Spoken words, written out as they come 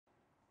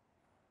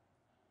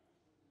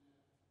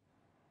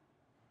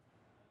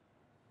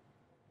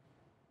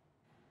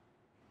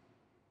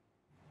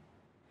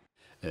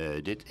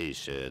Dit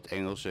is het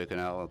Engelse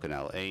kanaal,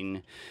 kanaal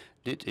 1.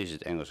 Dit is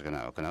het Engelse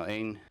kanaal, kanaal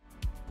 1.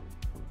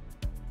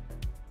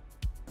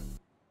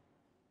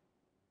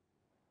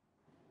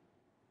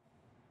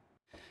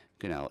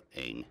 Kanaal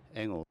 1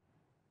 Engels.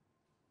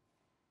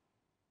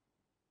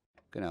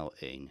 Kanaal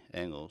 1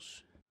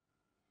 Engels.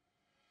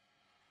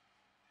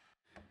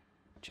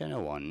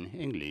 Channel 1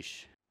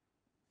 English.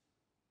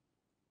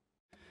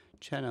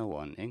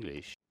 Channel 1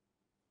 English.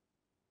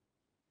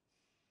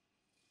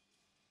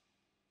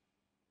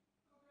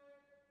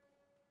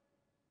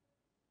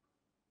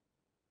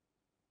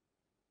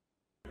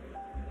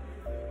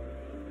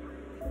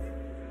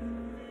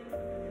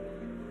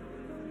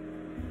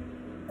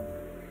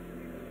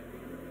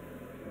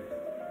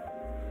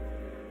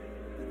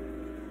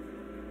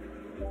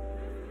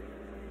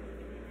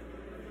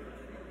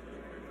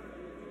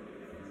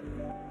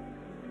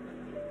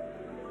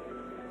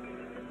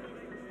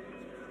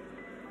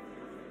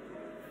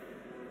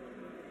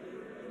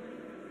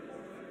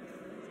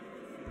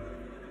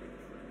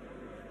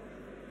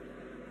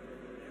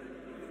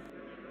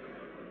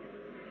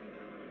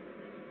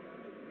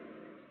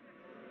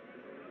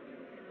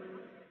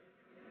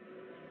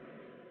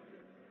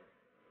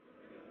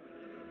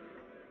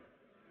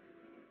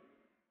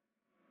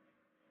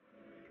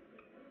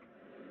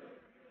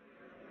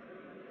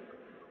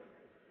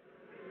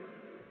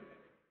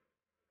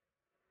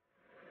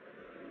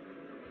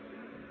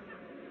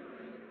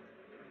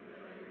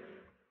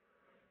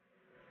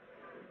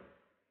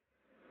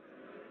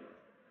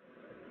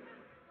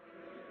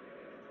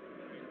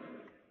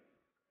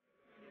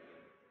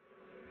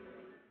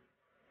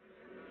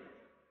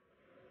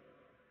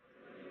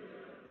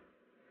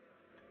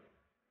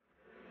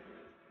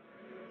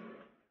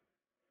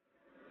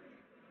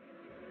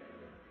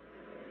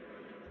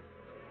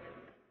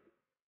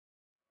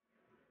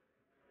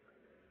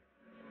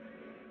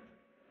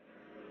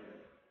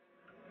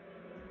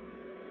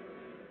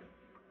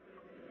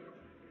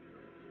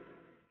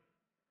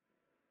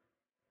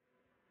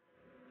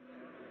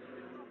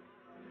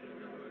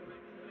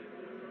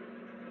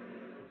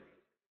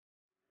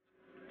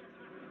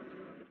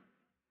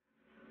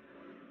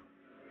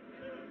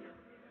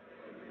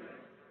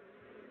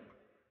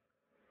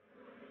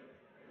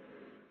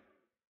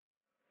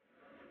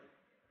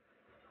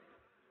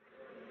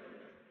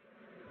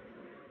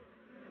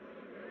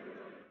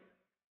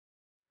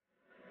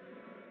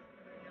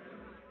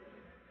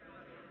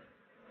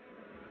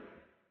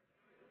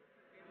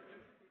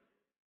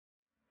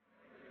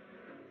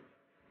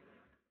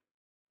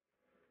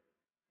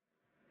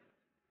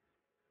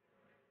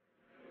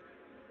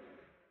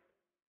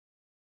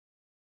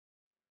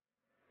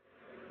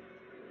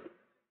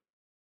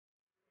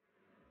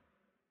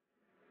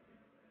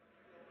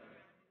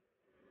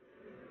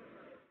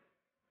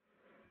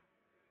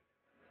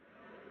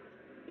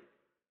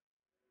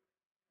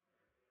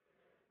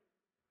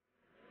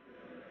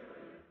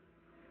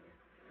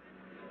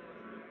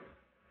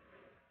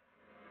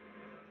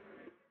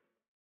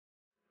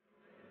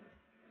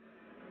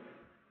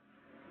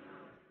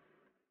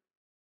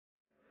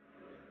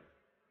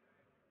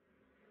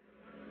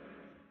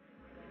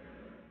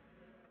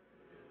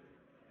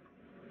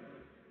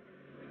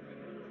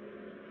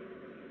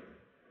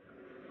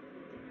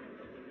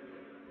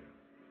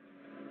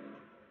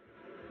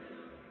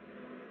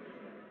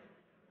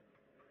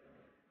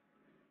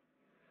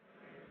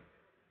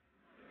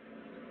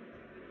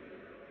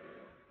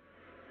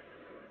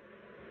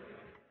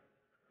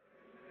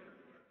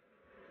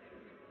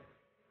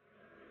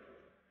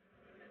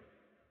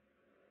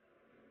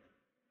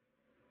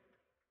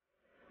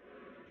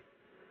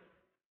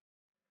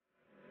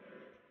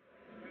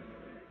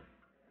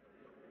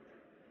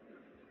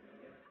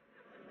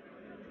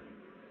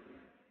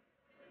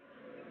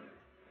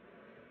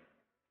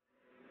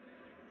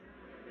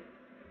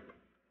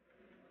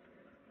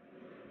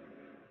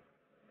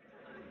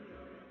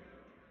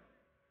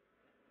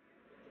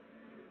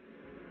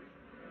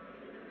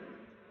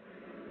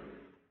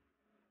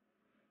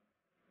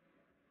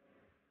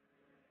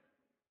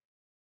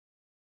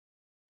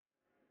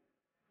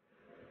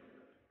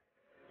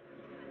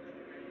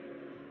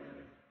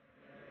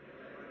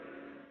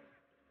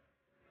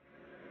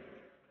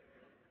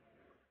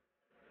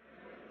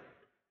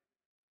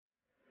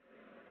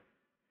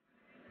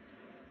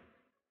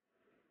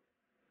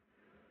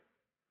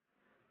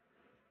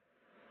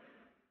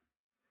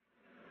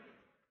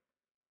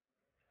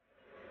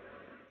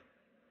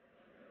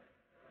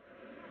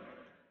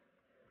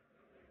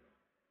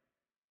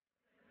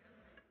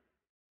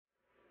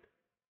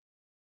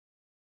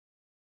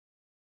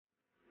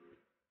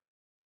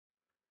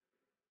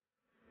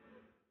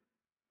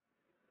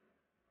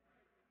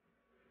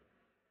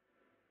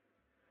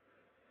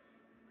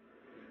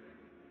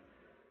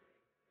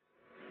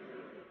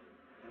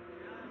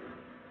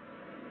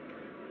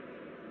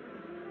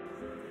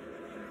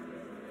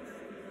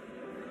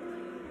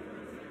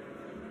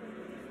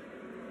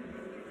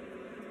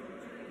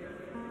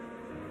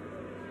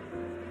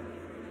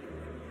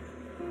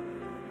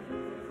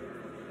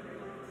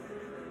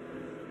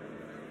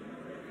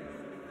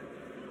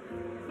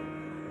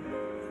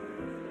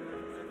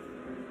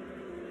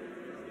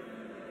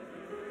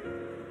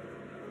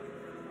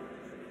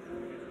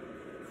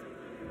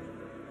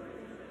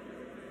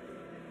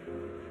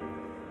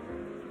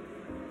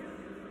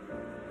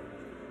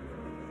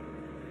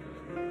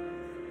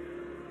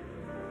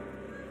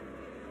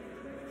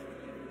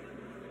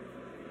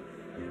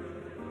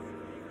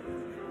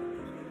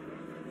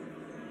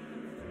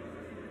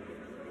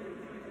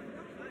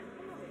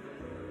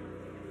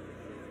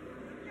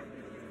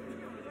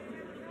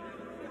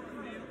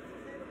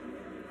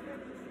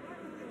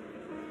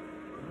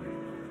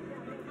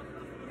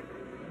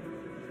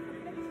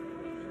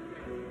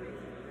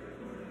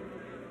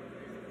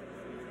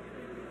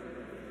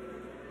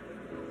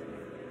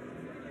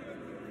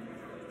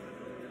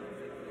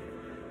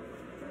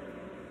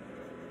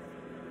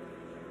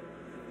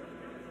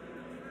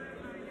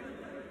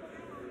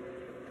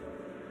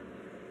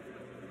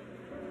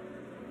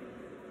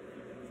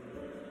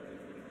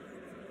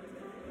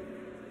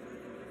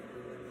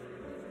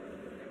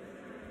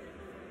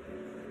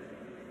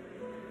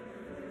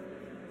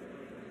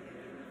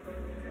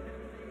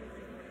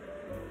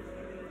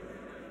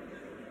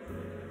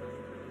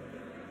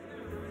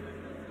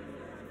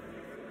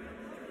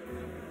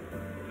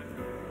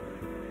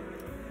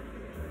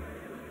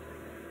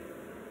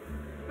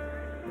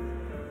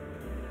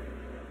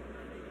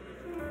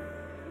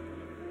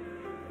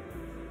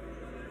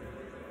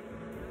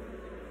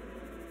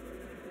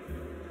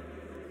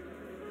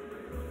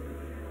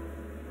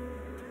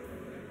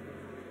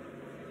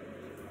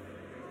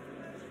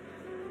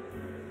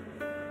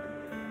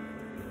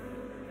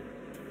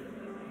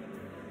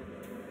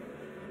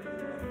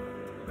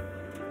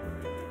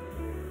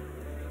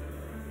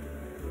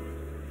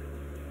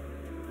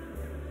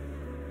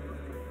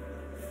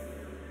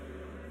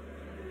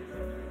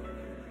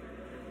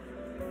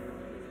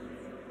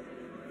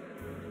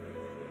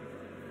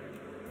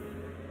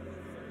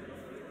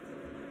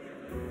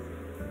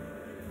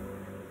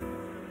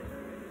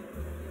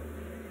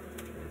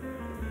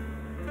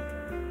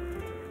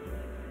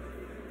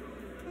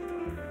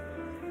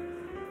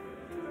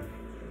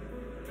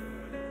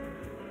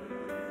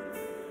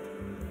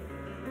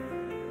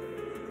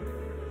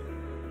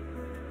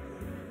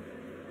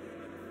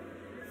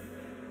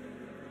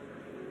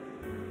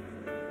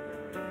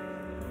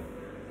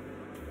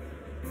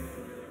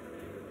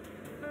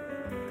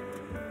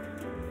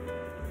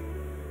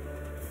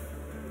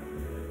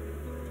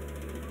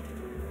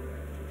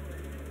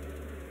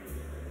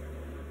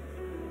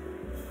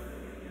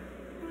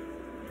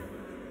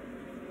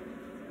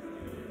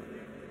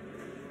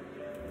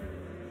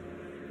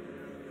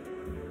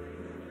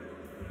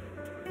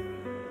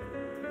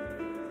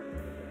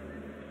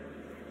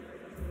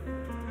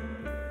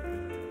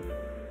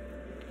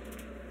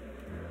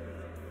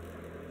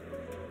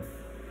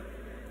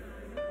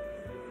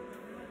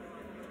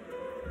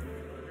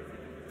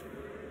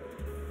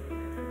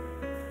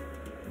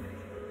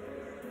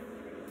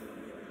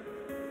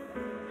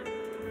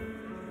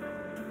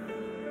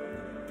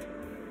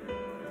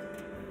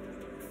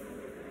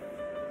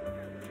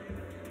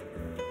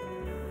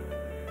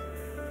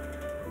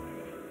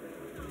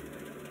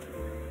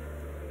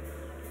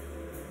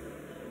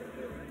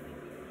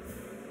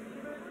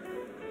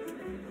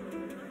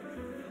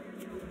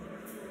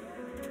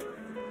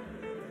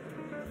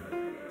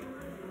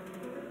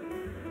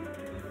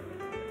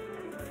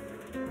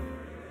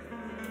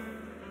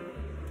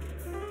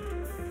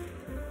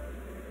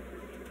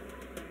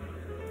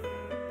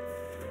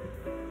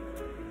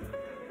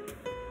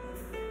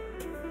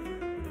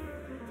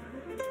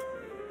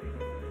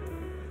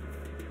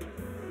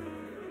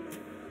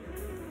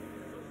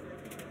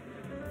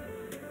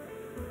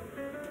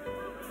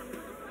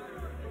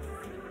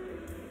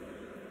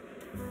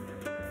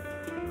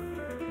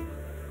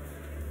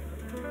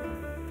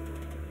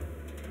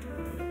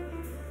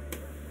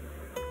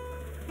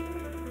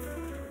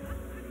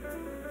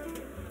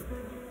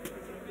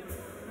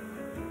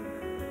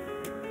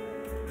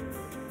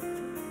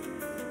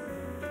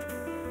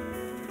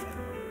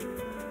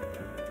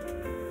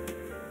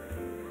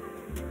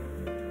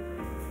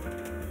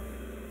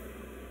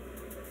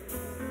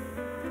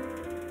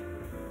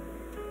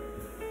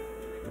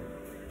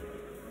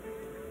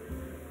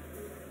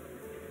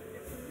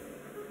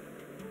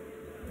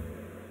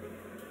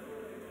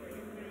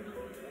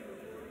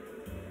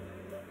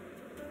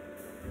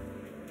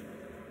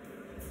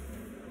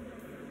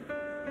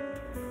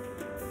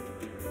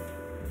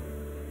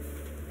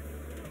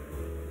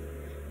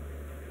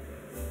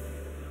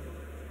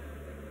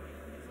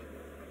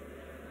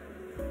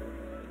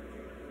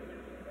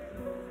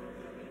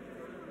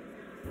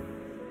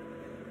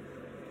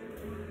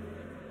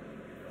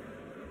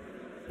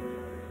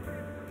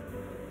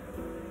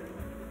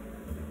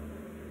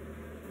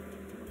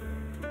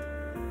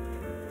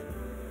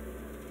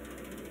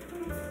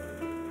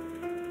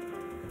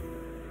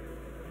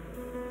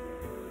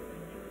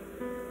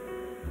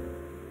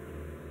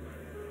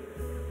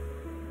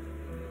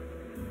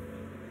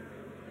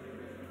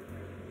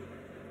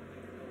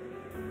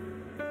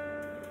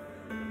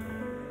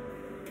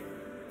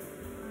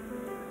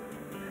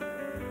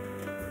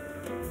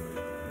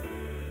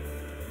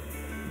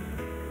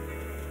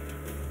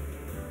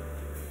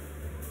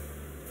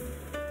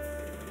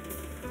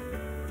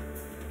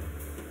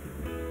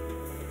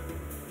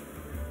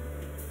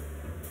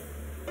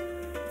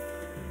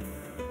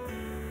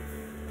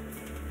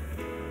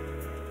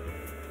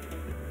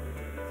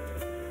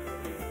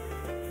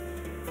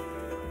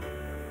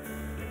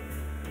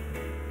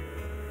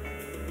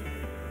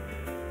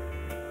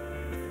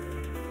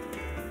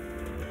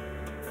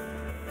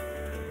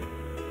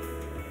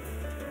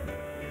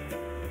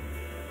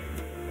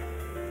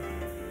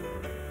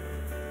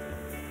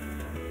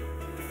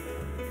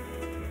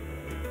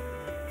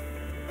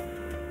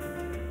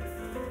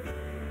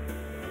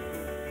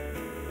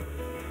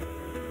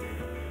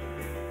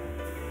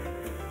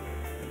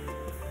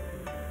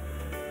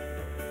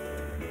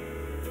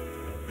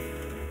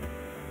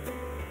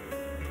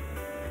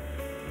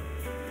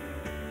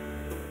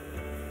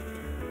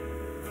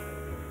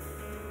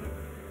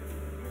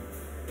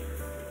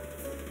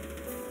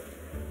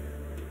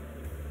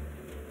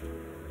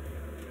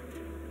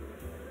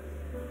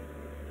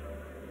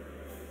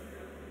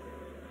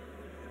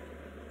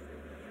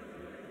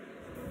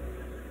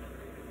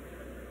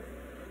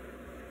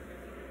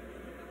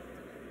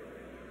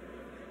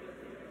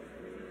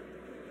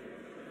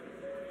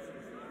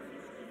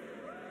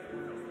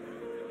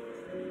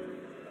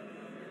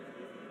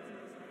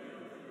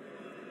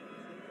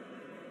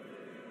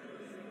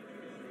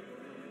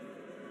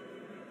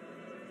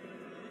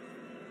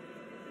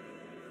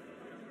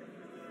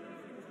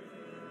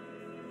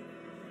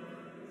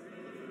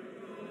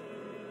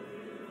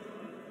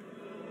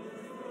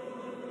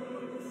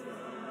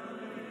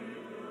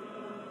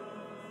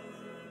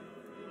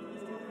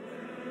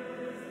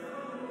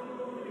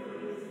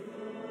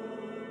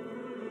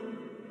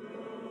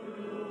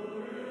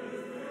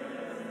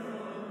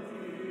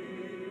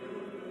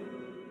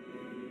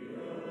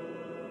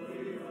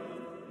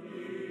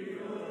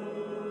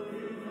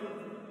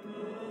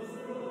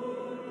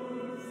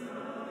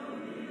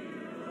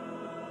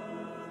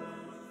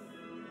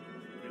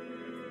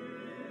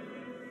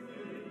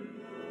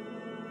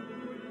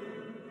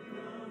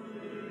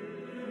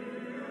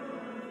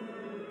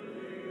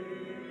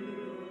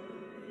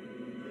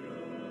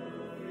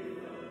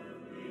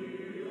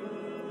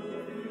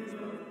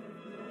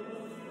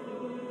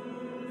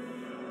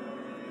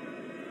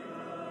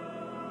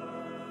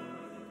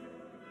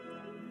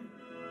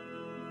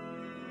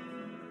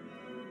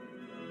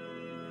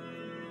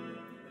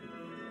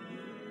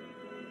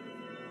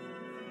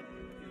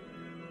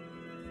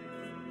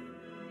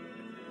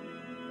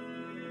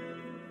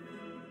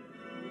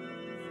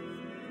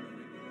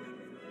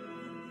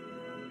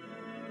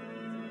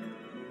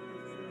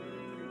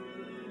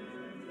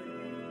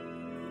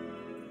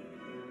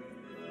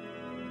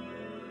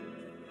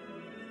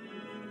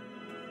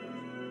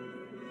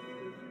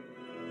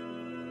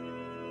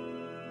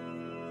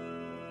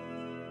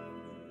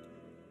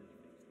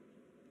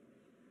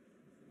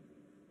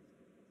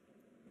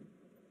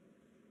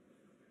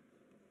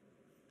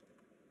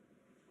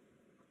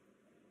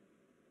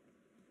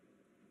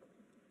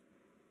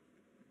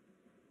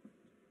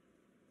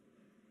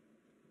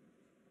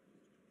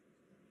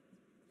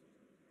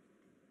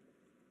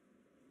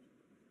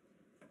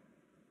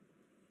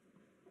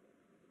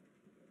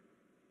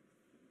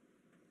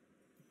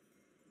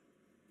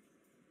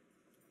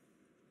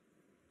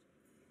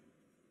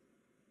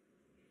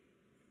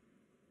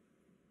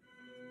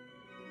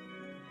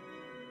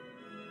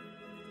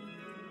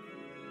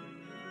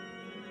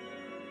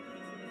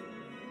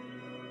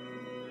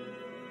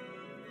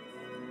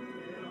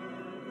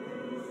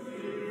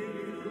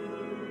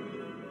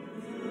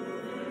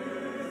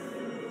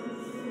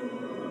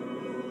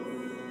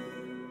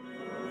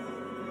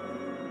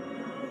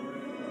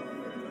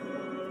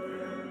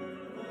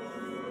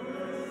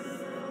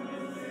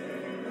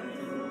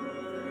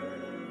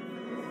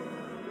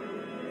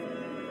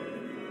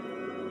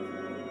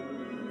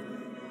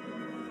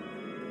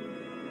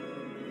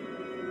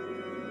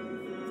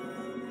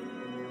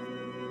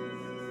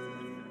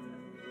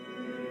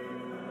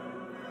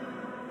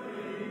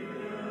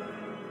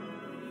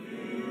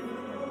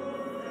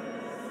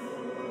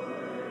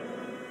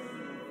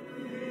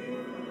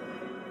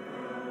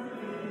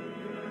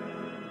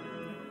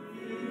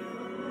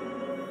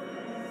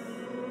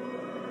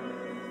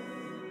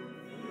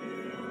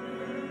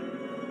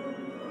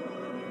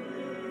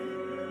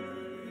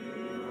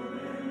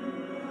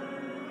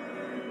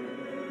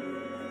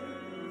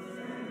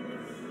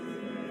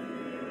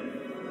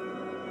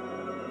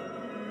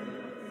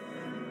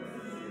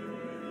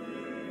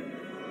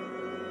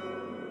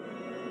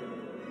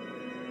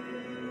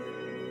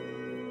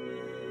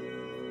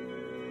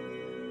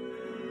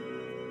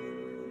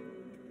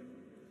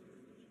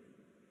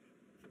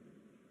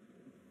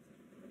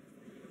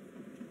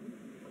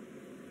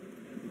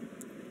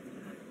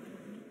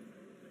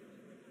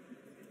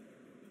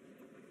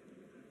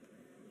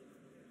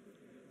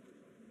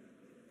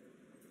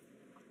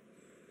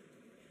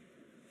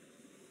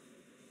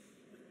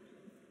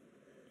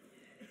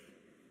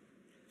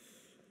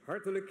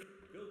 Hartelijk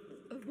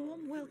A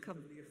warm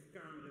welcome,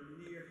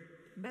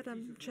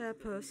 Madam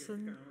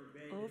Chairperson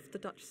of the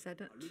Dutch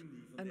Senate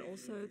and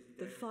also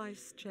the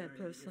Vice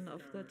Chairperson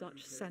of the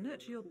Dutch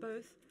Senate. You're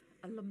both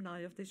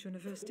alumni of this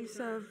university,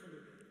 so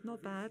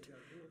not bad.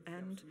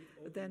 And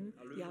then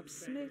Jaap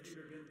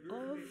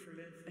of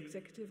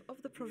Executive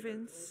of the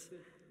Province,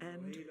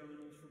 and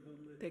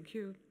thank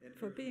you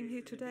for being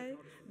here today,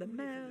 the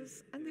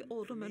mayors and the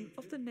aldermen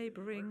of the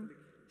neighboring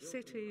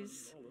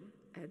cities,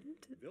 and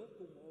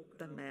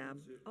the Mayor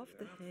of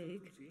The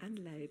Hague and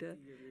Leiden.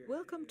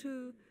 Welcome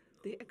to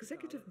the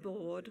Executive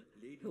Board,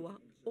 who are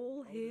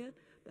all here,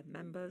 the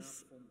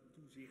members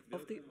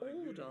of the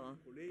older,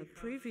 the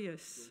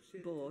previous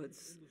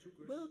boards.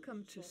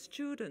 Welcome to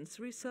students,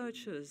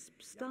 researchers,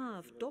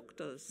 staff,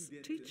 doctors,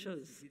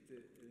 teachers.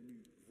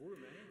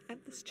 And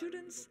the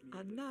students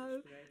are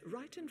now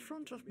right in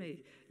front of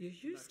me. You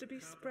used to be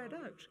spread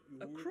out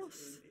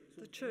across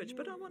the church,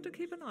 but I want to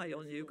keep an eye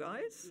on you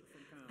guys.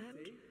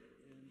 And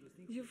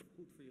you've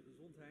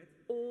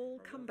all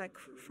come back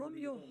from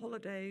your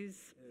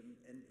holidays,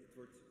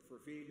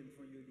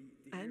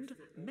 and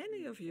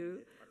many of you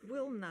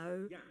will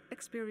now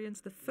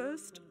experience the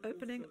first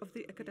opening of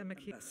the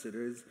academic year.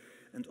 Ambassadors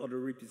and other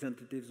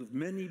representatives of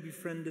many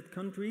befriended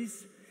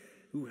countries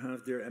who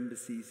have their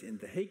embassies in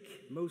The Hague.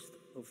 Most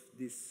of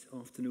this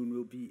afternoon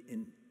will be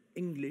in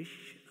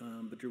English,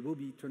 but there will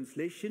be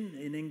translation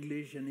in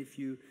English, and if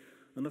you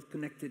are not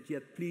connected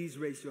yet, please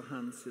raise your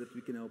hand so that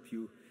we can help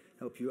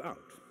you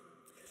out.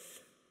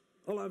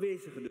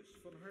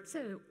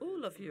 So,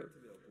 all of you,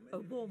 a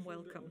warm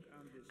welcome,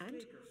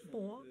 and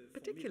more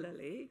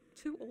particularly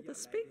to all the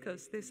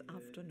speakers this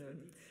afternoon.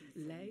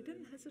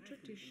 Leiden has a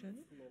tradition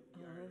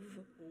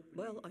of,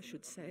 well, I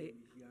should say,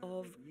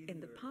 of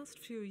in the past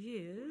few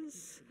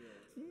years,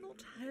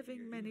 not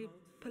having many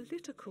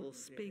political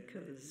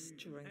speakers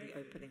during the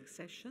opening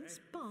sessions,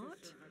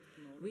 but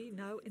we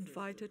now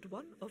invited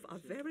one of our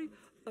very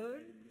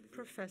own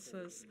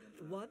professors,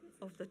 one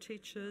of the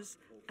teachers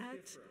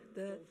at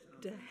the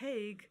De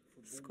Hague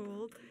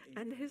School,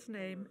 and his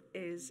name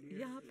is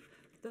Jaap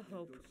the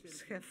Hope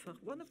Scheffer.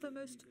 One of the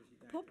most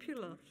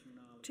popular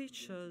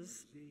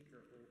teachers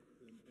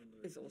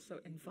is also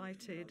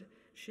invited.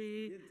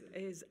 She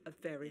is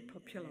very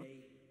popular.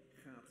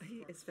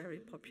 He is very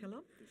popular,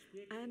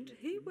 and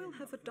he will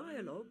have a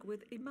dialogue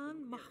with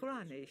Imane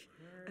Maghrani,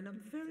 and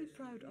I'm very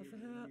proud of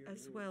her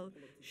as well.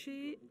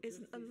 She is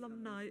an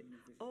alumni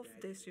of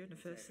this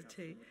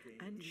university,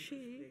 and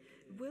she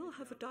will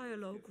have a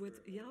dialogue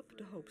with Jaap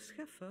the Hope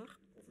Scheffer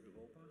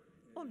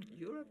on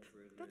Europe.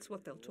 That's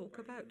what they'll talk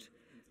about.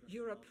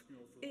 Europe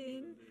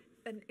in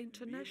an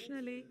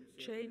internationally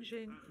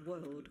changing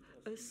world,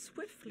 a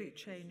swiftly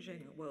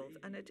changing world,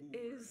 and it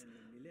is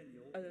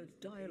a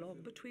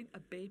dialogue between a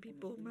baby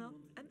boomer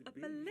and a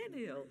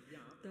millennial.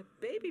 The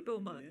baby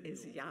boomer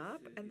is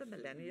Jaap and the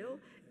millennial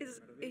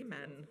is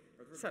Imane.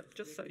 So,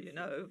 just so you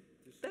know,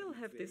 they'll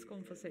have this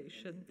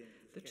conversation,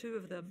 the two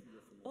of them,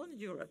 on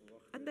Europe,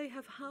 and they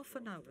have half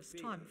an hour's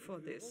time for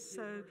this.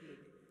 So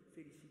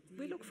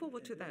we look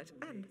forward to that,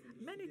 and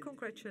many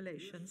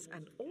congratulations,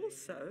 and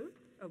also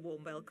a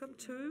warm welcome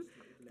to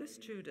the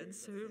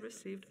students who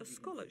received a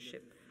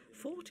scholarship.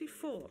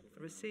 44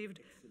 received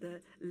the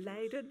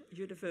Leiden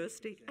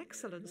University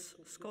Excellence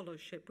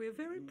Scholarship. We're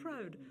very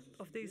proud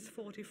of these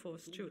 44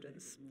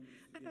 students.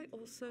 And I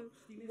also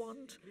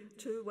want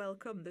to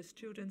welcome the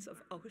students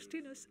of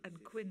Augustinus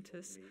and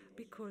Quintus,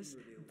 because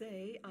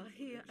they are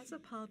here as a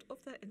part of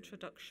their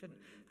introduction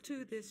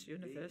to this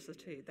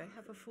university. They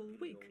have a full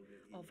week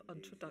of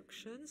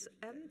introductions,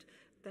 and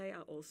they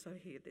are also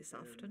here this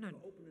afternoon.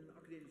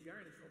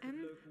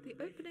 And the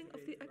opening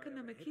of the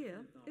academic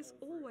year is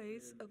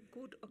always a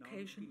good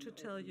occasion to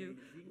tell you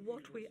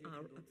what we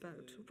are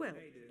about. Well,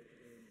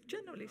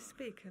 generally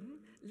speaking,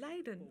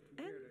 Leiden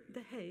and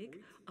The Hague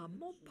are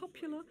more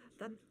popular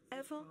than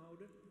ever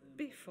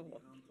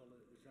before.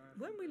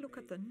 When we look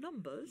at the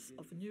numbers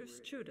of new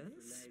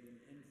students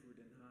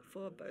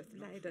for both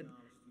Leiden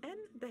and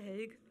The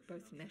Hague,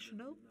 both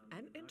national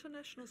and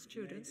international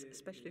students,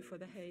 especially for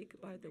The Hague,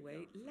 by the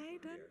way,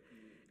 Leiden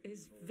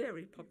is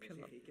very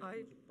popular.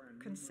 I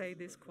can say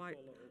this quite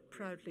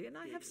proudly, and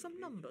I have some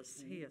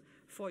numbers here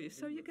for you,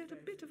 so you get a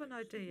bit of an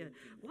idea.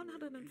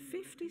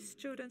 150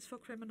 students for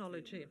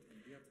criminology,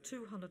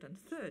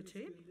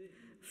 230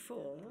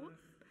 for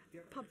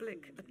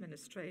public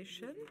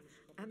administration,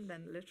 and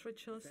then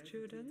literature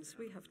students.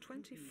 We have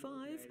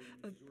 25,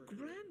 a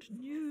brand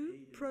new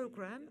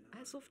program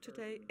as of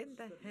today in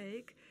The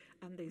Hague,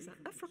 and these are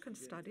African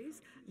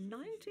studies,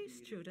 90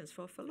 students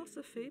for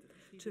philosophy,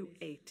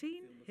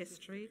 218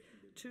 history,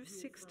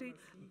 260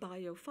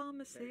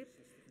 biopharmacy,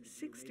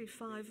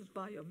 65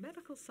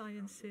 biomedical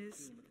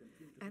sciences,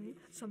 and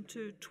some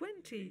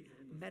 220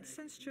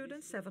 medicine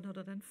students,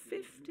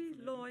 750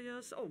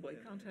 lawyers. Oh, we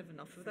can't have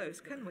enough of those,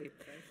 can we?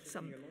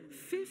 Some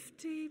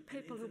 50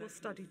 people who will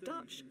study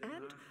Dutch,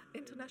 and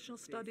international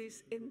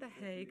studies in The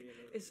Hague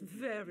is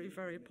very,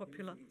 very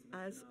popular,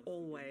 as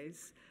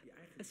always.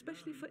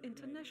 especially for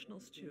international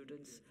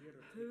students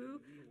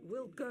who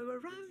will go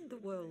around the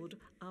world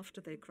after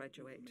they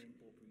graduate.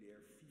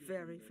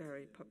 Very,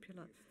 very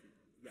popular.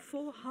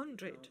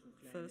 400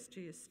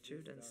 first-year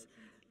students,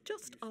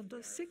 just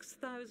under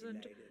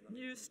 6,000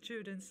 new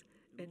students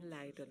in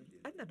Leiden.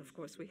 And then, of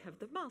course, we have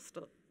the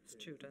master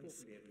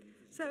students.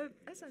 So,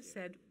 as I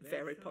said,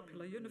 very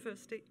popular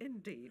university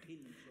indeed.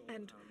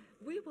 And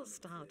we will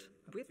start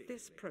with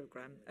this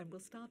program, and we'll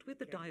start with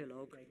the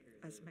dialogue,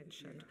 as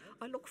mentioned.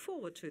 I look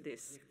forward to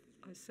this.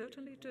 I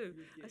certainly do.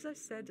 As I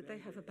said, they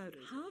have about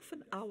half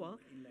an hour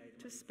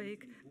to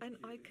speak, and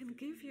I can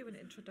give you an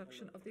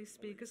introduction of these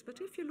speakers,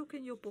 but if you look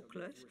in your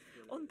booklet,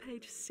 on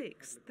page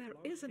 6, there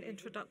is an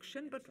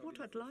introduction, but what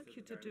I'd like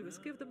you to do is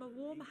give them a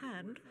warm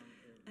hand,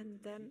 and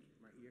then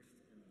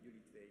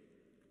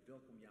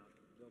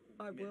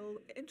I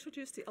will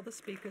introduce the other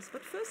speakers.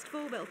 But first of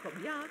all, welcome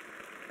Jaap,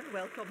 and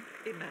welcome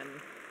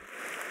Imane.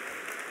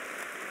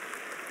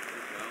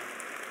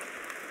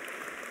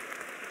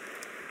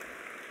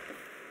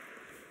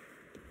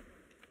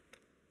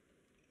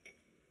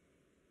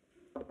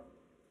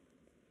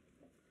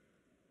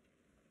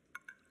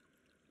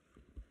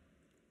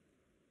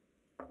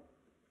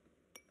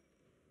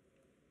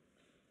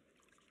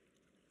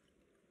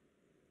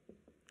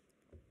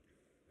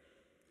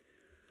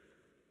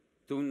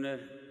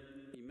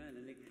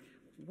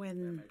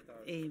 When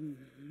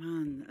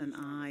Imane and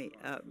I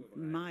at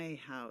my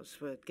house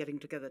were getting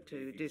together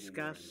to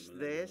discuss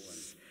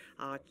this,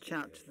 our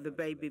chat, the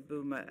baby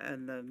boomer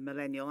and the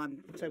millennial,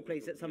 I'm so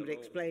pleased that somebody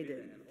explained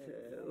it,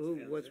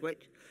 who was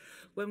which.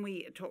 When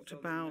we talked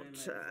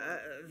about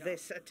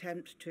this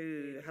attempt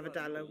to have a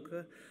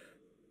dialogue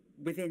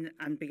within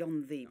and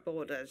beyond the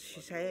borders,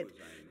 she said,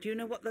 "Do you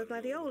know what the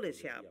gladiola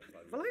is, Jaap?"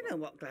 Well, I know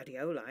what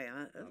gladiola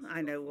are.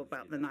 I know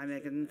about the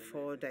Nijmegen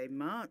 4-day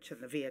march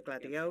and the Via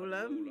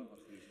Gladiola.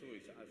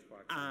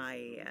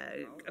 I,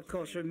 of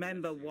course,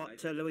 remember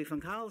what Louis van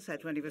Gaal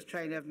said when he was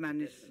trainer of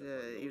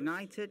Manchester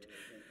United.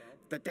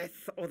 The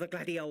death or the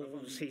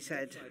gladioles, he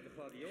said.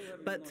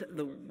 But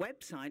the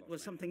website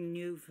was something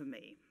new for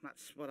me.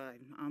 That's what I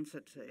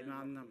answered to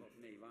Imane.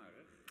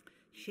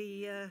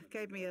 She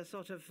gave me a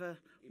sort of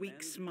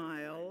weak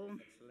smile.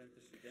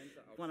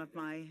 One of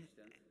my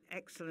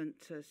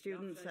excellent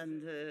students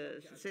and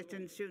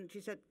assistant student,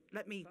 she said,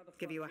 "Let me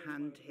give you a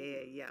hand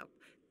here, yeah.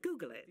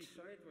 Google it."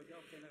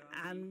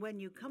 And when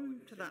you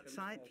come to that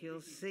site,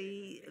 you'll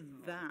see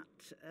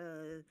that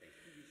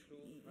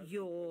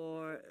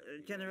your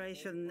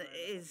generation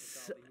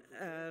is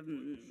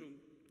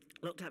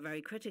looked at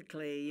very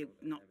critically.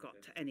 You've not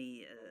got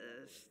any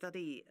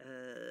study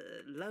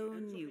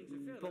loan,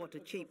 you bought a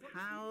cheap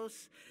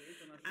house,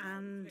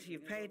 and you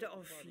paid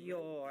off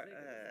your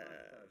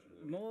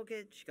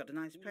mortgage, got a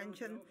nice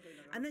pension,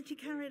 and then she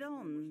carried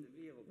on.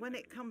 When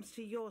it comes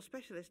to your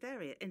specialist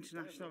area,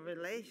 international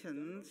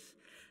relations,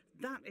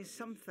 that is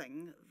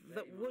something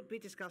that would be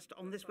discussed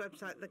on this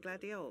website, the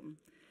Gladiole.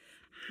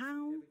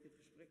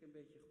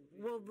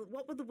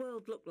 What would the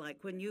world look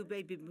like when you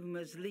baby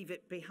boomers leave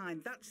it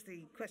behind? That's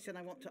the question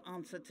I want to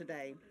answer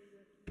today.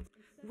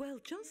 Well,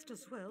 just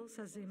as well,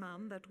 says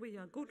Imane, that we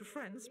are good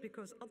friends,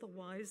 because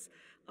otherwise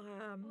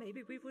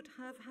maybe we would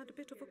have had a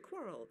bit of a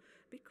quarrel,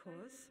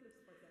 because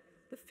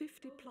the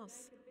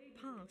 50-plus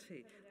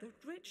party, the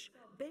rich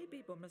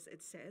baby boomers,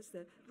 it says,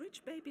 the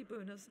rich baby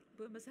boomers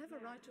have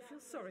a right to feel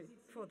sorry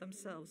for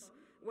themselves.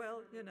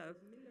 Well, you know,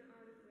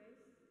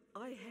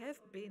 I have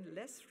been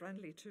less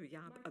friendly to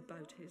Jaap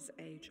about his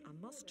age, I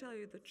must tell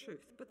you the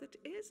truth, but it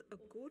is a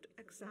good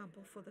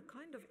example for the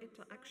kind of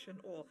interaction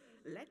or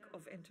lack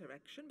of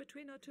interaction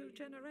between our two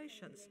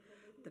generations.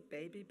 The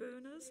baby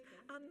boomers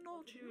are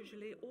not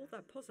usually all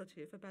that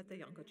positive about the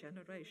younger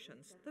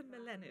generations. The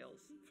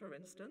millennials, for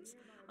instance,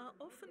 are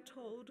often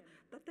told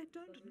that they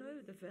don't know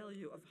the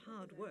value of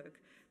hard work,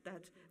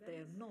 that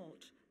they're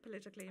not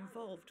politically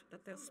involved,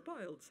 that they're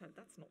spoiled. So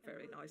that's not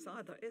very nice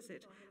either, is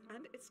it?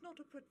 And it's not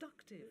a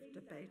productive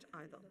debate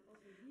either.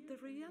 The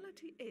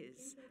reality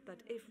is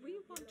that if we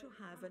want to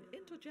have an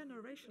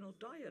intergenerational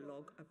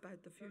dialogue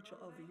about the future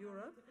of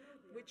Europe,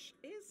 which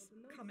is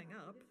coming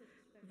up,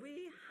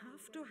 we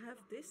have to have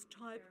this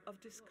type of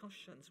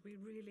discussions. We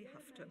really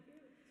have to.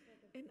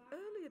 In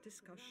earlier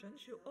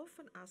discussions, you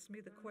often ask me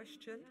the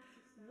question,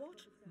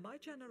 what my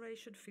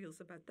generation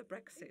feels about the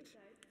Brexit.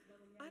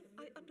 And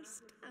I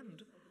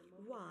understand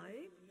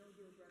why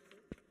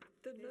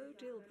the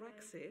no-deal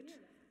Brexit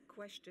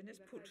question is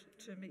put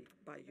to me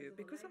by you,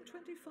 because I'm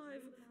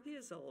 25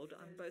 years old.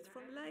 I'm both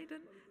from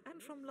Leiden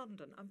and from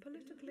London. I'm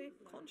politically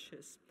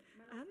conscious.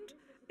 And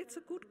it's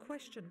a good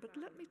question, but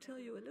let me tell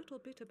you a little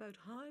bit about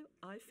how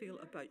I feel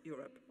about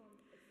Europe.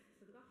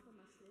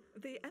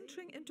 The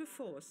entering into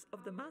force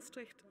of the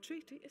Maastricht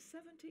Treaty is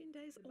 17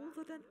 days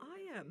older than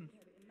I am.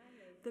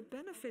 The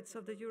benefits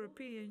of the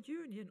European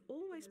Union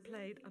always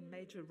played a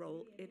major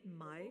role in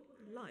my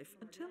life.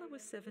 Until I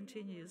was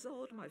 17 years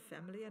old, my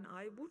family and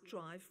I would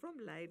drive from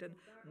Leiden,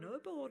 no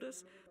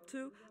borders,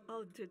 to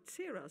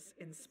Algeciras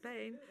in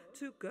Spain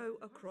to go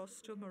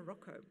across to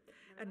Morocco.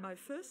 And my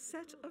first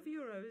set of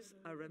euros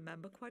I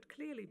remember quite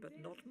clearly, but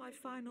not my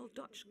final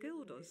Dutch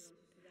guilders.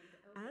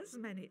 As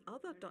many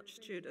other Dutch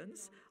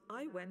students,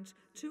 I went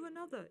to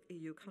another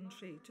EU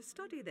country to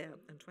study there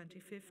in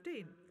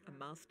 2015, a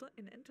Master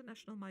in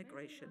International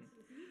Migration.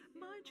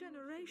 My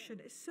generation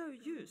is so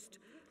used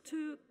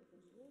to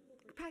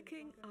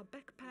packing a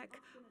backpack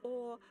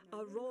or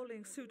a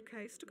rolling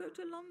suitcase to go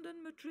to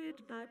London,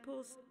 Madrid,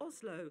 Naples,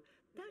 Oslo.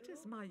 That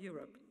is my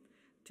Europe.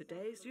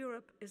 Today's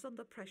Europe is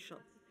under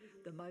pressure.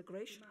 The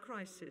migration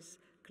crisis,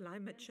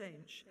 climate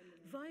change,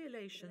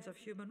 violations of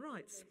human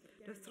rights,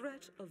 the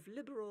threat of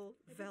liberal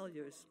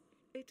values.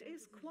 It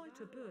is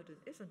quite a burden,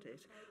 isn't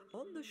it,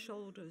 on the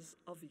shoulders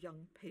of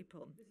young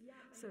people.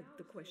 So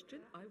the question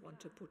I want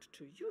to put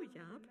to you,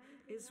 Jaap,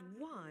 is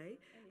why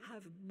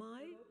have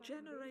my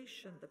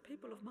generation, the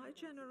people of my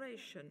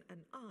generation and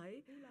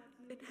I,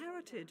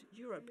 inherited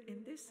Europe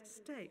in this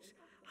state?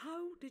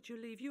 How did you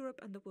leave Europe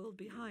and the world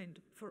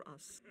behind for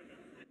us?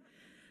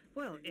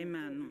 Well,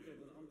 Imane,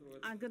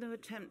 I'm going to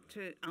attempt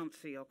to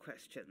answer your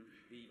question.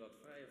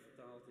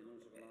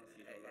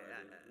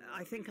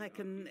 I think I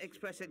can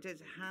express it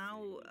as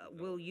how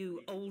will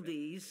you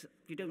oldies,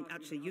 you don't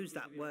actually use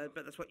that word,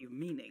 but that's what you're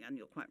meaning, and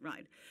you're quite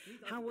right.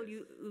 How will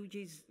you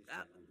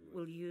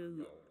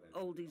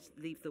oldies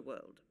leave the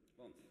world?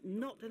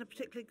 Not in a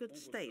particularly good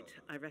state,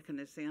 I reckon,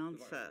 is the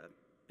answer.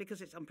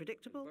 Because it's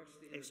unpredictable,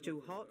 it's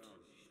too hot,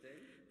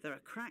 there are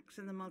cracks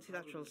in the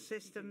multilateral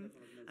system,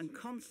 and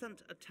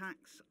constant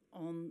attacks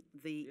on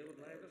the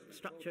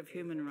structure of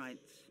human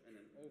rights.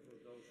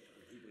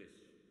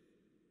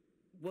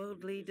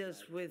 World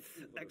leaders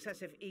with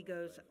excessive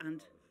egos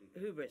and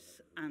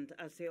hubris, and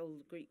as the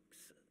old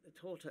Greeks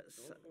taught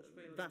us,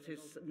 that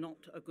is not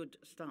a good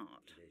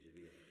start.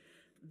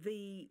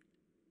 The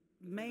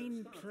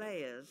main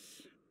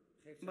players,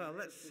 well,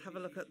 let's have a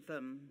look at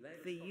them.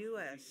 The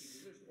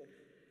US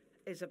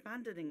is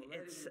abandoning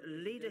its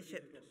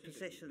leadership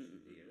position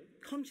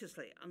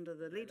consciously under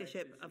the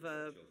leadership of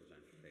a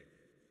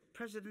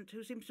president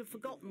who seems to have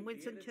forgotten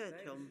Winston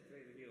Churchill.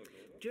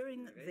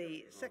 During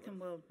the Second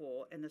World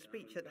War, in a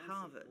speech at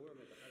Harvard,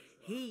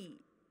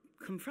 he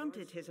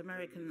confronted his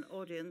American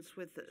audience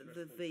with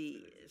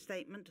the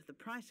statement, "The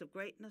price of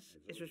greatness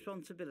is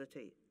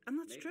responsibility." And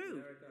that's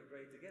true.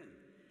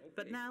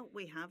 But now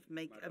we have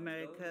 "Make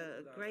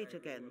America Great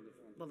Again."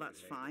 Well,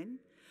 that's fine,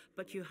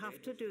 but you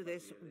have to do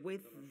this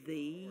with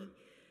the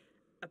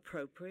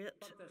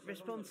appropriate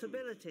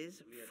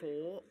responsibilities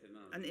for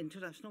an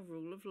international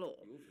rule of law.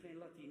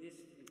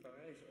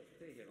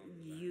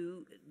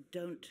 You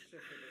don't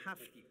have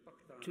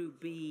to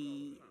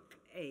be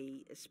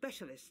a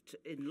specialist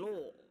in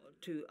law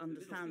to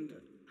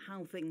understand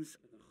how things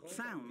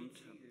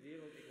sound.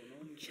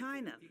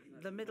 China,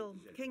 the Middle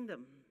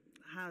Kingdom,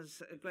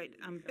 has great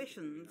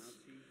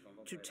ambitions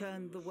to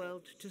turn the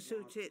world to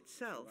suit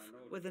itself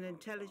with an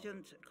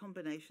intelligent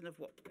combination of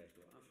what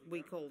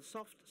we call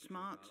soft,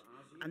 smart,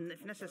 and,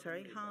 if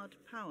necessary, hard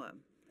power.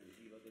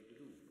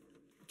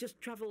 Just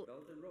travel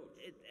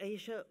in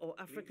Asia or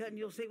Africa and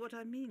you'll see what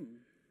I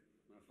mean.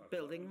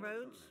 Building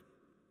roads,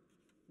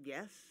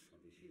 yes,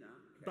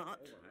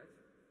 but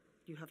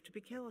you have to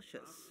be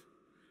cautious,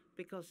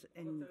 because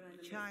in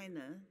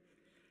China,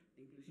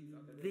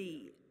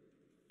 the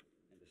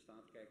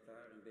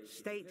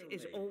state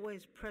is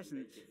always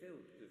present,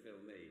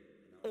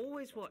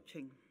 always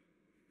watching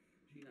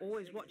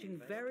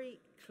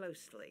very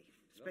closely,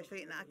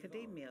 especially in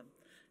academia.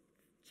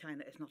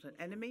 China is not an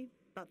enemy,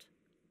 but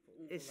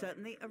is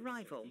certainly a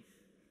rival.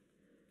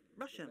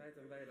 Russia,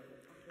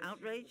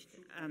 outraged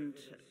and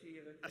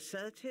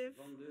assertive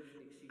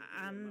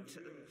and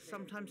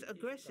sometimes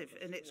aggressive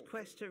in its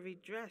quest to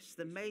redress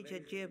the major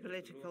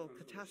geopolitical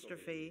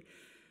catastrophe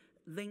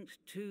linked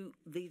to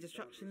the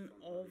destruction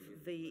of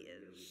the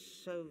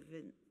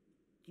Soviet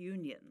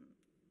Union.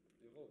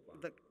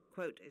 The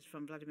quote is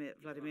from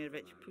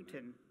Vladimirovich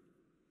Putin.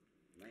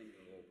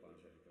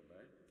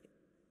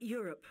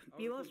 Europe.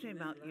 You asked me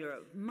about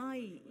Europe.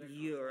 My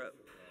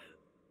Europe,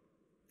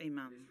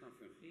 Imane.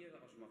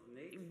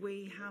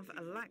 We have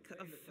a lack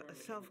of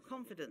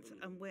self-confidence,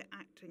 and we're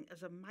acting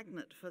as a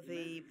magnet for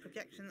the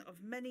projection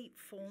of many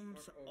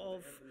forms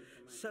of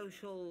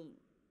social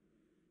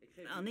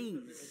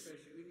unease.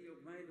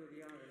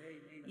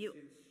 You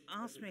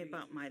asked me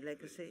about my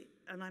legacy,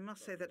 and I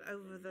must say that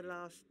over the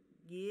last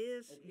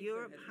years,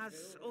 Europe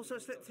has also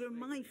slipped through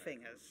my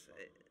fingers,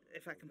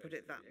 if I can put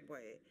it that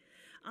way.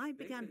 I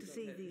began to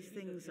see these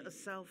things as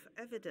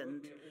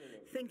self-evident,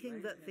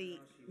 thinking that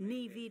the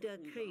nie wieder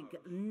Krieg,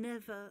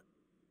 never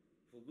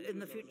in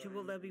the future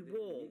will there be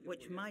war,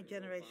 which my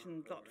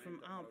generation got from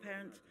our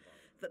parents,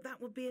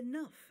 that would be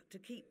enough to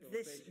keep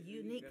this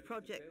unique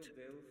project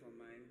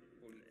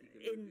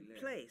in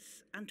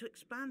place and to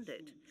expand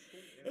it.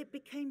 It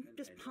became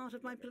just part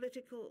of my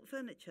political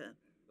furniture.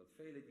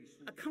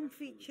 a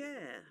comfy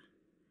chair.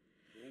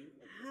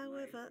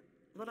 However,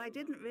 what I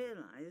didn't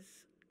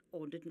realise,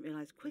 or didn't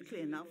realise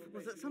quickly enough,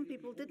 was that some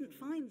people didn't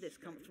find this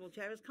comfortable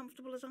chair as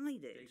comfortable as I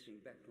did.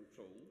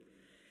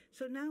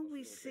 So now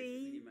we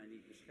see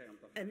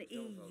an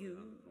EU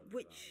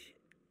which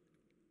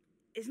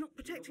is not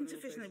protecting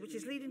sufficiently, which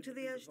is leading to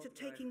the urge to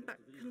taking back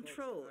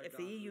control. If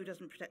the EU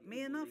doesn't protect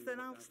me enough, then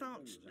I'll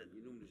start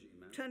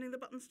turning the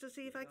buttons to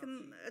see if I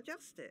can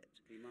adjust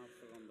it.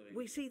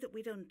 We see that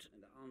we don't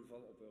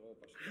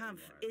have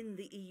in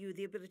the EU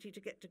the ability to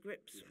get to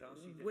grips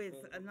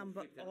with a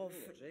number of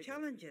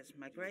challenges: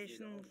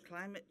 migration,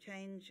 climate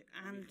change,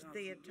 and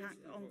the attack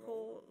on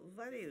core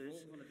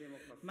values.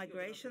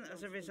 Migration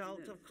as a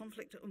result of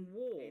conflict and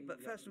war,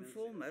 but first and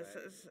foremost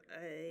as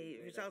a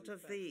result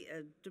of the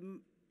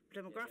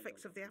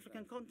demographics of the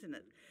African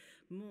continent.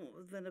 More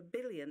than 1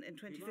 billion in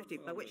 2050,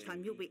 by which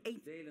time you'll be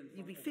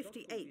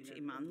 58,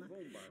 Imane.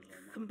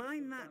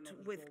 Combine that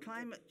with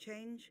climate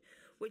change,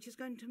 which is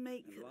going to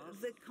make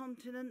the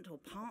continent, or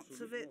parts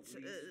of it,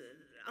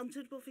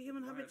 unsuitable for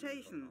human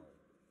habitation.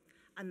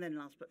 And then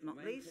last but not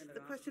least,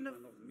 the question of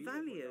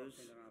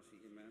values.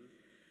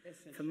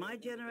 For my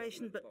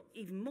generation, but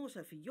even more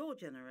so for your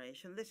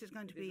generation, this is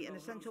going to be an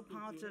essential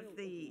part of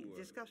the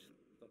discussion.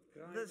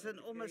 There's an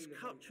almost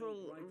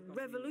cultural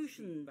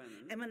revolution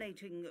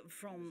emanating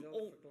from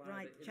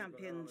alt-right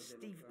champion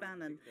Steve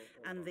Bannon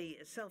and the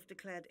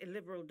self-declared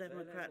illiberal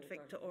Democrat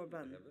Viktor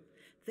Orban.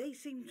 They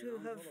seem to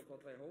have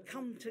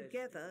come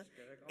together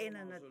in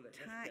an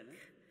attack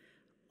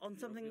on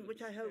something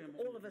which I hope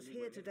all of us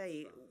here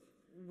today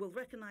will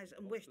recognize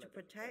and wish to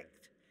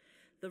protect: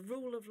 the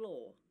rule of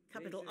law,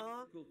 capital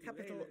R,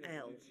 capital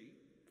L.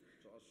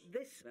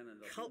 This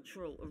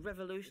cultural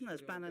revolution,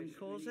 as Bannon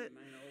calls it,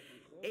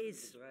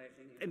 is,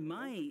 in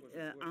my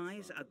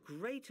eyes, a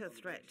greater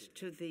threat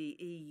to the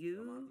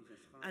EU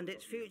and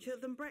its future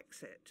than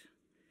Brexit,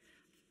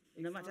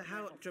 no matter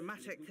how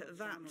dramatic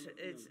that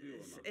is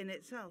in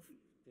itself.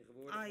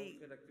 I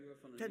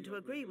tend to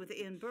agree with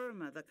Ian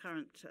Burma, the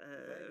current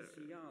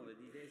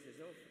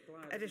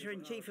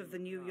editor-in-chief of the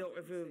New York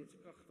Review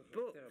of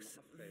Books,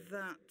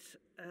 that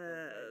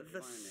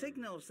the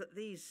signals that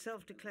these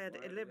self-declared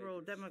illiberal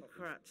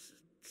Democrats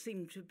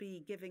seem to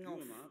be giving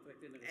off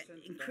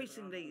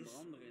increasingly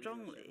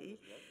strongly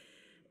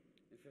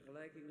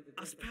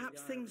are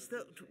perhaps things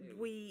that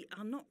we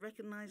are not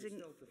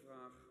recognizing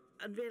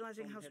and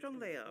realizing how strong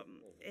they are.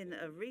 In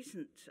a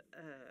recent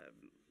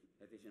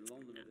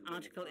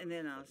article in the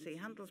NRC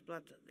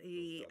Handelsblad,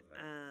 he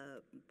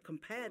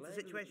compared the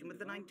situation with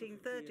the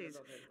 1930s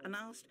and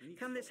asked,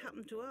 can this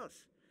happen to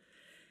us?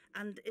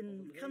 And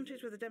in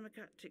countries with a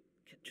democratic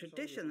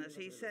tradition, as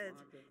he said,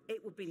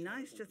 it would be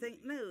nice to think,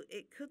 no,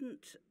 it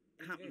couldn't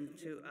happen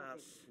to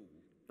us.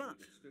 But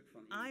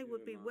I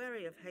would be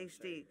wary of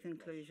hasty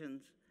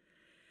conclusions.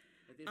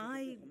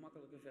 I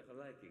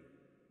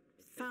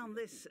found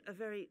this a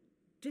very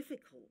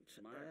difficult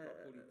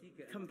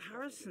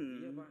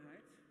comparison.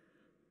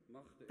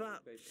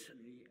 But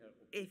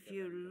if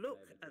you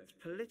look at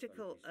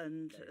political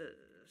and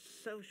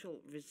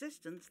social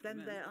resistance,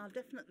 then there are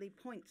definitely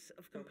points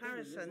of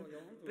comparison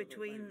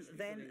between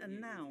then and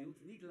now.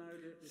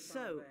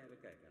 So,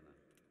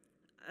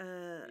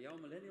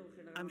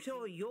 I'm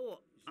sure your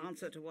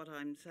answer to what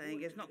I'm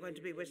saying is not going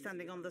to be we're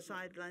standing on the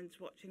sidelines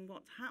watching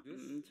what's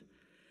happened,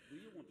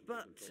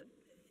 but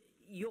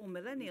your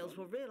millennials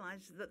will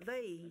realize that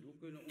they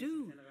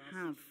do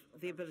have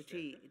the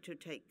ability to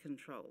take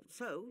control.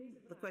 So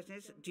the question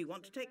is, do you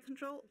want to take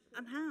control,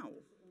 and how?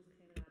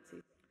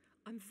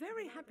 I'm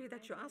very happy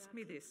that you asked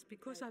me this,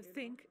 because I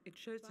think it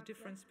shows the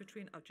difference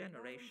between our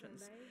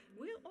generations.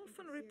 We're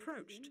often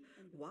reproached,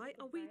 why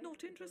are we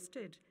not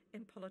interested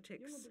in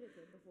politics?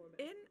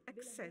 In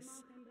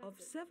excess of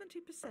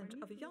 70%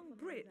 of young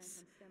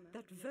Brits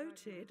that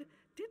voted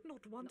did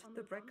not want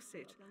the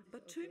Brexit,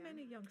 but too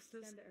many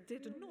youngsters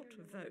did not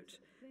vote.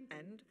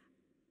 And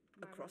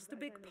across the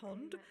big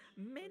pond,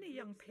 many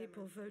young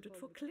people voted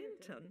for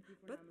Clinton,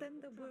 but then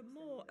there were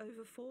more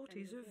over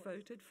 40s who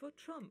voted for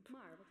Trump,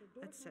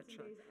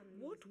 etc.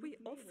 What we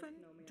often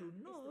do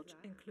not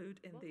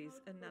include in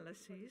these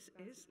analyses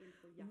is,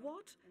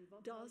 what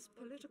does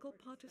political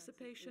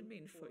participation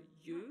mean for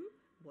you?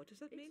 What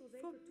does it mean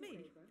for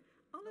me?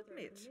 I'll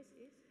admit,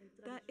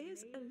 there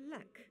is a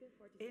lack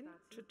in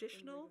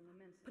traditional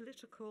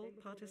political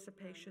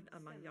participation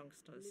among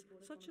youngsters,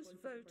 such as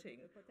voting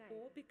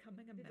or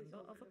becoming a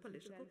member of a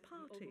political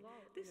party.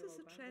 This is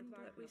a trend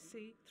that we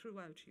see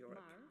throughout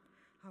Europe.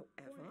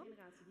 However,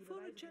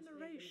 for a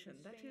generation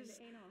that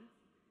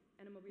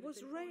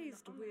was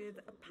raised with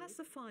a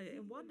pacifier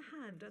in one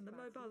hand and the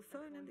mobile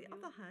phone in the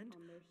other hand,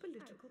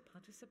 political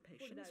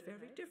participation is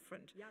very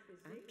different.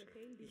 And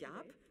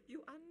Jaap,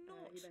 you are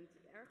not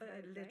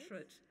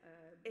literate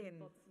in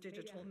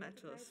digital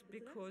matters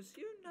because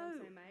you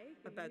know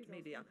about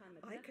media.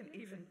 I can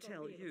even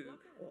tell you,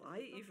 or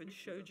I even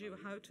showed you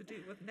how to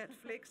deal with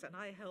Netflix, and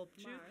I helped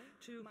you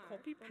to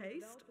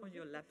copy-paste on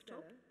your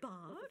laptop,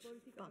 but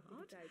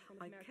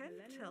I can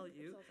tell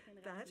you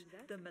that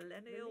the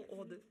millennial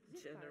or the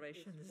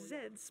Generation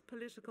Z's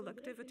political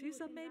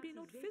activities are maybe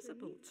not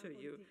visible to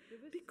you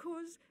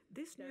because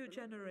this new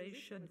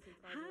generation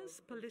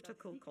has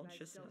political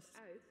consciousness.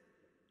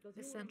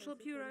 The Central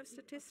Bureau of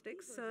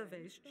Statistics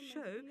surveys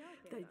show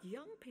that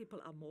young people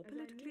are more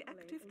politically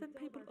active than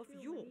people of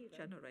your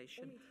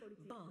generation,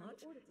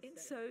 but in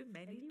so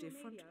many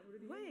different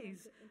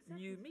ways.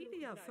 New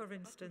media, for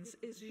instance,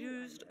 is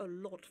used a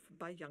lot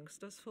by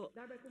youngsters for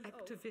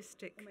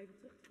activistic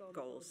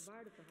goals.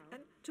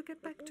 And to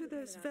get back to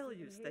those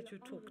values that you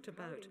talked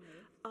about,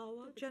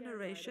 our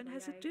generation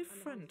has a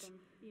different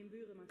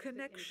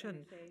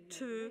connection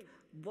to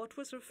what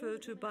was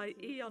referred to by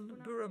Ian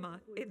Buruma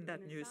in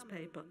that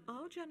newspaper.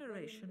 Our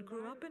generation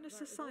grew up in a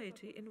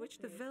society in which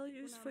the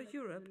values for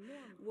Europe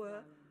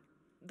were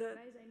the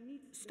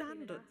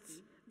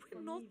standards.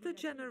 We're not the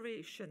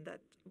generation that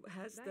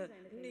has the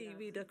Nie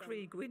wieder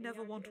Krieg, we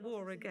never want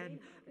war again.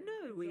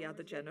 No, we are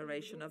the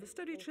generation of a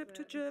study trip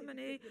to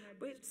Germany,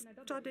 we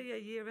study a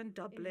year in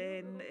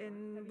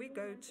Dublin, we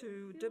go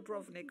to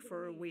Dubrovnik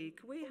for a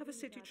week, we have a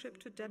city trip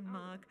to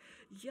Denmark.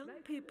 Young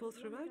people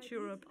throughout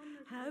Europe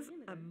have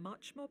a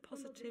much more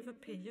positive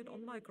opinion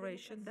on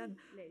migration than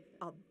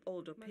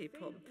older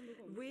people.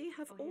 We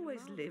have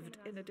always lived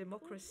in a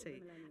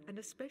democracy, and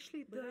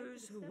especially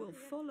those who will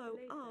follow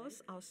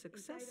us, our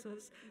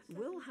successors,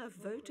 will have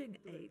voting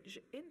age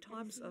in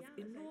times of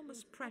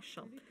enormous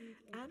pressure.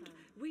 And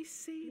we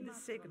see the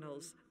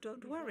signals.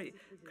 Don't worry.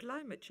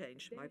 Climate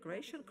change,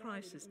 migration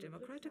crisis,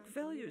 democratic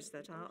values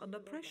that are under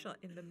pressure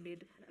in the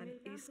mid and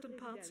eastern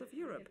parts of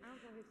Europe.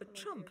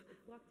 Trump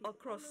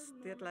across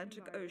the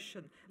Atlantic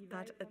Ocean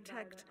that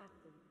attacked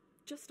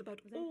just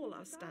about all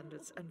our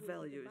standards and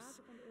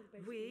values.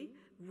 We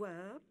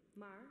were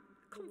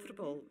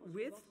comfortable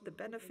with the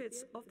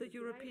benefits of the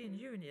European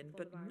Union,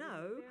 but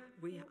now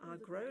we are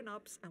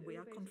grown-ups and we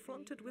are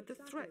confronted with the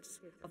threats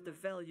of the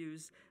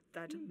values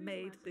that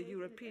made the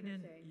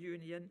European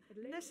Union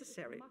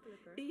necessary.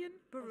 Ian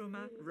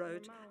Buruma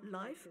wrote,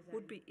 "Life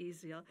would be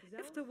easier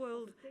if the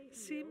world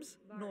seems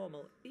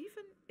normal,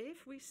 even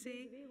if we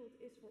see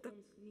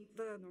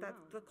that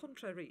the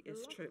contrary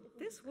is true.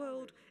 This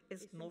world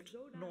is not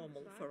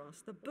normal for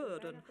us. The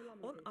burden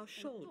on our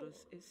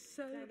shoulders is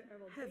so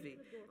heavy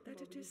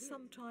that it is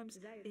sometimes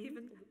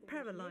even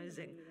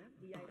paralyzing.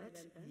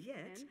 But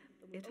yet,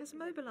 it has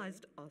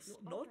mobilized us,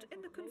 not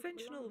in the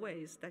conventional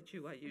ways that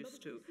you are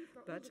used to,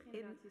 but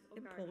in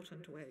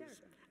important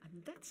ways.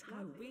 And that's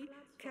how we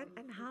can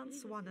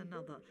enhance one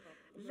another.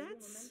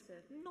 Let's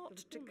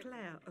not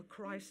declare a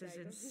crisis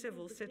in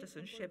civil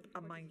citizenship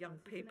among young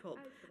people.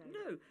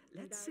 No,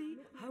 let's see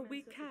how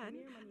we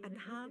can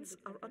enhance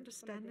our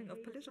understanding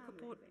of political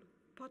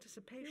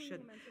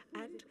participation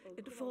and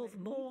involve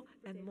more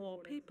and more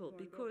people,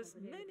 because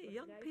many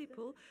young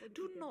people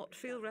do not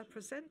feel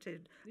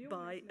represented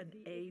by an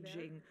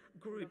aging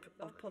group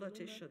of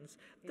politicians.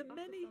 The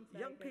many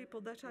young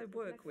people that I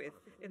work with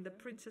in the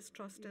Prince's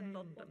Trust in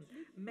London,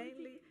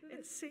 mainly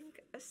in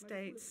sink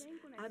estates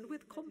and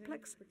with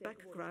complex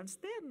backgrounds,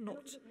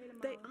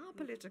 they are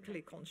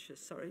politically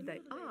conscious,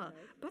 they are,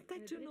 but they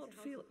do not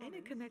feel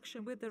any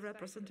connection with the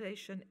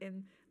representation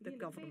in the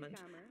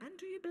government. And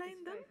do you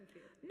blame them?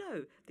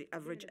 No, the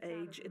average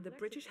age in the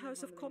British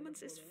House of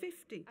Commons is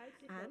 50,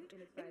 and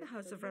in the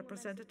House of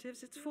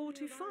Representatives it's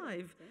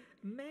 45.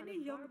 Many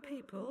young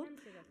people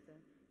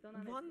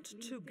want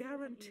to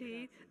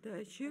guarantee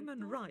their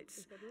human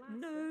rights.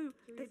 No,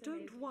 they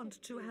don't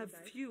want to have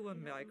fewer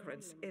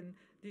migrants in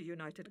the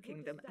United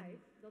Kingdom, and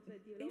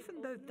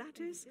even though that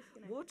is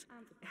what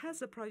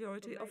has a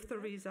priority of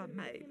Theresa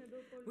May.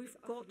 We've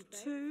got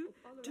to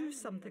do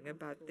something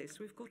about this.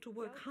 We've got to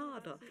work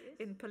harder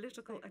in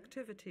political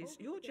activities.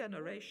 Your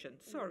generation,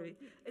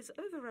 is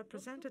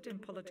overrepresented in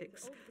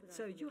politics,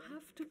 so you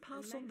have to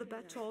pass on the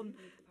baton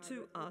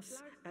to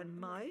us, and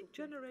my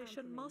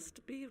generation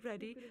must be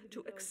ready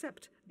to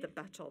accept the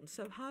baton.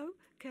 So how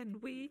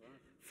can we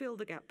fill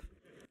the gap?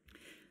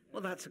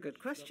 Well, that's a good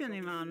question,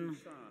 Imane.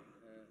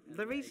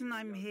 The reason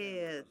I'm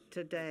here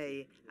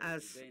today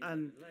as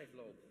an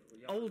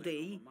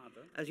oldie,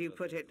 as you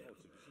put it,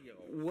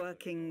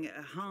 working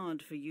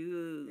hard for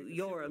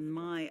your and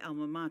my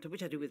alma mater,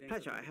 which I do with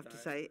pleasure, I have to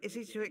say, is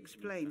easy to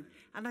explain.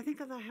 And I think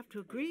that I have to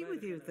agree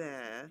with you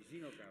there.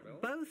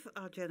 Both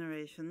our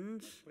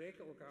generations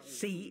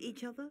see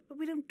each other, but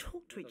we don't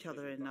talk to each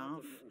other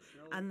enough.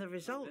 And the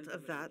result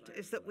of that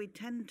is that we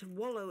tend to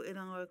wallow in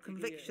our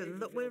conviction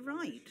that we're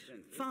right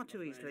far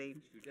too easily.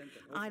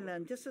 I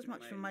learn just as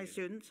much from my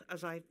students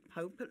as I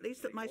hope, at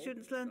least, that my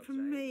students learn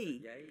from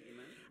me.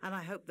 And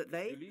I hope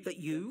that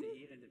you,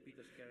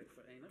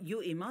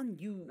 Imane,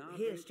 you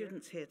hear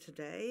students here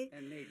today,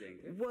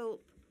 will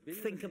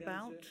think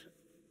about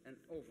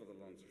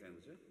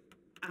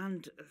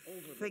and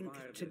think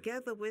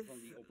together with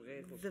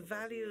the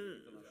value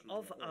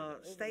of our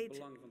state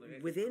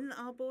within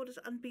our borders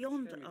and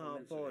beyond our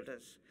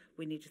borders.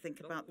 We need to think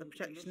about the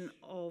protection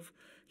of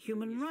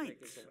human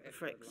rights,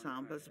 for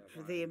example,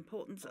 for the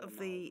importance of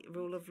the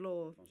rule of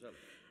law.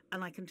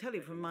 And I can tell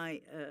you from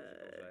my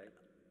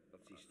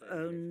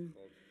own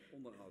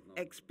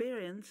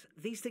experience,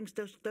 these things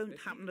don't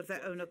happen of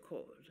their own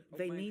accord.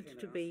 They need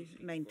to be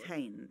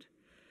maintained.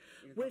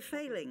 We're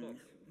failing.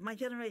 My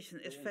generation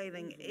is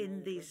failing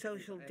in the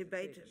social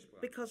debate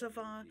because of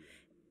our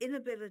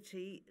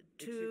inability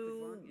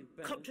to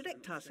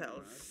contradict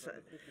ourselves.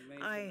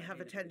 I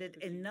have attended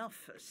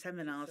enough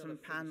seminars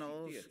and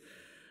panels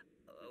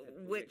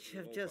which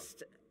have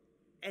just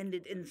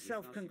ended in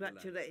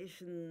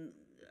self-congratulation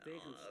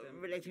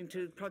relating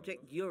to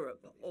Project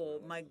Europe or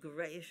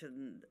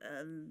migration.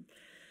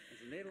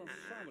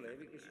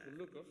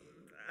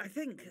 I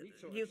think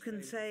you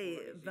can say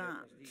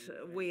that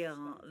we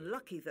are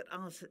lucky that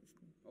our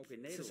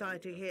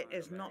society here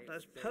is not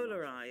as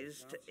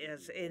polarized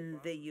as in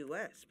the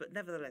US, but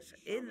nevertheless,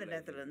 in the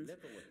Netherlands,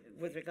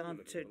 with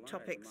regard to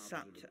topics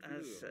such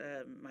as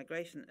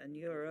migration and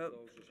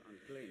Europe,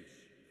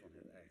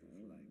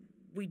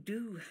 we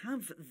do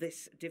have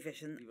this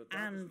division,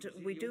 and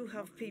we do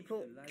have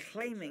people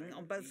claiming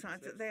on both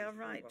sides that they are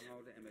right.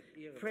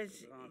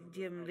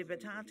 Presidium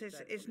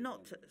Libertatis is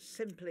not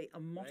simply a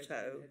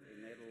motto,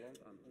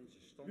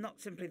 not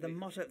simply the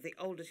motto of the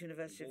oldest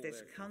university of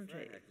this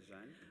country.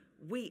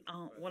 We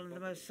are one of the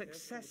most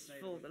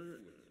successful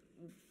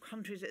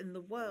countries in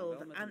the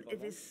world, and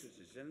it is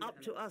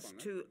up to us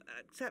to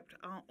accept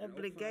our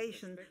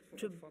obligation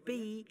to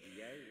be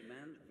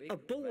a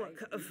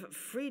bulwark of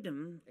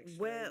freedom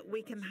where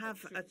we can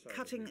have a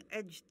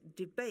cutting-edge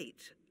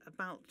debate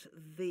about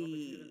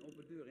the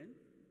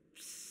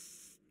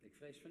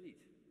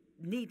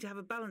need to have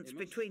a balance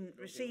between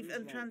receive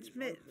and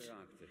transmit,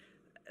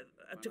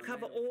 to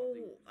cover all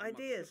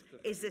ideas.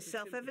 Is this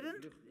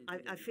self-evident?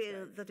 I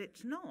feel that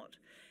it's not.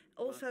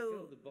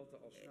 Also,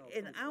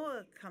 in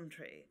our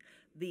country,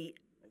 the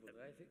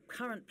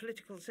current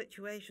political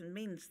situation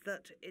means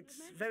that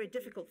it's very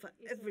difficult for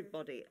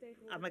everybody.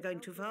 Am I going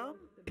too far?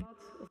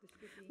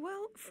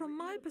 Well, from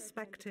my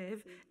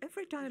perspective,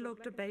 every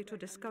dialogue, debate or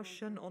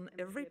discussion on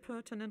every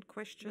pertinent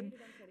question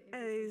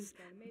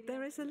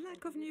there is a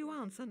lack of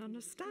nuance and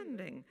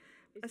understanding,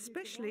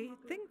 especially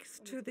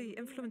thanks to the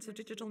influence of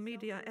digital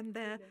media and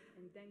their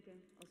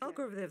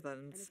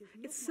algorithms.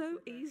 It's so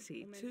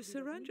easy to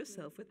surround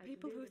yourself with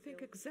people who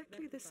think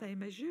exactly the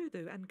same as you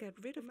do and get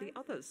rid of the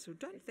others who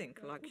don't think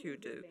like you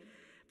do.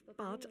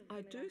 But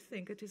I do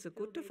think it is a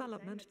good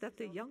development that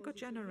the younger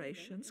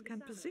generations can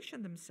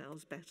position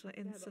themselves better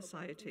in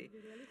society.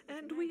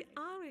 And we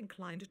are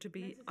inclined to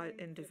be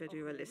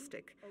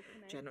individualistic.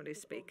 Generally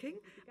speaking,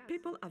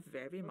 people are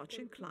very much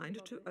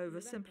inclined to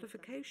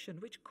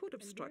oversimplification, which could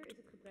obstruct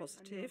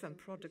positive and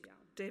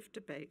productive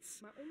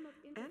debates.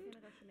 And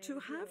to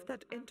have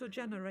that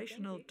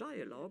intergenerational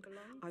dialogue,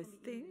 I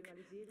think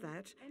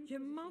that you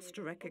must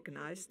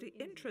recognize the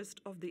interest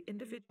of the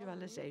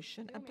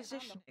individualization and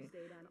positioning,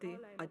 the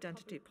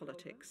identity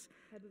politics.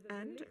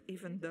 And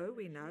even though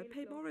we now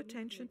pay more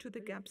attention to the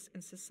gaps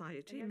in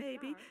society,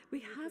 maybe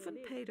we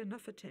haven't paid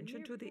enough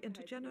attention to the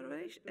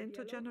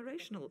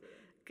intergenerational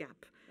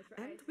gap.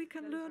 And we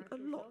can learn a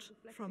lot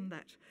from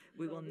that.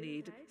 We will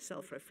need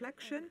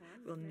self-reflection.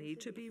 We'll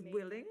need to be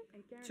willing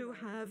to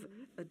have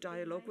a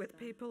dialogue with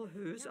people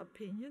whose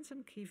opinions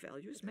and key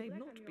values may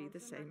not be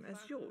the same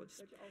as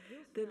yours.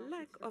 The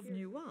lack of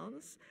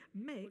nuance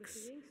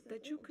makes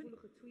that you can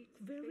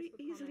very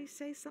easily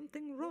say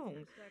something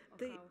wrong.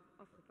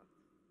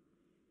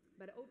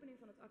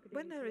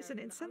 When there is an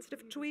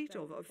insensitive tweet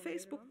or a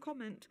Facebook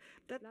comment,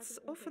 that's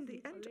often the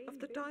end of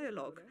the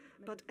dialogue.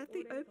 But at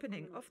the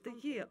opening of the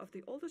year of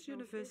the oldest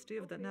university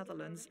of the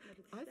Netherlands,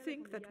 I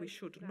think that we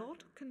should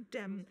not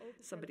condemn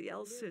somebody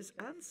else's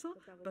answer,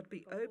 but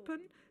be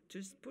open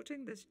to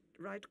putting the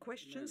right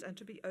questions and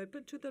to be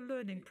open to the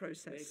learning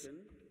process.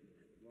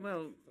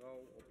 Well,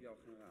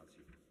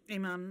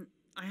 Imane,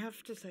 I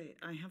have to say,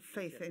 I have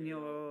faith in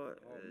your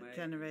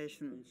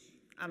generation.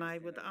 And I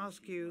would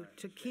ask you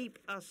to keep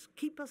us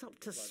up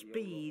to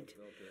speed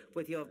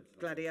with your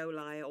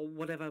gladioli or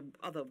whatever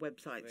other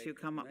websites you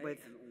come up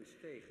with.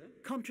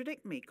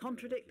 Contradict me,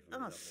 contradict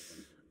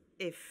us,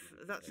 if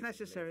that's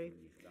necessary.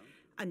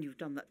 And you've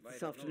done that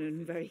this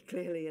afternoon very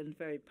clearly and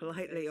very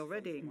politely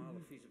already.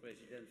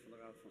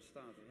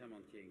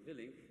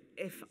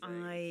 If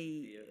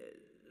I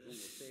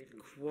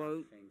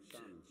quote,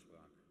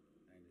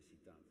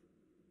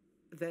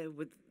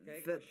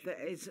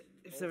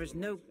 if there is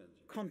no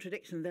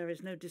contradiction, there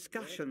is no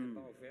discussion.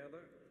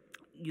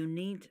 You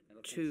need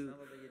to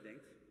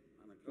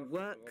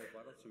work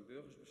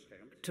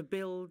to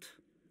build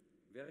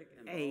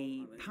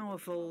a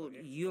powerful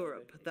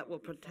Europe that will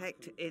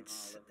protect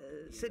its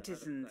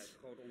citizens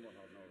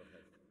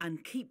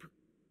and keep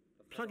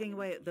plugging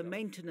away at the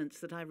maintenance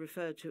that I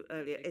referred to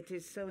earlier. It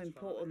is so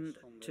important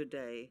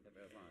today.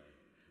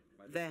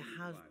 There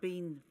have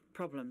been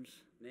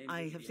problems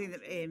I have seen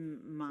them in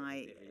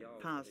my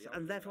past,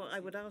 and therefore I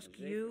would ask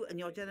you and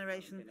your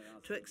generation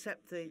to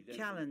accept the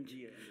challenge.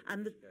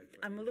 And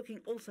I'm looking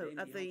also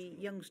at the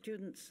young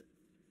students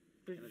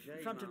in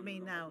front of me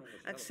now.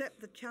 Accept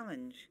the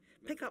challenge.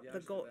 Pick up the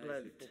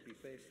gauntlet.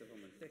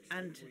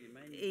 And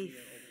if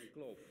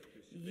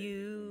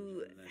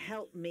you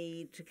help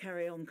me to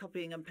carry on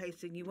copying and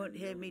pasting, you won't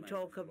hear me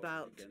talk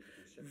about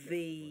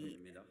the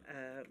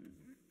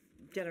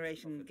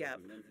generation gap.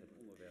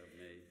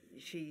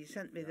 She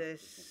sent me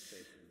this,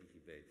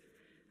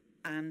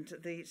 and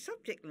the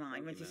subject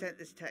line when she sent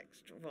this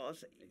text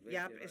was,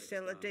 Jaap is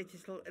still a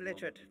digital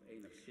illiterate.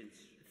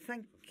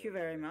 Thank you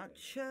very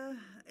much,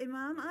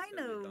 Imane. I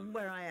know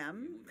where I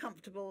am,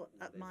 comfortable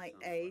at my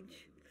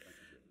age,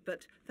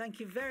 but thank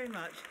you very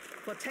much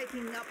for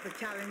taking up the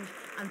challenge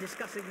and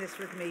discussing this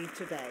with me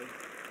today.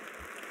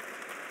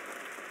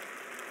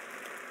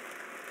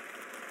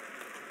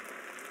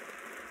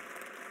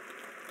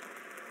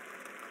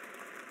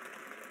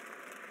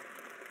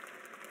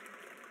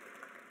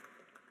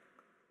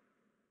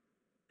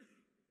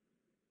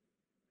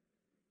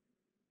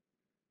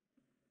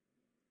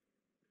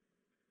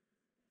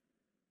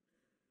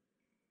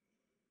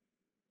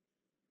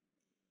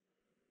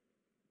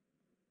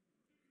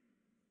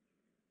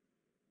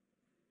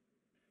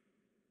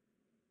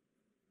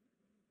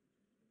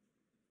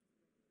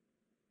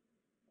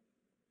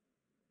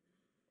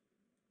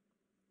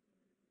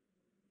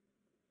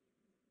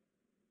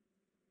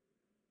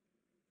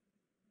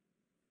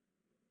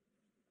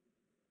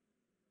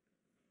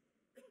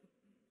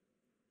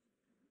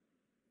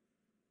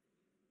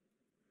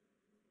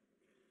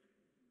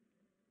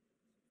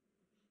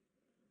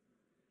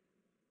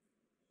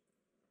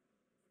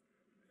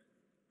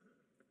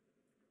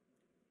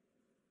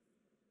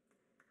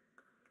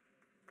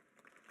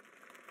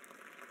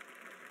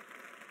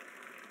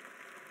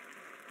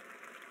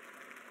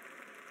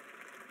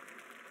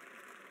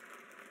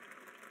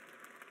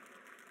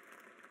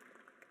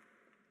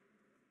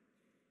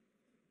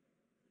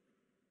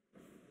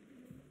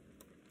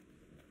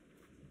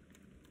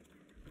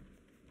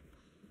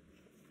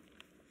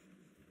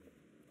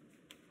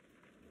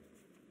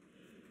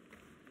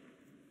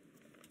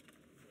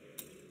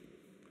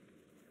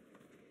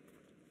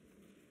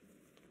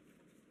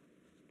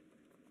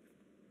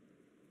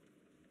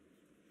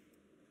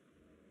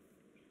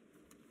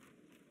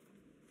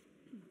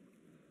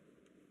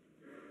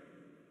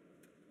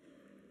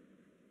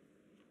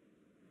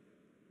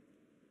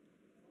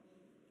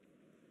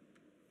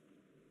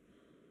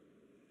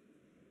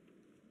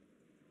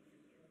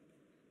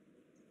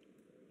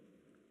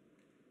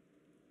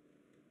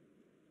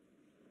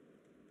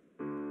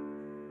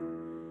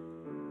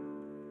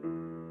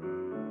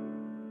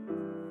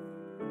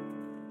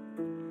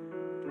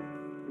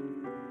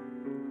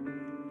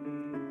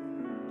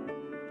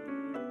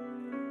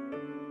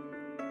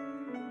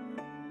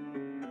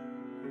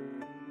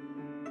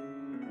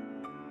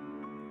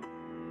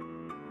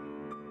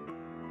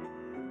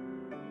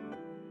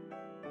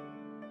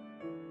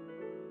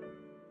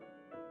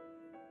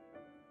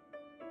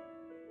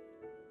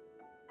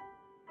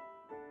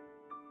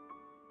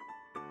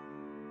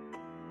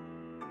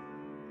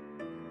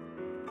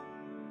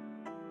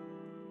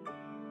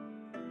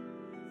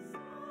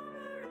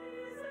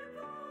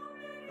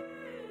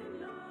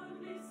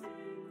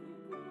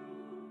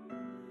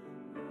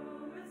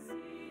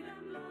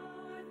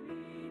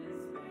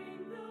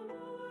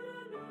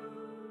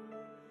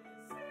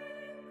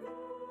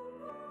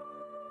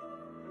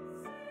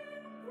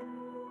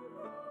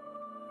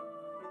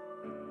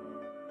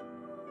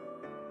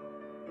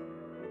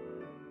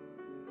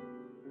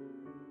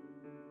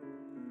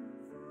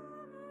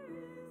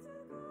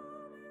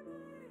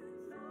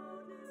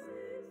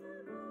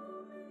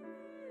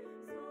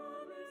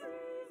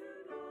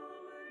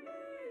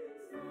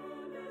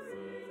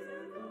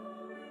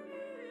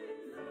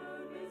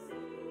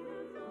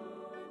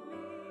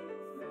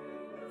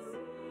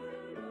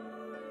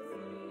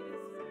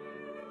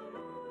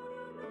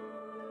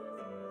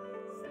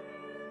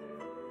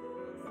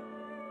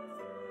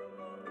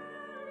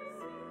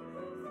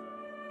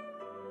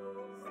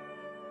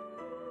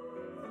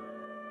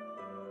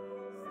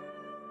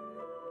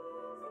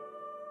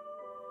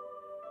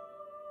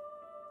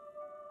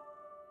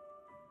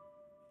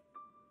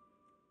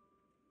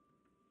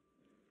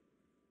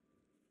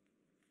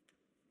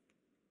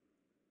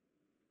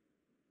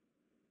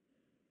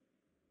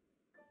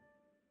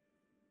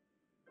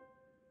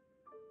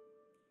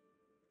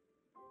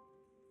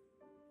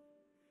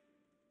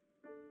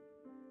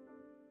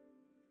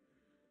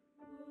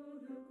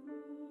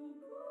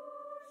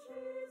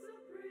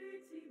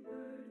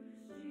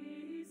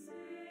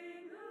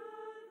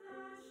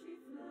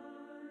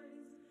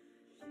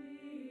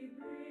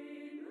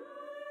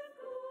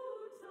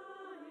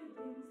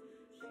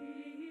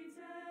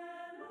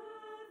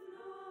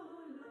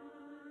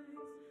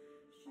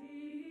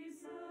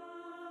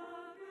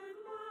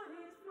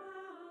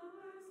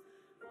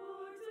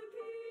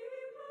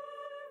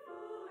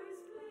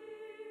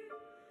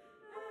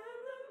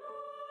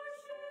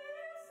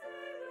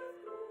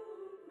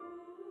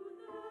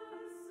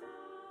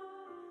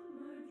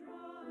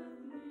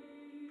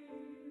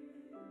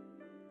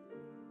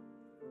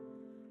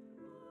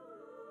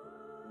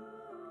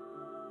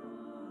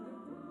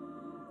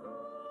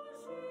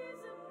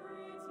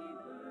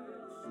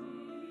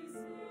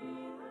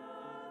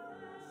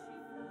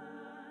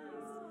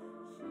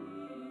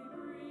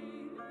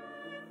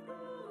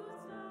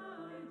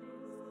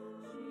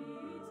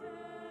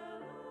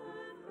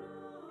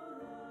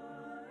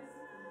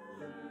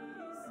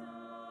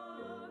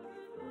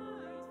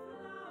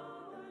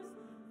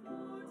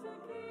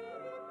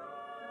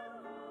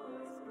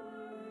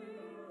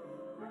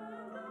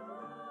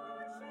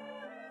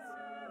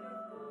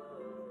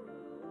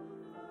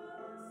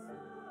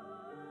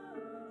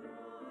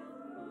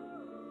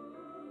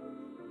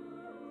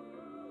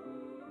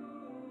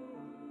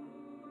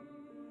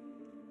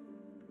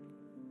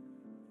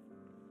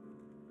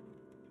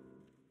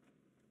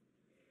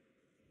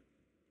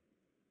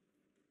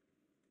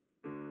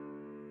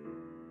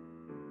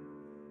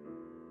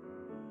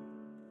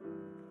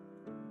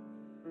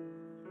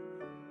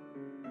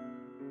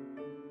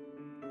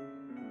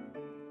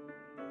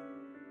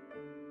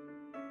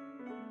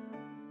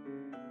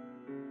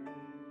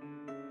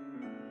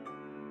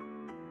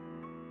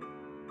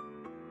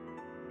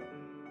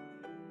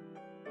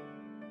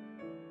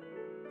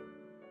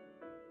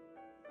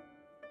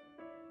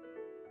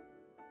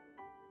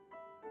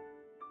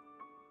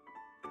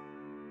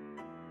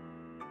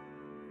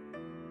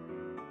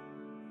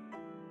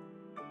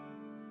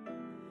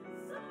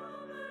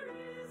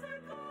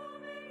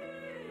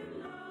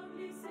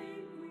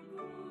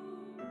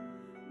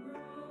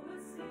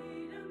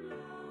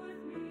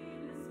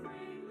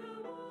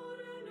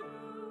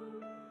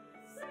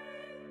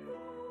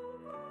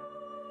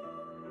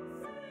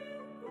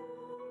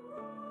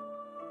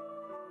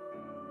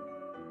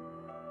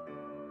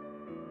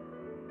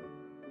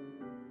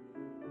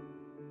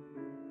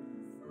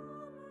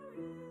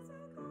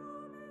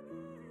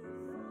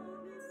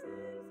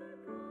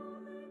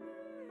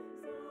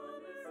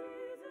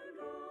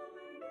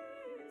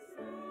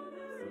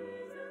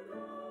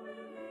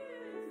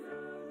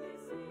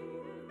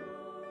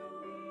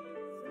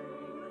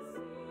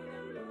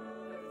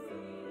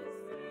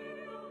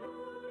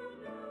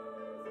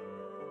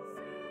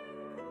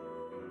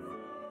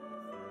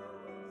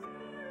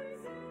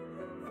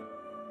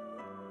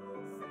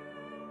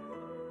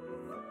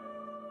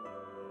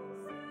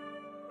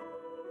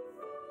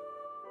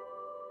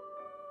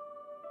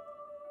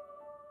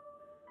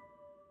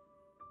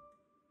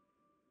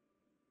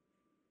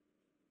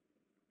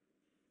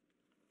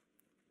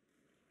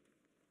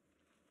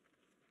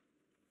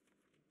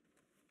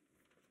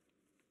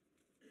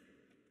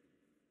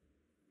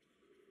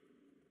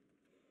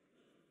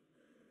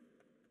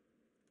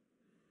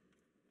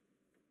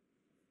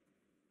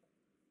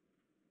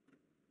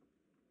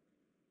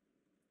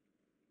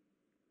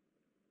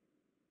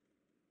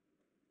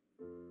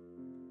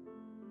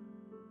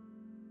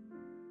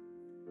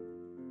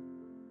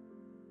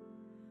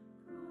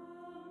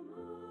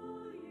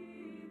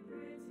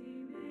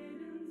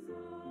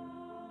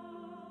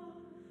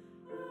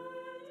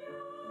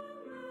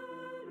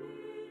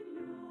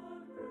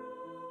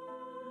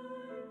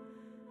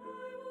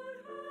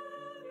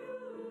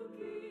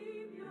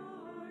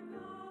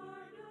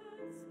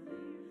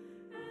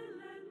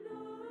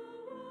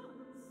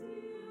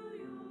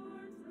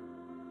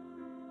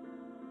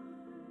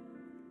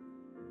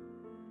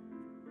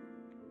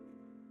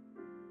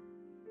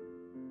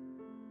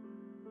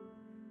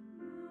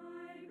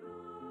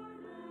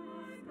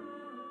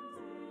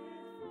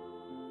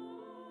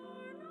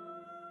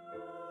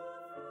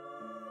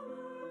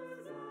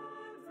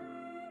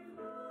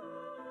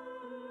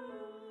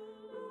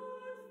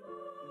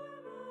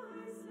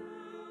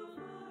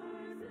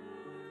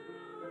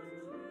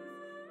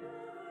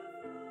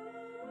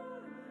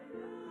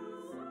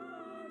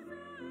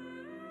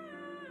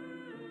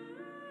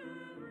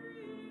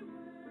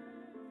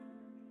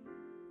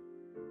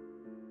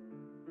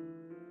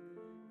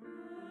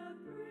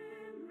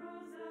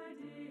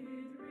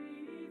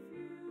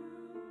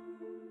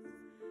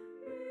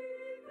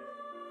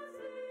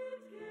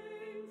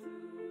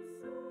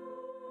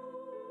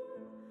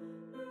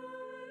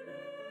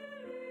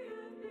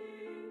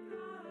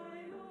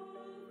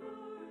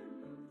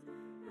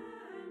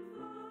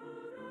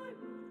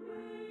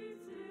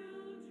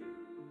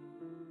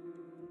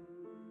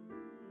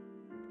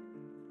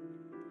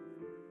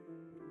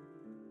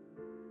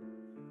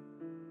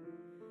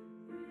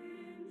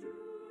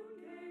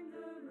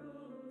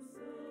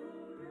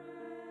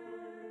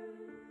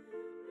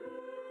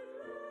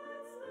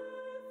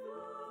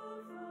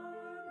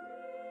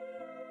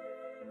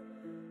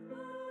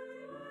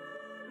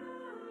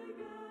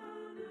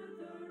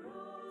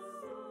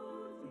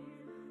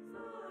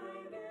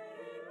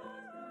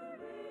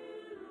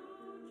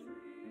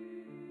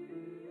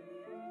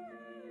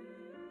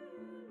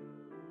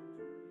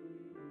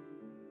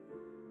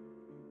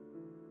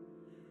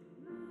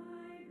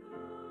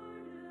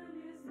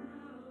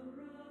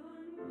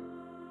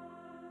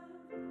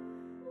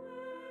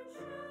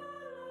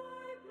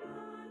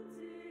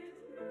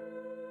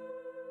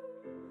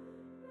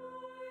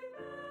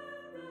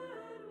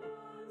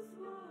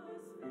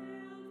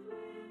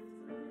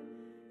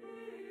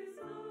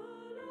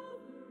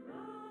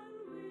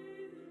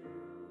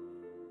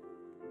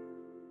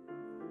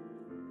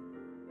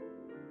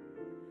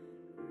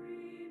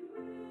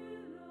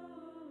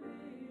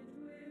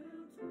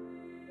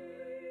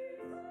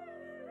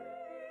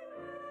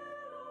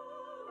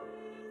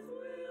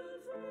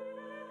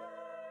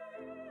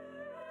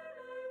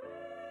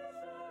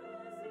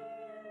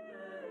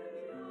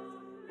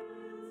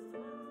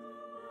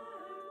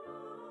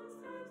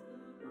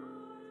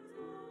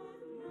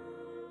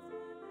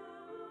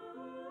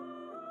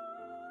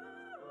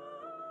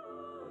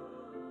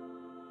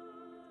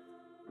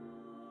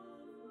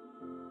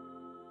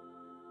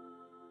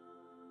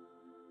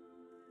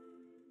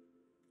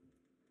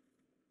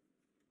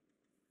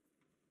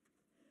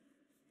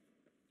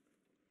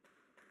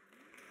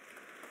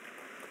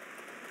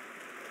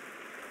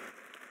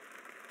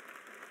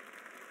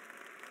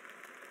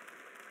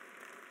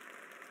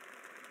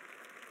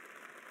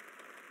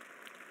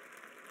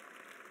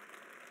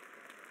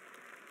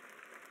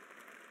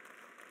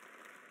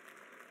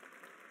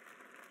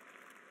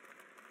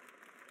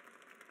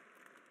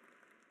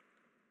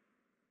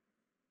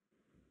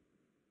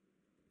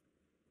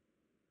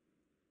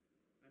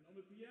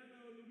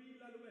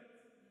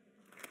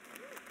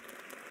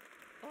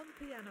 On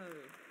piano,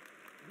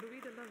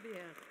 Louis de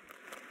Lavière.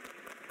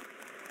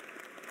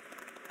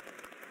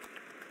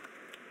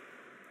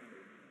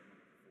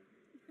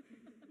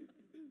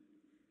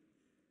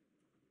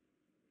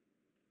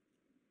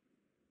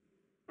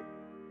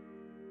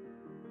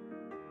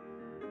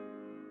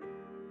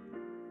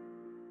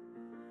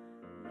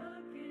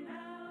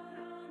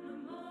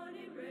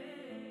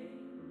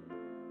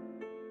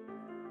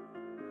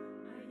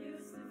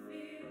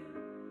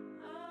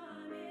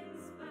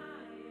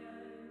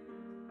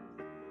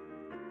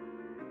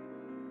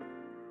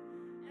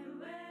 And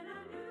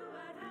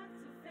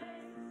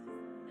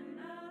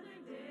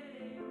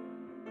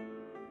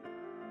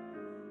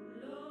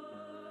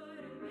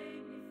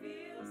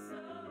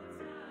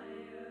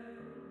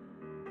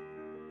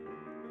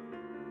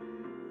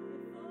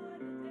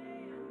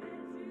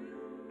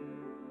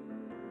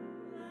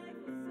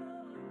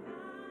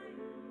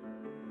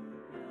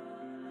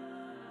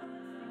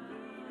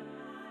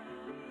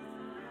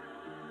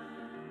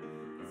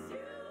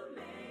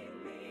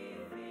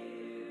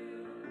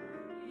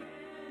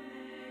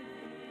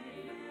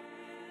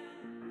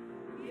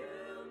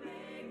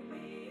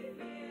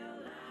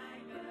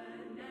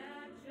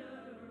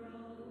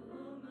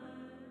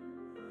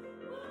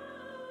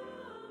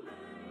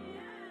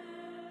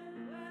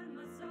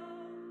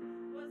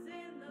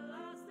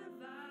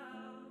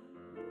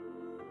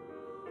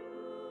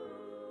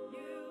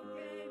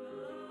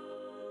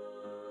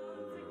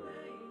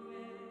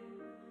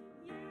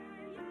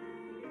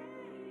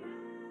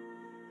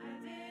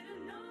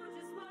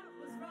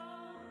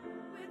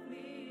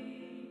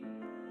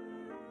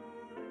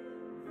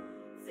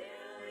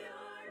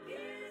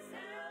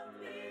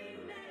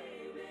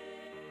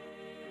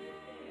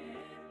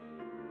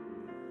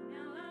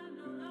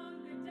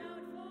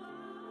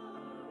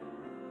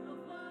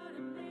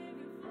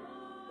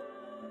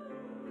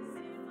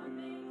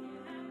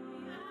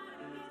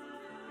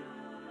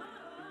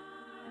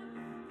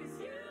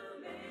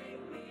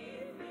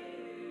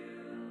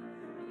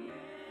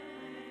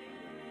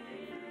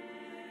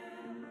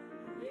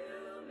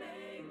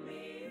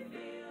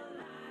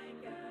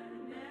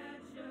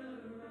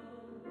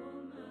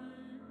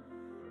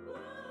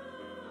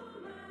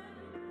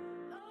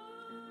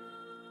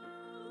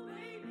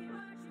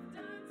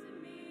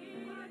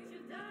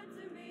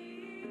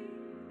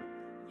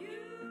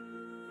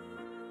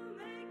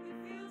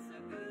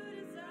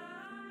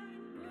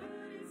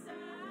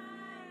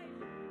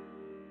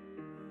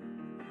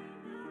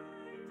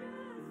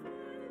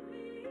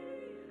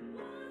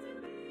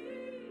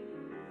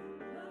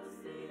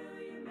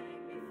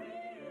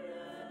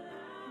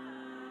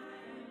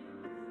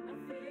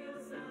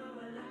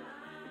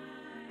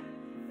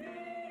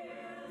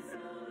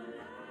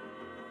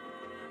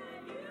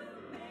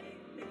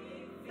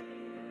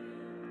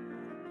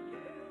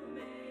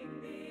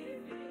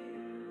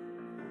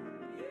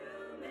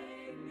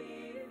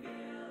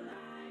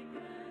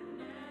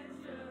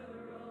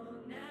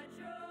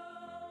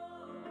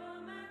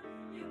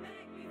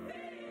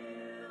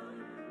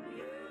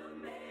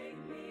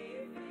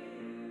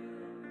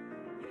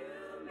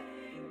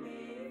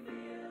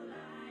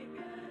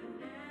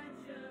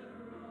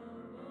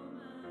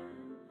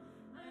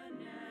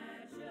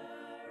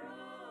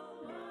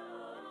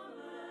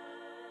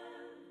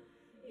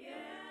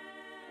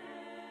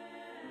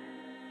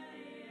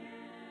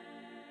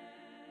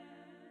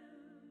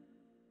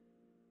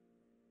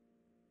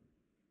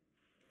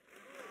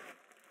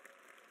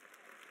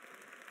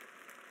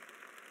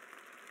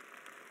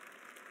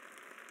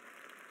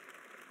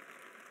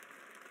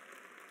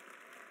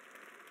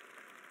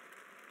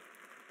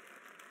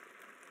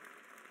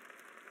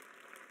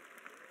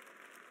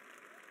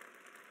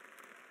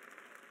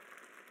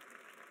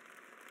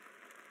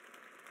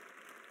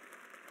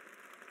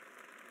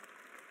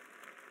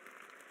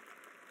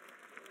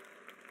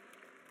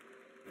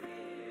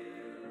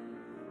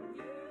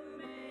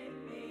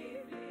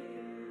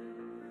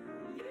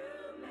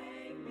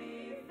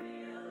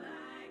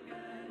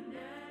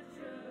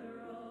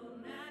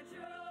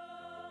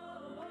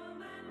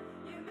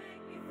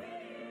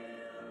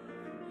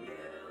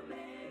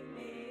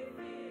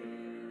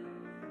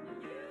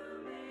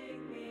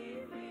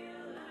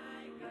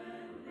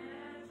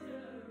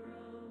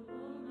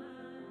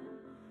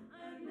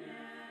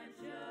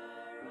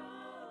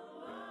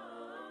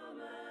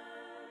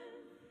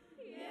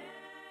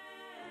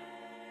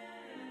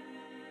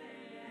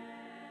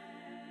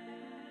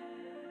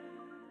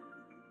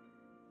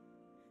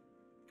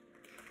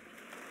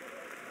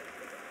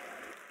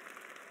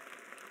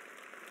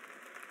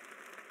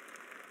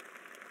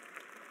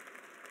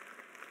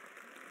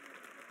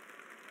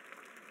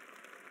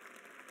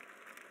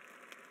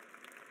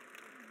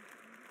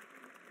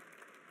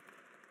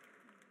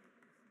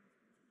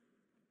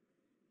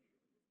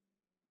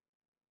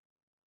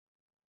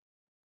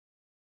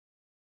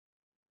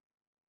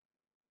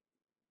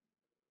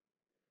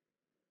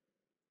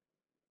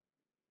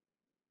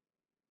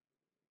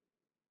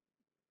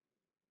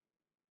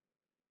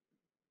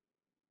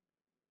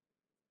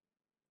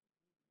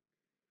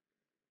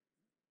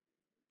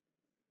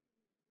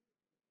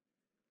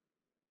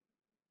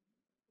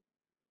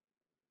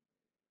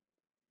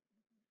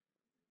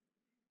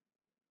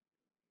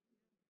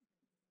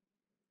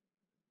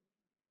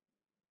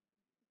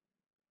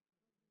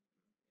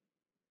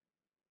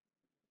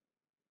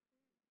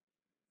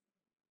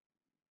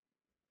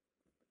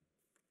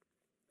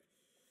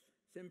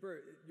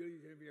Sempre, jullie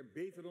zijn weer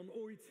beter dan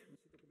ooit. Er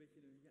zit ook een beetje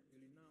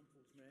jullie naam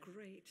volgens mij.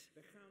 Great,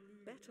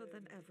 better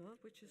than ever,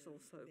 which is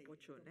also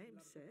what your name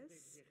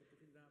says.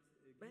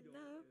 But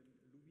no.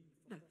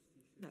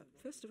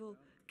 First of all,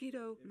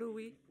 Guido,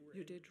 Louis,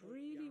 you did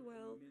really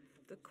well.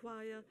 The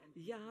choir,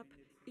 Jaap,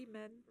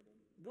 Imane,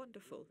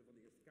 wonderful.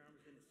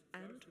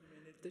 And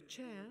the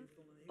chair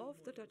of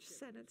the Dutch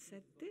Senate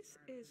said this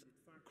is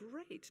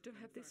great to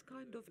have this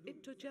kind of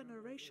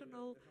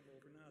intergenerational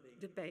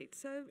debate.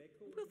 So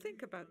we'll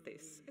think about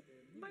this. It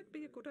might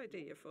be a good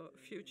idea for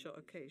future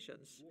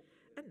occasions.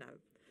 And now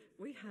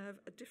we have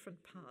a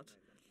different part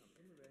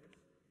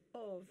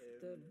of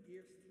the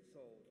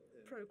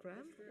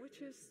program,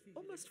 which is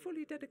almost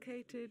fully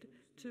dedicated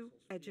to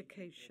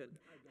education.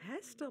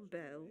 Hester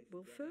Bijl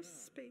will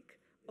first speak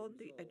on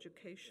the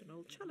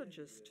educational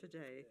challenges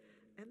today,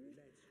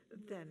 and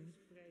then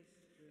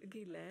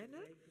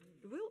Ghislaine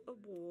will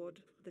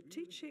award the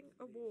Teaching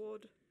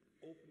Award,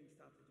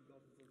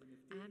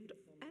 and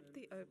at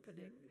the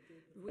opening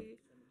we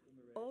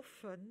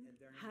often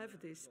have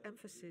this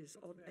emphasis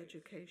on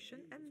education,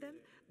 and then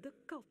the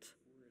Cath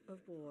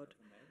Award.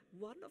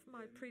 One of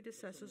my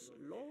predecessors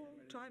long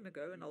time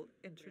ago, and I'll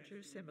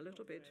introduce him a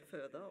little bit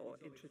further, or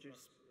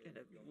introduce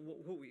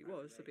who he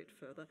was a bit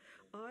further,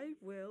 I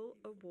will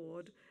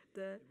award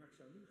the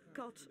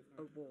Cath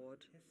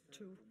Award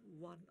to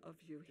one of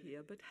you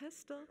here. But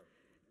Hester,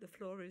 the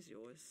floor is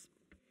yours.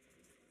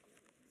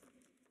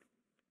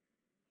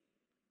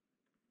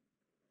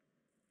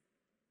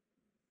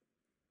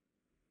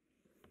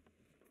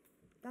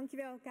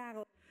 Dankjewel,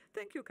 Carel.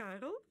 Thank you,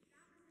 Carel.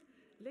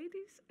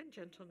 Ladies and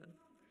gentlemen,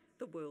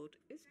 the world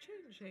is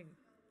changing.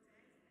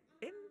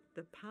 In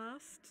the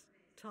past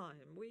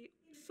time, we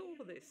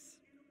saw this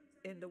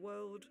in the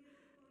world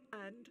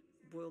and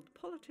world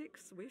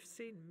politics. We've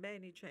seen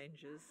many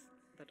changes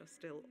that are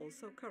still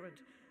also current.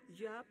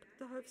 Jaap,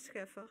 the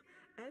Scheffer,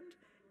 and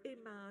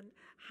Imane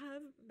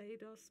have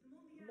made us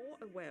more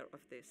aware of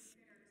this.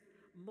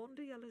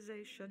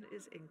 Mondialization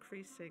is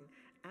increasing,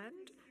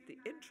 and the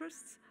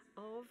interests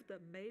of the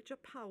major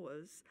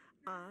powers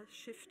are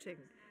shifting.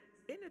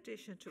 In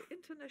addition to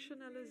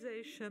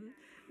internationalization,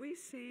 we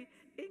see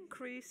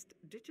increased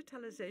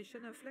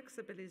digitalization and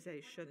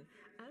flexibilization,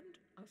 and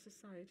our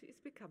society is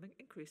becoming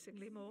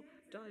increasingly more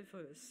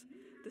diverse.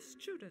 The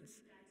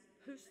students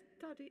who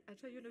study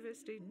at a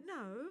university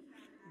now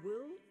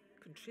will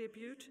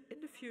contribute in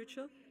the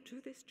future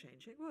to this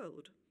changing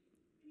world.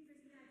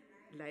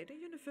 Leiden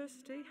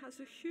University has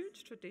a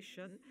huge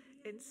tradition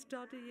in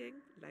studying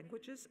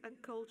languages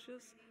and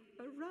cultures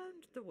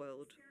around the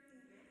world.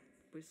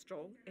 We're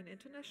strong in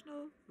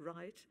international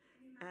right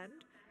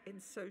and in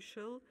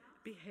social,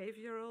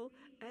 behavioral,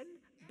 and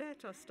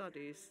beta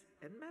studies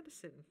and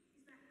medicine.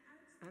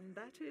 And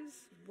that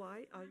is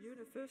why our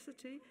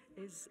university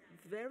is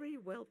very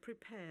well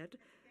prepared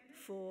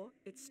for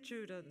its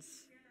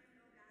students.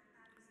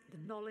 The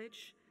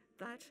knowledge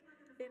that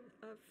in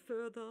a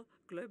further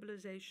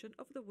globalization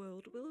of the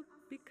world will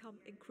become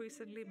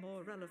increasingly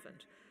more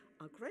relevant.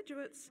 Our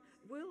graduates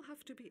will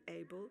have to be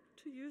able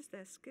to use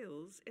their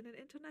skills in an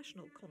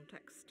international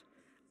context.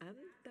 And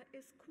there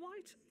is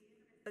quite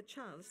a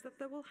chance that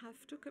they will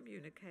have to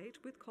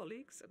communicate with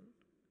colleagues and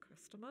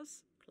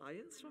customers,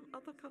 clients from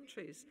other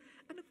countries.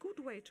 And a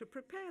good way to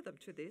prepare them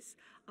to this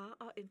are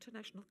our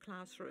international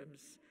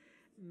classrooms.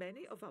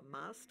 Many of our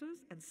masters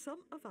and some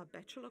of our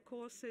bachelor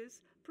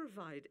courses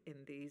provide in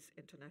these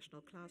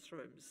international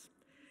classrooms.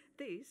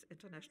 These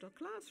international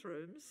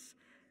classrooms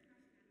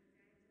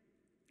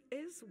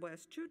is where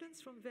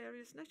students from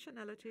various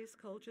nationalities,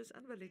 cultures,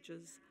 and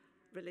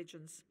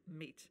religions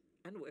meet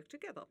and work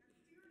together.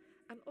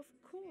 And of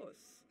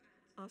course,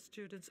 our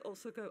students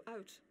also go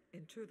out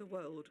into the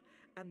world,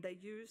 and they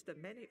use the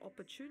many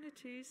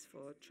opportunities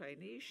for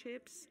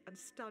traineeships and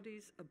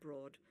studies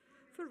abroad.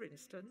 For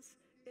instance,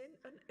 in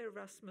an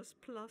Erasmus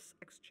Plus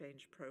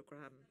exchange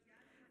program.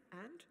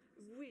 And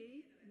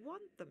we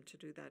want them to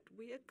do that.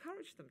 We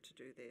encourage them to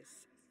do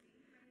this.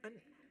 And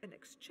an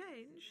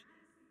exchange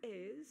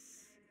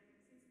is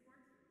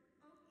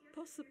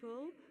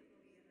possible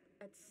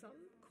at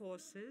some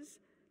courses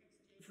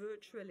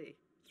virtually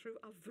through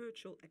our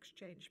virtual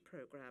exchange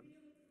program.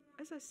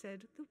 As I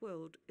said, the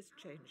world is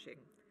changing.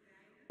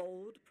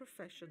 Old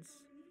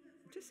professions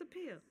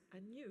disappear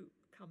and new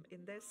come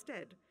in their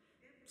stead,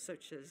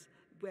 such as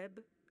web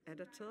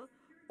editor,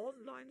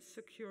 online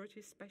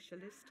security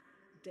specialist,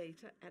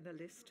 data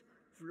analyst,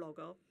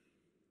 vlogger.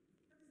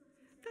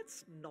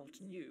 That's not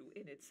new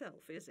in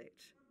itself, is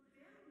it?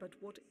 But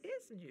what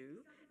is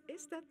new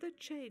is that the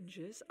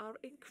changes are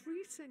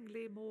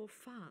increasingly more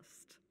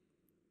fast.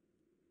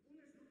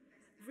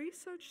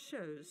 Research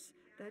shows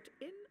that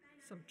in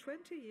some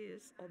 20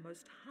 years,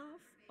 almost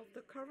half of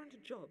the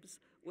current jobs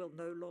will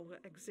no longer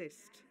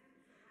exist.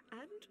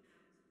 And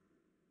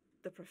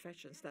the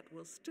professions that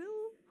will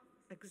still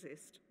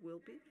exist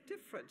will be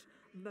different.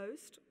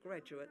 Most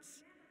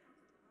graduates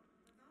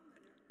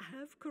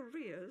have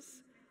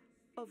careers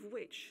of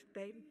which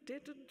they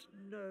didn't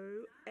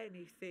know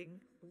anything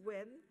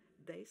when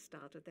they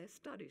started their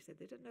studies. They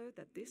didn't know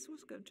that this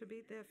was going to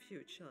be their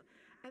future.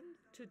 And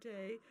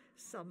today,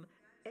 some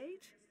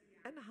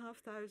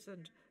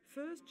 8,500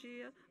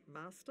 first-year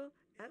master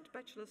and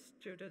bachelor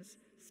students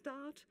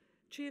start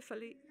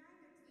cheerfully,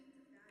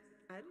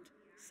 and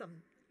some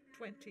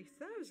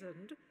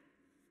 20,000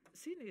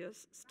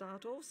 seniors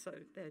start also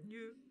their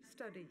new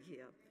study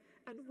year.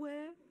 And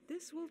where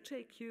this will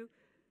take you,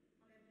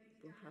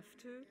 we'll have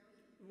to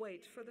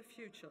wait for the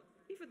future.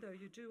 Even though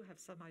you do have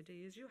some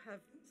ideas, you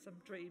have some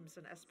dreams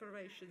and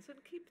aspirations,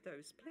 and keep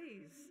those,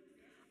 please.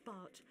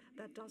 But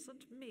that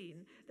doesn't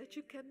mean that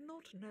you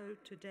cannot know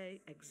today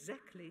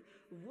exactly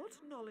what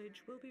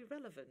knowledge will be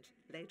relevant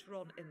later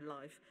on in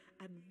life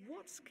and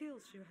what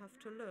skills you have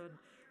to learn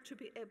to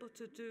be able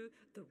to do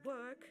the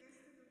work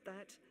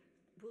that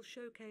will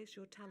showcase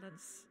your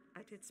talents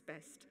at its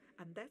best.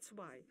 And that's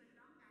why,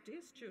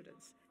 dear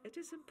students, it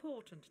is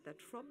important that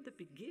from the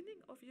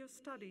beginning of your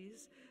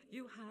studies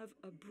you have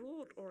a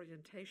broad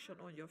orientation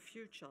on your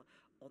future,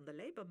 on the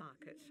labor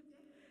market,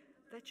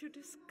 that you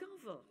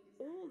discover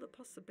all the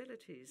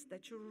possibilities,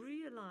 that you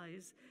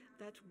realize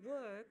that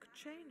work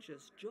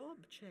changes, job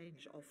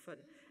change often,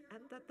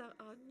 and that there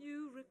are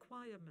new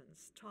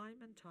requirements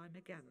time and time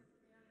again.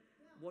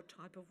 What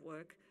type of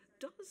work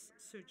does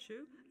suit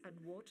you and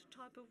what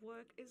type of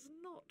work is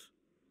not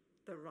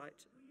the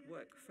right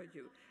work for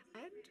you.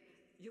 And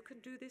you can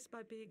do this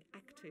by being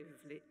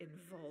actively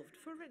involved.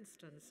 For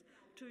instance,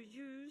 to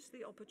use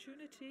the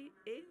opportunity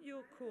in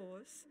your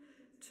course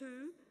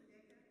to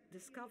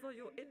discover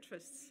your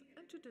interests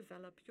and to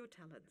develop your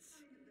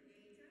talents.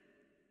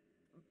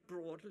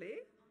 Broadly,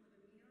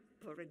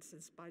 for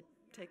instance, by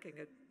taking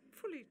a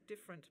fully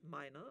different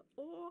minor,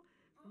 or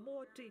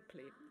more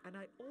deeply. And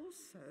I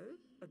also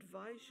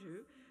advise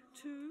you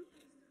to,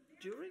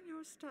 during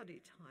your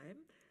study time,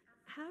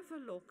 have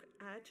a look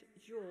at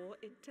your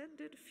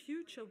intended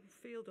future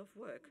field of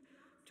work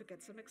to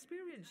get some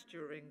experience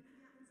during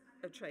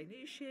a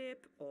traineeship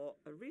or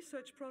a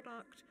research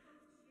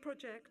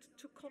project,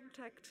 to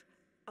contact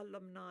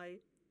alumni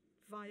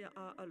via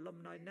our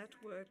alumni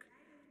network,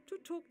 to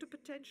talk to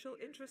potential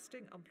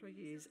interesting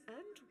employees.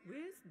 And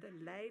with the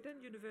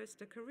Leiden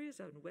University Career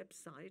Zone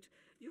website,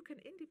 you can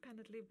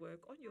independently work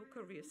on your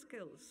career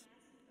skills.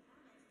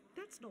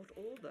 That's not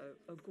all, though,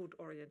 a good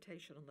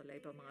orientation on the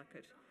labor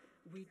market.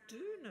 We do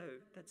know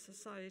that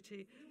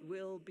society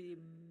will be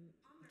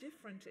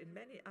different in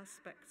many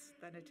aspects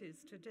than it is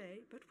today,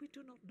 but we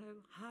do not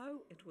know how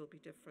it will be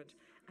different.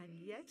 And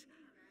yet,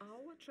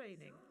 our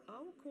training,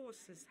 our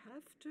courses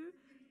have to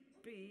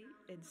be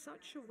in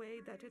such a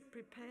way that it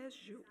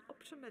prepares you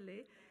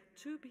optimally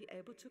to be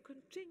able to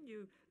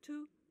continue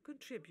to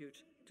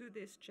contribute to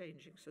this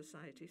changing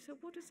society. So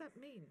what does that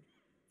mean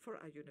for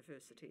our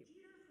university?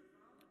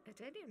 At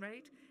any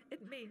rate,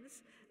 it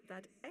means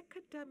that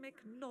academic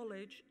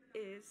knowledge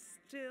is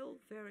still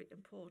very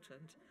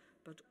important,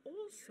 but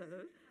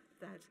also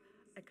that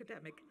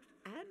academic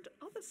and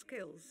other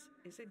skills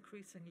is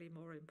increasingly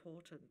more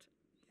important.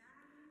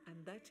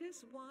 And that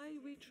is why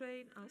we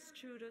train our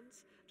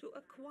students to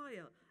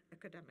acquire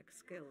academic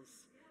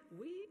skills.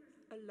 We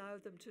allow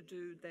them to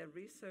do their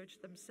research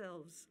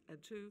themselves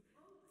and to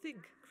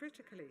think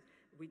critically.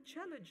 We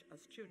challenge our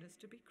students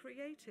to be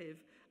creative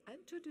and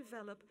to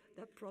develop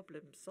their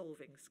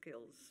problem-solving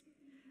skills.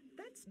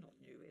 That's not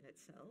new in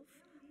itself,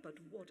 but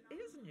what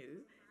is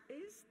new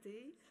is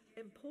the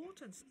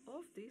importance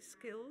of these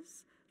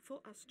skills for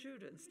our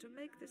students, to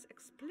make this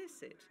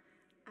explicit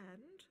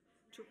and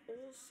to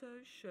also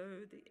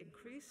show the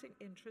increasing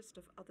interest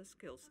of other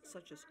skills,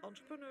 such as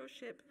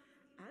entrepreneurship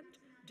and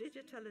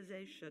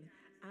digitalization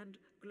and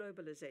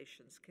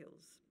globalization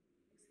skills.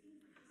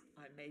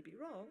 I may be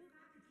wrong,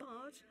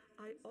 but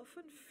I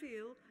often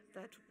feel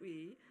that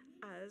we,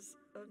 as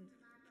a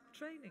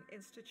training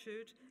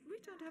institute, we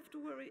don't have to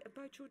worry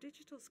about your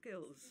digital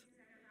skills.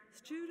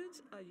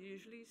 Students are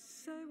usually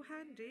so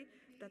handy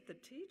that the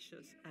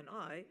teachers and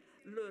I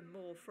learn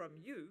more from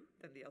you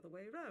than the other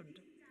way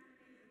around.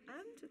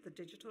 And the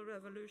digital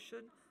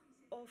revolution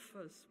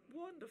offers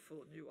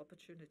wonderful new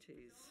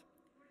opportunities.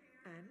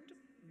 And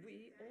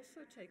we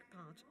also take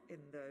part in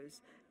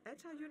those.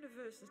 At our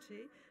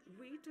university,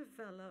 we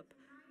develop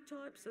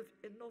types of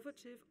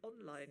innovative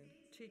online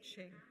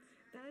teaching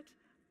that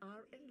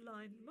are in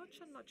line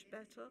much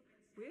better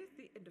with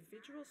the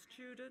individual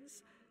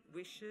students'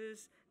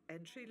 wishes,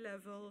 entry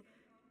level,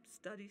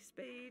 study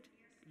speed,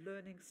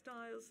 learning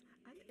styles,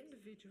 and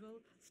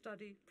individual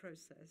study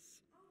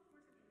process.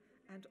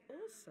 And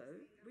also,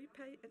 we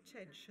pay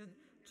attention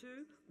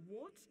to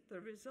what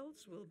the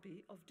results will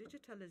be of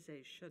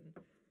digitalization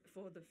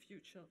for the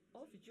future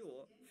of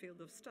your field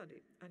of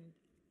study. And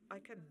I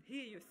can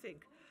hear you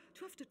think,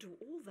 do you have to do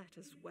all that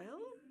as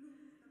well?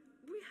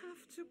 We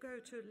have to go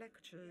to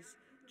lectures,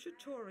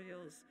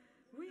 tutorials,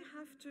 we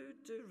have to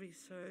do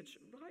research,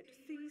 write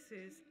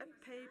theses and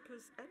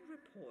papers and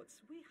reports.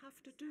 We have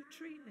to do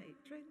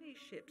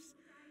traineeships.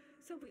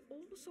 So we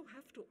also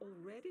have to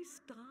already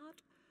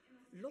start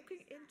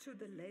looking into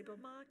the labor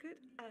market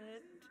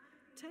and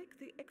take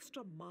the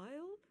extra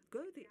mile,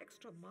 go the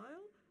extra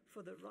mile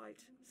for the right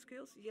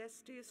skills.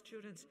 Yes, dear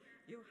students,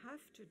 you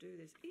have to do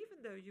this, even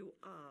though you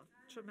are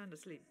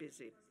tremendously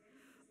busy.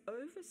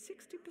 Over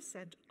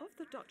 60% of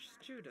the Dutch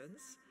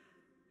students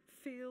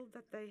feel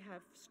that they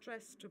have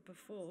stress to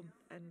perform,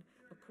 and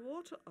a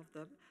quarter of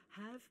them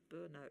have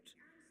burnout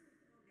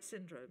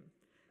syndrome,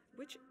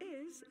 which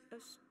is a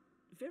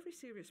very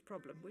serious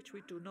problem, which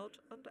we do not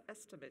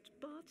underestimate.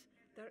 But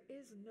there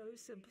is no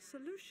simple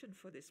solution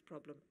for this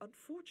problem,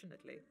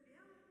 unfortunately.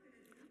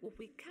 What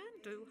we can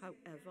do,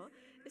 however,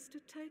 is to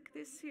take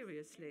this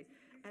seriously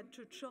and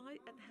to try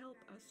and help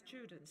our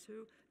students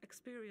who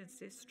experience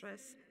this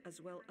stress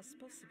as well as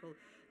possible,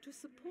 to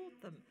support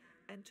them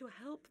and to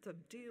help them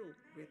deal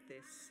with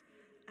this,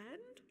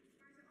 and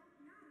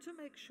to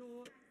make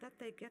sure that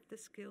they get the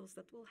skills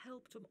that will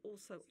help them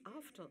also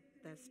after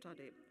their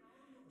study.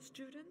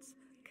 Students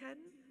can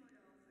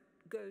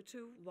go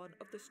to one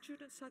of the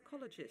student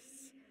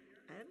psychologists,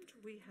 and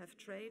we have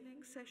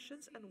training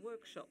sessions and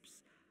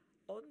workshops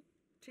on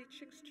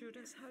teaching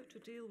students how to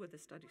deal with the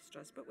study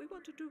stress, but we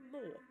want to do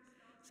more.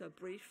 So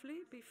briefly,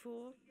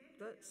 before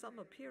the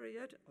summer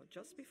period, or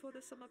just before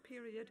the summer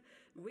period,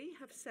 we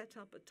have set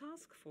up a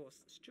task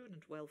force,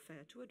 student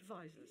welfare, to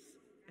advise us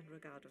in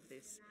regard of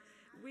this.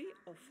 We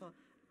offer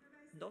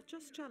not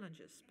just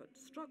challenges, but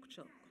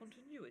structure,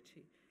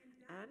 continuity,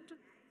 and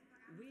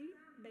we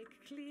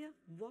make clear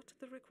what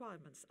the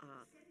requirements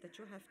are that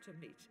you have to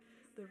meet.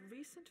 The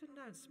recent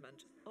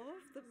announcement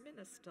of the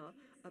minister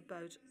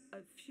about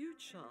a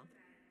future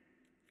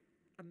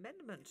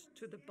amendment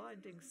to the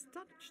binding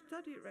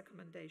study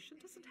recommendation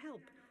doesn't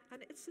help,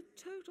 and it's a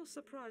total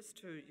surprise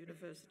to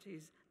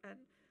universities and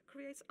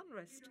creates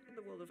unrest in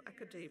the world of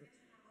academia,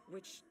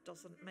 which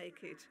doesn't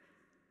make it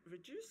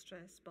reduce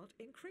stress but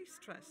increase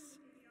stress.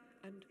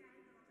 And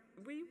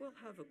we will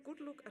have a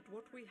good look at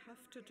what we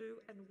have to do,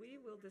 and we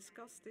will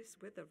discuss this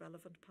with the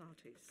relevant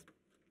parties.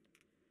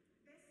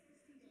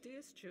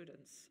 Dear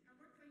students,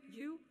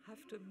 you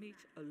have to meet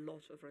a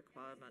lot of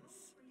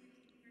requirements,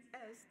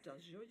 as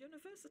does your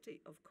university,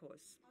 of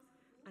course.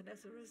 And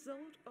as a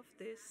result of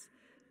this,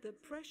 the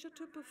pressure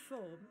to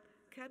perform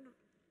can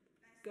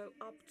go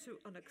up to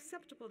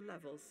unacceptable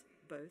levels,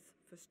 both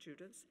for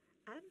students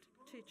and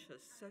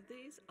teachers. So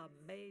these are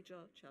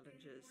major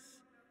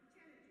challenges.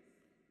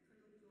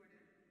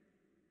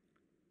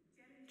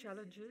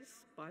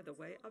 Challenges, by the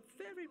way, are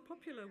very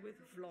popular with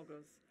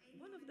vloggers,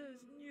 one of those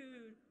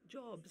new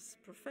jobs,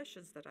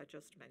 professions that I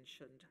just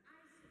mentioned.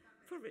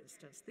 For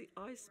instance, the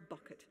ice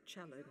bucket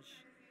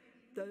challenge.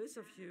 Those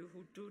of you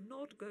who do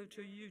not go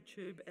to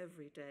YouTube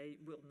every day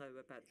will know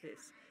about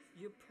this.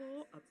 You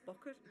pour a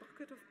bucket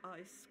of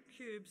ice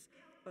cubes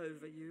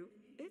over you.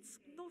 It's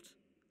not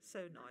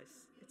so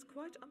nice. It's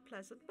quite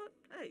unpleasant, but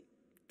hey,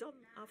 done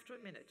after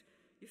a minute.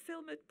 You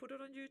film it, put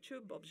it on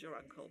YouTube, Bob's your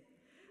uncle.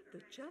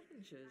 The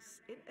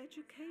challenges in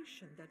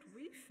education that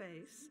we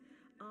face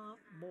are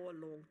more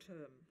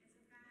long-term,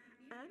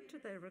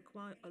 and they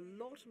require a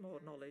lot more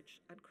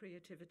knowledge and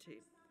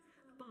creativity.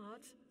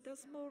 But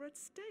there's more at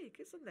stake,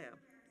 isn't there?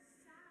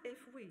 If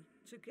we,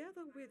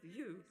 together with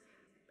you,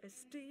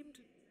 esteemed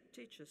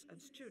teachers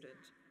and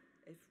students,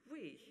 if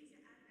we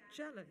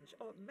challenge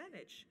or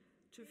manage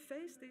to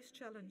face these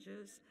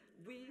challenges,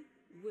 we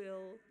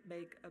will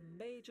make a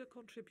major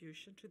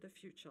contribution to the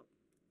future.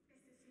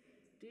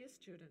 Dear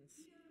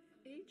students,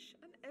 each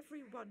and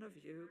every one of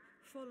you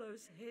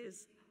follows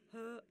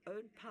her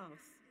own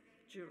path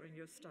during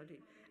your study,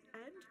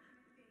 and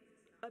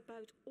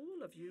about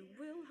all of you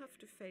will have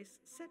to face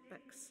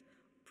setbacks,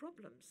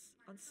 problems,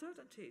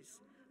 uncertainties,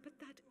 but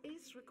that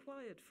is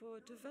required for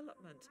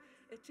development.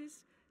 It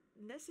is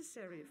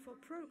necessary for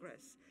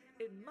progress.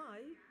 In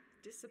my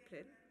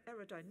discipline,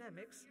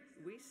 aerodynamics,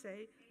 we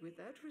say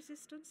without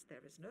resistance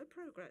there is no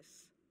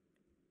progress.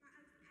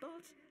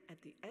 But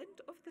at the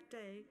end of the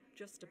day,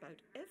 just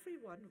about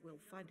everyone will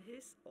find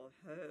his or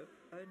her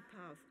own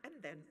path, and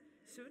then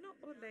sooner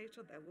or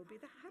later there will be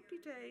the happy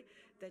day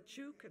that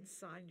you can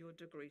sign your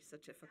degree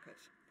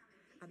certificate.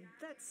 And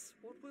that's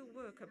what we'll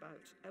work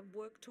about and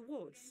work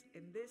towards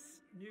in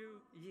this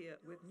new year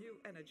with new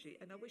energy.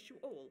 And I wish you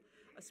all,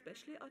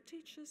 especially our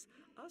teachers,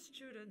 our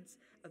students,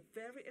 a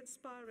very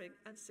inspiring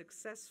and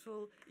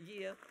successful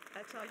year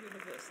at our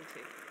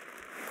university.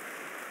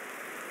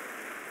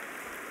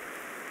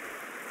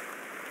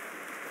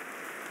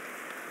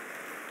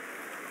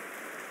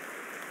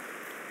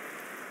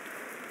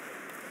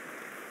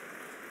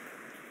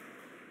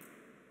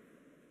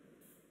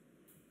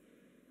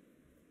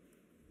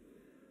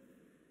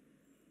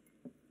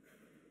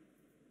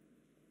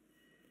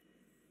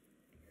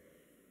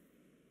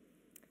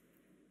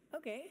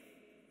 Okay,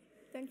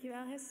 thank you,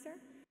 Hester.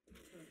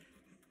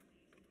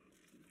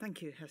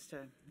 Thank you,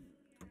 Hester.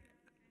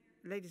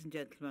 Ladies and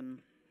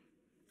gentlemen,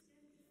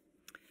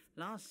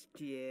 last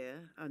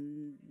year a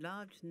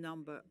large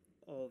number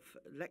of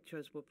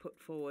lecturers were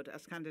put forward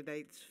as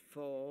candidates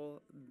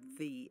for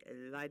the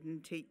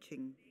Leiden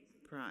Teaching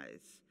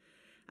Prize,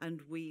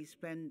 and we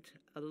spent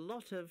a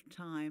lot of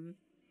time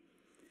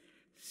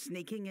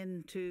sneaking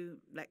into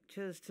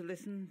lectures to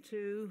listen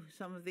to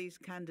some of these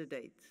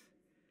candidates.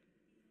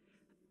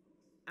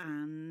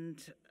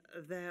 And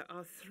there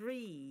are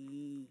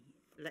 3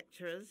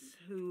 lecturers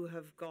who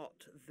have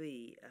got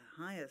the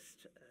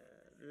highest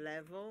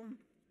level.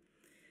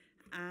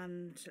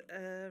 And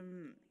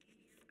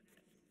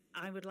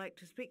I would like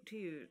to speak to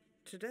you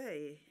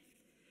today.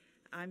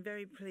 I'm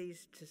very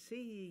pleased to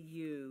see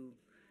you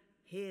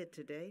here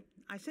today.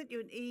 I sent you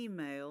an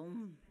email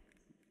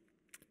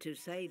to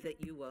say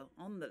that you were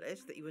on the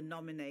list, that you were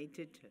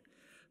nominated,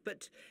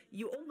 but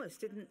you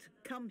almost didn't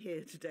come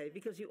here today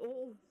because you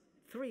all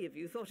 3 of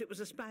you thought it was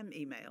a spam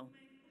email.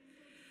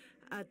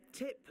 A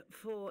tip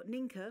for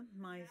Ninka,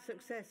 my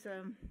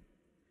successor: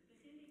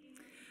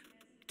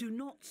 do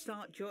not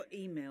start your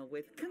email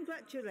with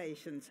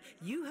 "Congratulations,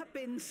 you have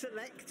been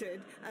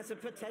selected as a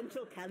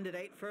potential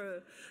candidate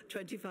for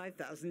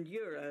 25,000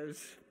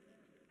 euros."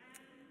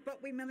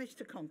 But we managed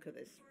to conquer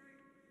this.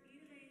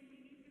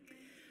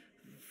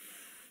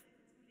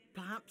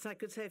 Perhaps I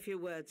could say a few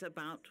words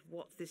about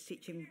what this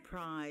teaching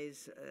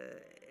prize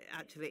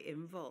actually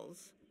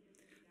involves.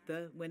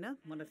 The winner,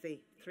 one of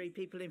the 3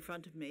 people in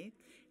front of me,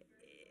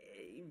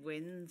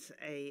 wins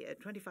a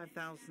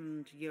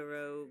 25,000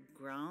 euro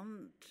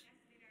grant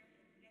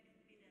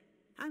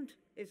and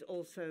is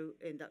also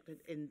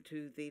inducted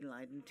into the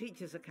Leiden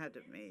Teachers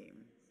Academy.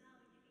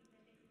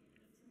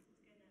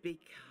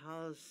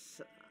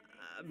 Because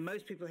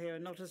most people here are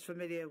not as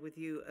familiar with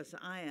you as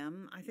I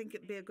am, I think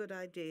it'd be a good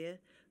idea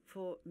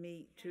for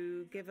me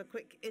to give a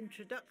quick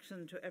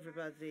introduction to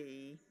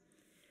everybody,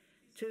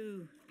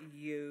 to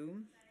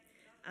you.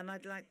 And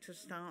I'd like to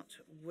start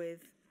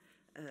with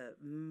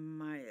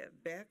Maya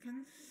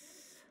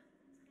Berkens.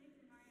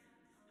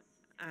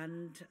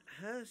 And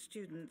her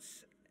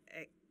students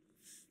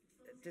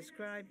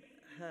describe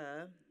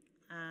her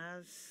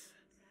as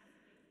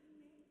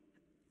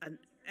an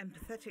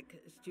empathetic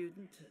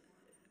student,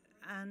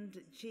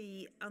 and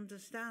she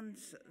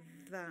understands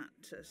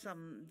that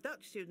some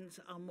Dutch students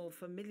are more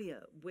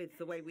familiar with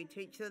the way we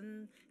teach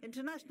than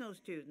international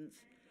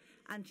students,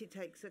 and she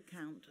takes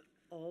account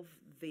of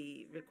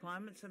the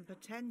requirements and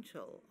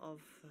potential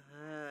of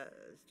her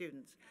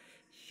students.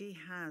 She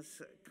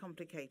has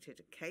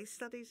complicated case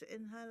studies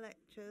in her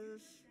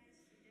lectures,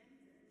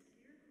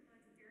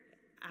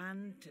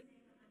 and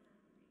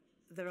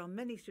there are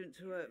many students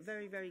who are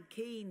very, very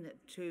keen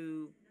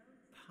to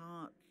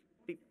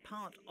be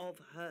part of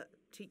her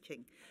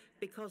teaching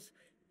because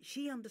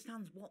she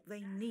understands what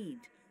they need,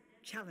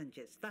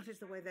 challenges. That is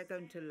the way they're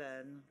going to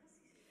learn.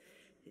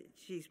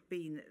 She's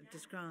been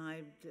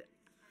described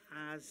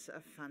as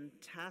a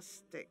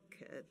fantastic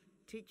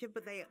teacher,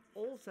 but they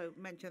also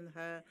mention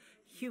her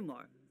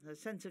humor, her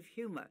sense of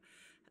humor,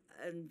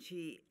 and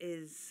she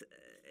is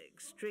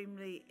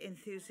extremely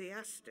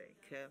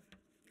enthusiastic.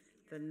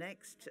 The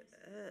next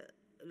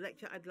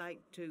lecture I'd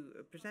like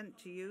to present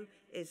to you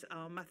is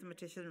our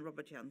mathematician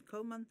Robert Jan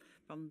Koman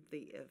from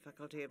the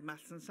Faculty of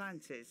Maths and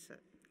Sciences.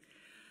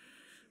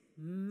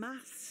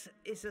 Maths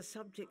is a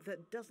subject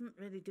that doesn't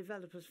really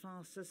develop as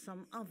fast as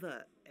some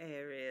other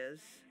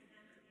areas,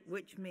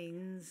 which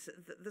means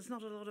that there's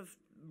not a lot of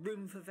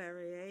room for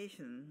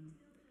variation.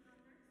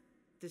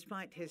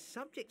 Despite his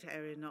subject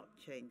area not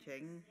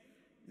changing,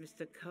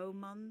 Mr.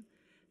 Koman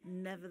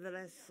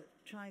nevertheless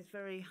tries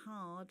very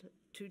hard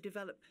to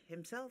develop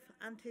himself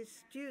and his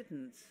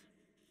students.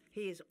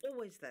 He is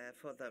always there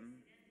for them.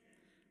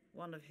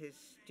 One of his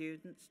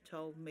students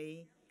told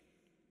me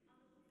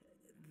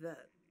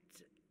that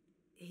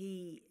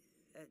he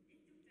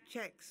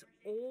checks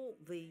all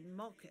the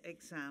mock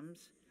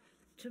exams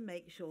to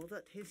make sure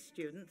that his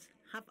students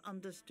have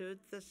understood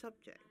the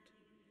subject.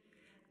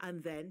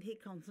 And then he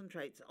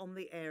concentrates on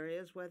the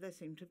areas where there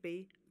seem to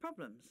be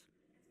problems.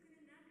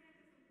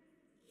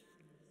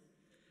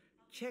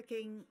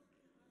 Checking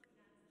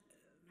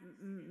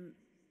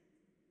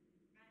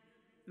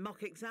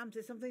mock exams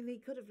is something he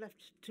could have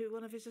left to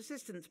one of his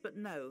assistants, but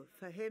no,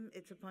 for him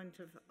it's a point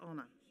of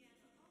honor.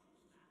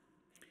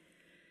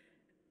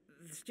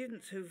 The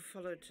students who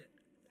followed...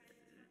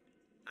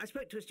 I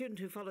spoke to a student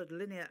who followed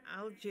linear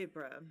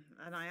algebra,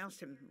 and I asked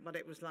him what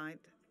it was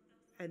like,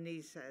 and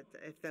he said,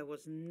 if there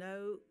was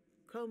no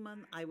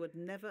Koman, I would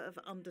never have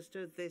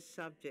understood this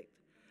subject.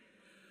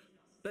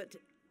 But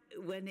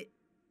when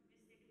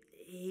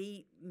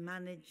he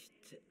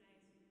managed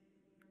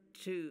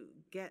to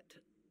get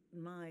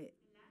my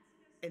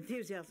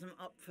enthusiasm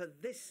up for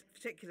this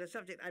particular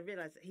subject, I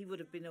realized that he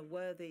would be a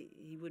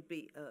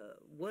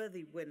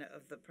worthy winner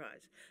of the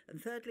prize.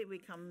 And thirdly, we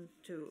come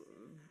to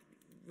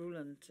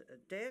Roland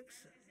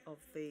Dirks of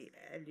the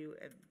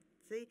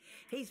LUMC.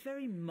 He's a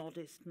very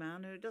modest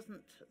man who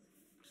doesn't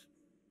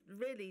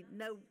really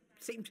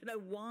seem to know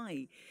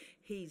why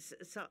he's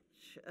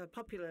such a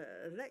popular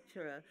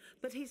lecturer,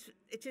 but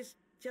it is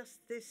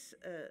just this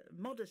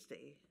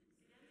modesty.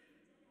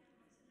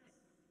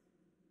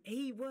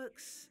 He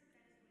works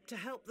to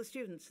help the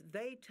students.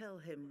 They tell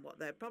him what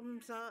their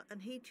problems are,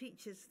 and he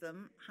teaches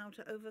them how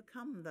to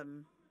overcome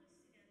them.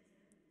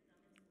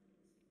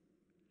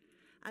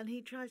 And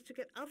he tries to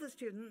get other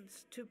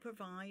students to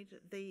provide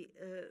the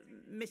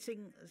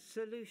missing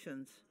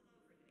solutions.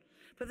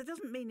 But that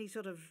doesn't mean he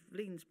sort of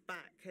leans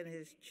back in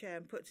his chair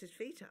and puts his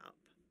feet up.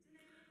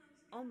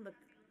 On the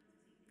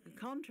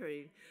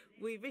contrary,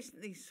 we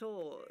recently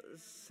saw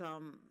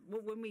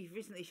when we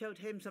recently showed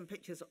him some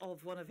pictures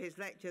of one of his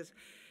lectures,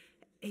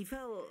 he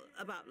fell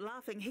about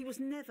laughing. He was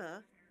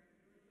never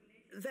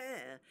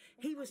there.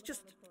 He was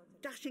just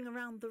dashing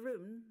around the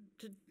room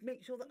to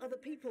make sure that other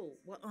people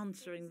were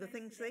answering the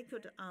things they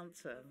could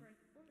answer.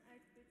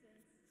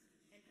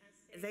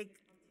 They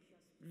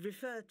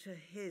refer to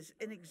his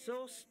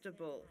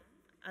inexhaustible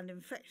and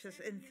infectious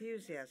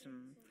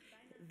enthusiasm.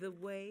 The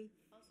way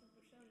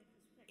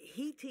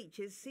he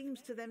teaches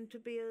seems to them to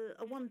be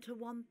a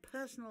one-to-one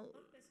personal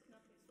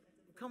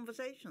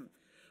conversation,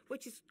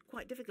 which is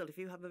quite difficult if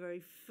you have a very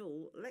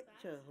full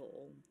lecture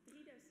hall.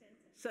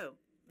 So,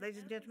 ladies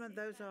and gentlemen,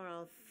 those are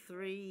our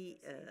three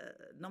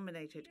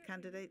nominated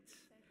candidates.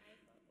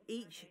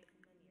 Each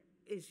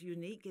is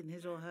unique in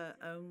his or her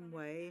own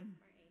way,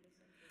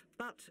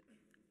 but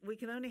we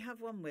can only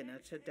have one winner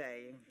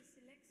today.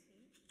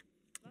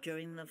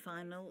 During the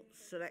final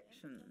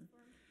selection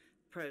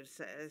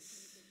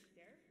process,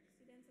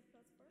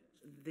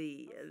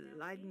 the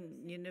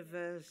Leiden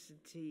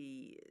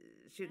University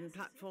student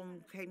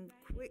platform came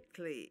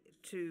quickly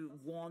to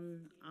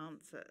one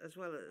answer, as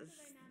well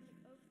as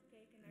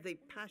the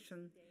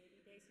passion.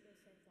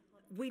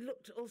 We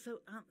looked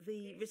also at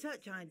the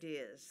research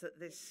ideas that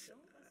this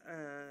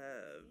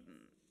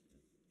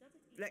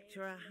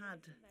lecturer had,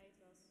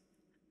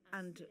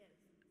 and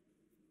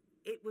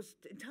it was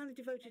entirely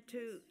devoted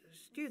to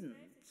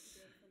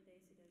students.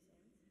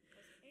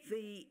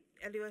 The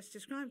LUS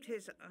described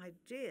his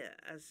idea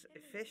as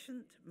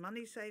efficient,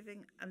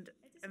 money-saving, and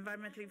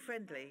environmentally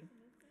friendly.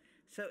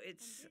 So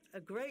it's a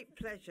great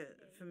pleasure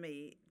for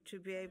me to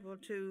be able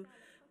to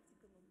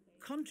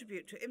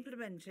contribute to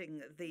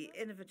implementing the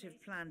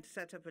innovative plan to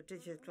set up a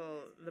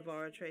digital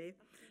laboratory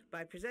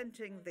by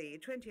presenting the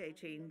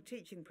 2018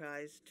 Teaching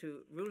Prize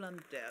to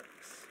Roland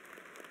Dirks.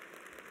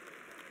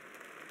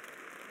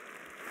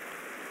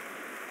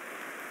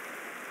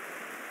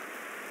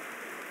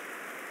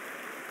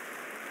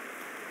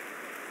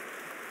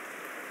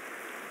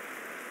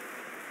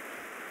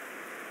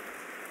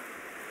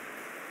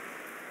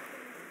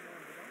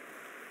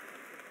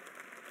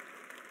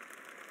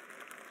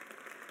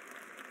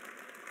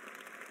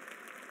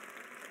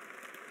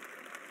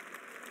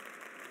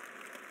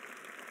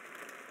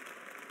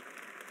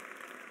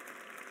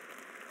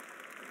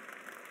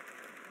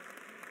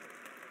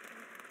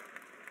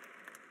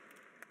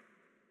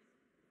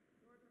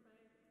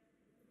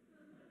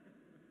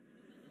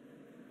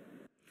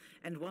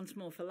 And once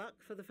more for luck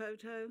for the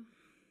photo.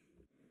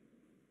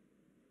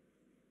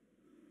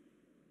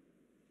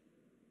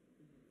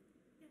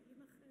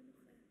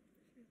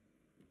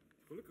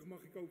 Gelukkig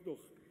mag ik ook nog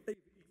even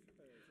iets.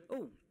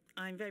 Oh,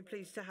 I'm very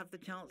pleased to have the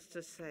chance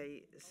to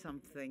say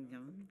something.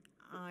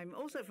 I'm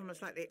also from a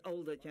slightly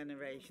older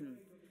generation,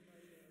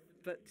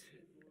 but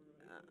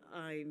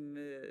I'm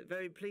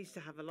very pleased to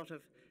have a lot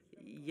of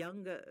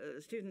younger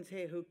students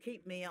here who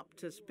keep me up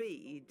to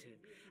speed.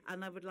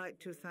 And I would like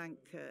to thank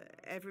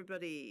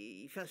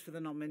everybody first for the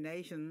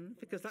nomination,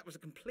 because that was a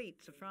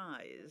complete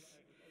surprise.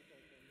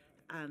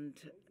 And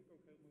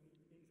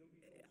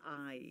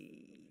I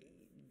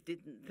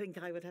didn't think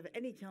I would have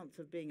any chance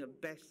of being a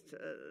best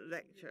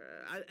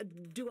lecturer.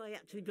 Do I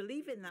actually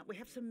believe in that? We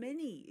have so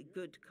many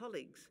good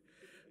colleagues,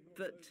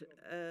 but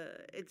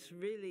it's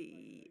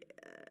really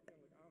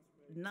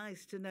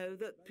nice to know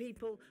that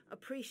people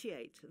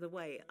appreciate the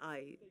way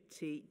I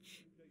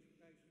teach.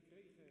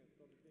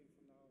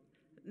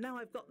 Now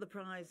I've got the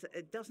prize,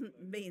 it doesn't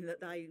mean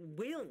that I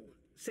will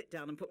sit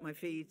down and put my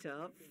feet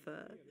up,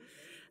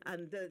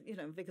 you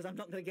know, because I'm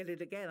not going to get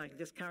it again. I can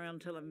just carry on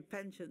until I'm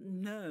pensioned.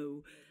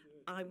 No,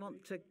 I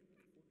want to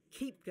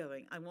keep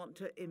going. I want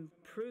to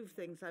improve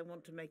things. I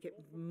want to make it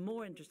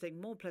more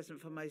interesting, more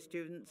pleasant for my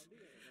students.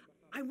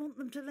 I want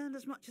them to learn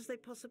as much as they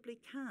possibly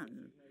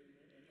can.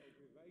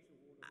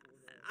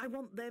 I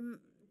want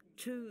them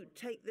to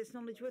take this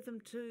knowledge with them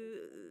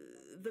to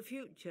the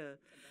future.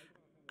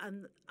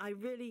 And I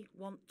really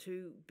want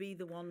to be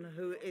the one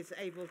who is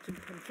able to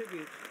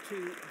contribute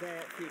to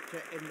their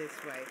future in this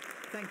way.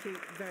 Thank you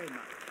very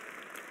much.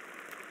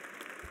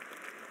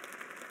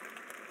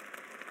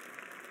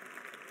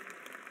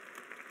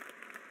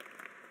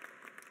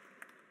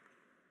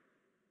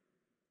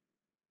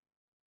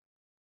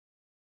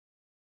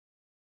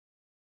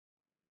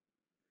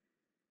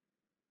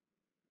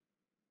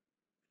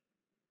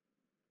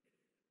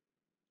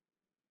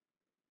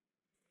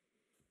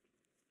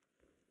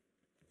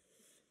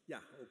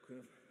 Ja, ook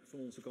van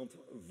onze kant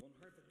van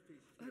harte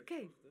gefeliciteerd.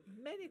 Okay,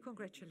 many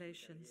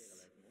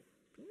congratulations.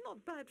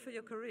 Not bad for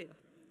your career.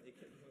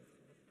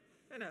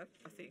 You know,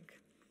 I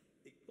think.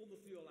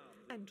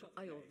 And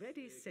I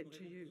already said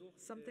to you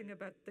something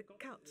about the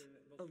Cath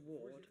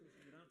Award.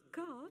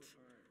 Cath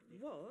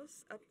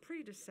was a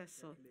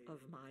predecessor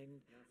of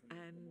mine,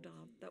 and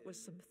that was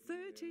some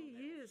 30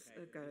 years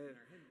ago.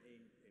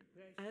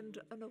 And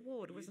an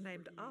award was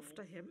named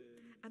after him,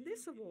 and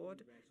this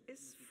award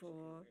is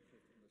for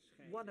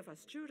one of our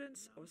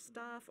students or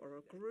staff or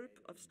a group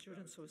of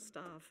students or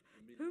staff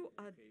who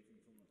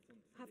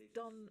have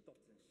done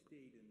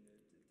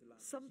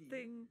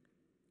something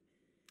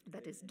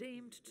that is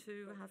deemed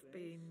to have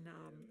been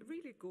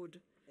really good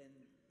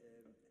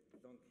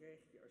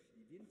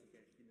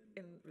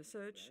in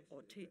research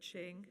or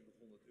teaching,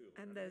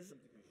 and there's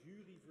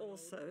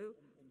also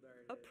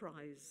a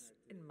prize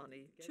in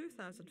money,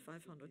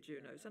 2,500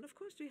 euros. And of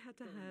course we had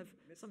to have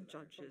some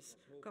judges,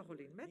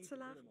 Caroline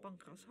Metzelaar,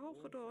 Pankras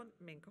Hogedorn,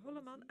 Minke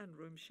Holleman and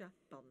Rumsha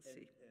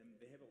Bansi.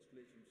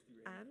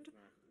 And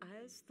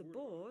as the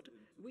board,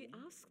 we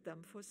asked them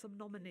for some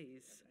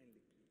nominees.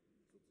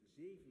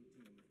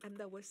 And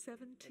there were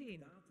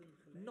 17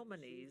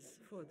 nominees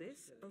for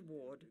this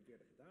award.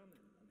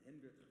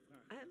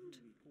 And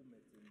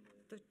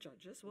the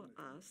judges were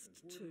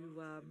asked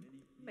to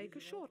make a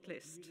short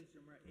list.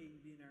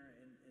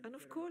 And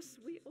of course,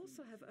 we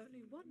also have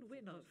only one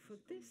winner for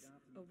this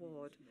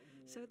award.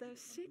 So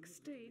there's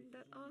 16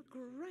 that are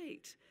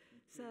great.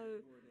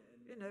 So,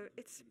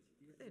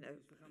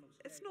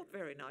 it's not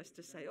very nice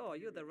to say, oh,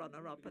 you're the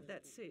runner-up and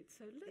that's it.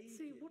 So let's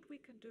see what we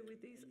can do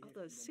with these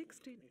other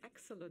 16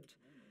 excellent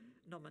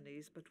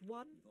nominees. But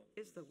one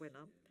is the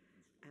winner.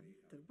 And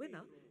the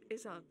winner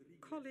is our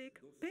colleague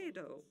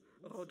Pedro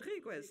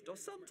Rodriguez dos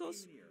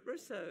Santos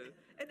Rousseau.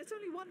 And it's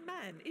only one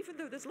man, even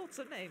though there's lots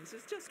of names.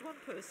 It's just one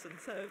person,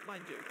 so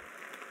mind you.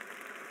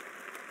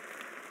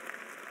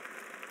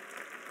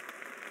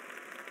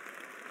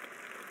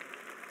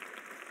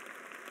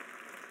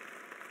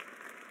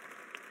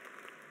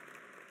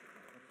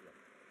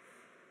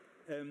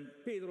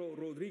 Pedro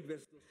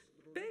Rodriguez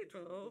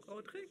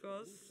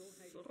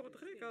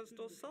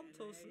dos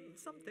Santos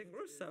something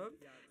Rousseau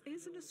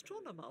is an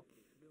astronomer.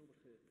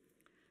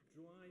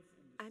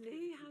 And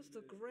he has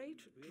the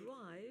great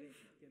drive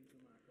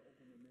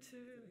to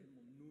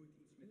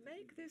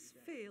make this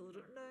field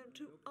known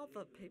to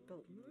other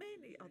people,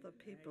 many other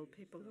people,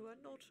 people who are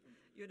not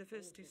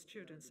university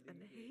students. And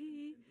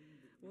he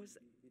was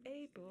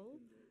able,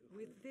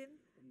 within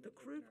the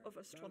group of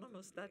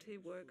astronomers that he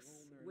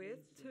works with,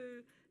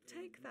 to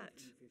take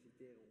that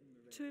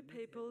to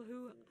people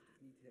who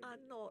are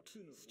not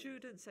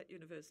students at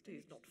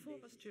universities, not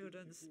former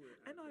students.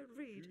 And I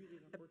read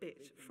a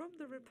bit from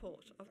the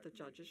report of the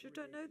judges. You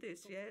don't know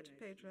this yet,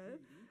 Pedro,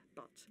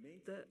 but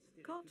the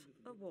Cath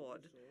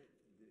Award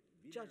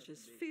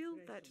judges feel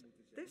that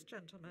this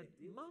gentleman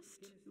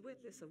must win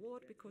this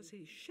award because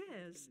he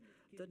shares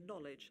the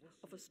knowledge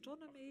of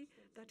astronomy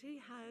that he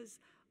has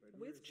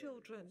with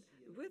children,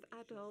 with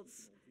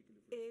adults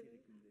in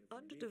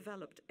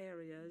underdeveloped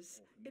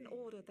areas, in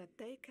order that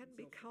they can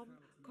become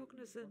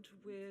cognizant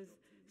with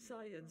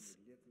science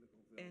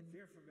in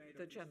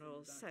the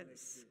general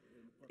sense,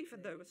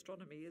 even though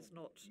astronomy is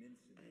not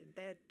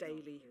their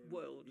daily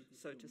world,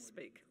 so to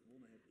speak.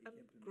 And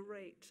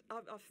great.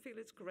 I feel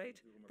it's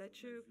great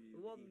that you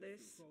won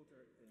this,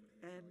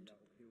 and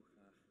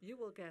you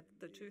will get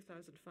the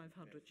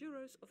 2,500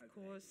 euros, of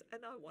course,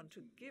 and I want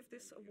to give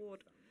this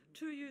award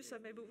to you, so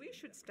maybe we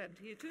should stand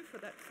here too for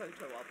that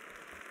photo op.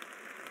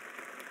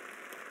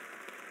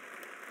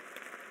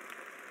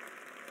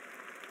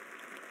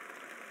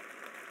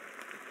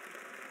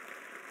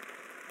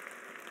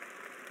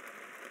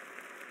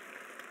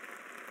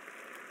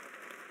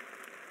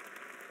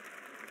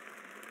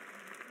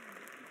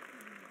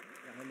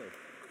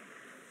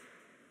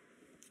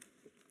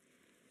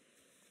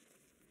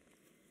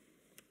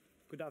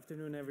 Good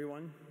afternoon,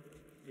 everyone.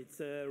 It's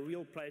a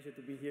real pleasure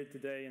to be here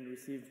today and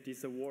receive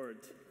this award.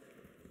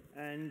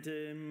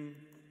 And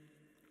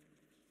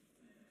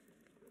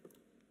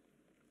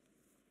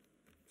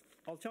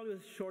I'll tell you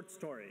a short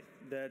story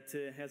that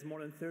has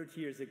more than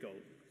 30 years ago.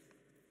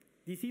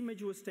 This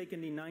image was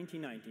taken in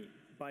 1990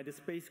 by the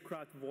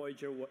spacecraft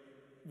Voyager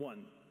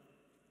 1.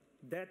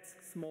 That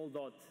small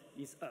dot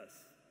is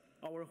us,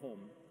 our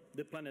home,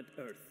 the planet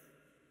Earth.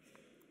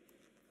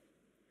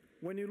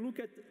 When you look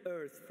at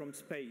Earth from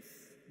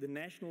space, the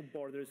national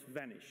borders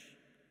vanish.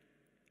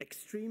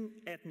 Extreme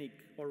ethnic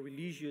or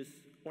religious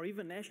or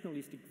even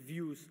nationalistic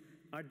views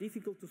are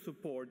difficult to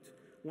support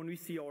when we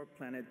see our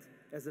planet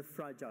as a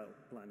fragile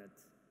planet.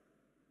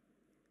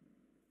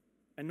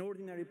 An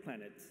ordinary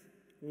planet,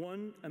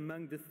 one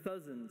among the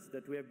thousands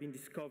that we have been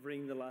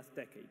discovering in the last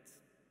decades,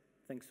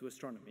 thanks to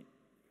astronomy.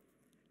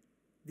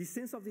 This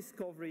sense of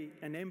discovery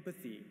and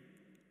empathy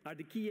are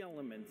the key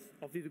elements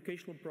of the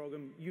educational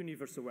program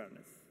Universe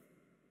Awareness.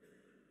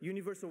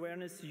 Universe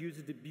Awareness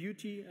uses the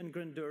beauty and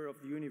grandeur of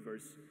the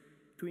universe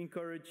to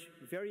encourage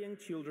very young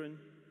children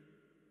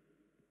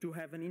to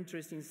have an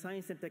interest in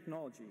science and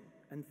technology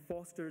and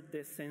foster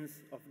their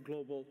sense of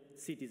global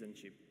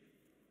citizenship.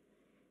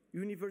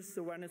 Universe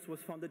Awareness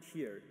was founded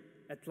here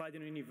at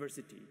Leiden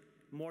University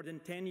more than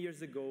 10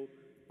 years ago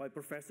by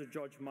Professor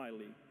George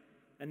Miley,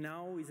 and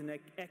now is an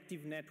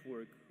active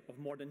network of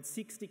more than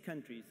 60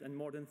 countries and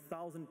more than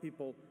 1,000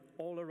 people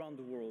all around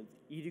the world,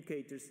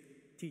 educators,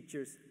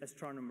 teachers,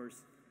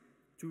 astronomers,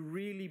 to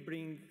really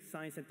bring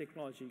science and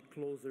technology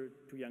closer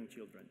to young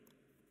children.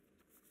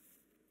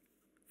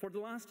 For the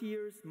last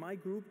years, my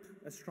group,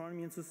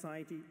 Astronomy and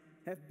Society,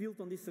 have built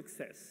on this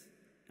success,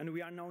 and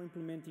we are now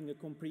implementing a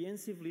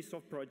comprehensive list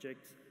of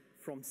projects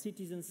from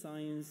citizen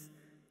science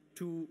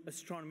to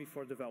astronomy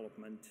for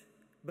development,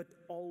 but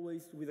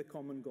always with a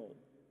common goal: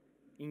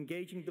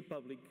 engaging the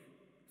public,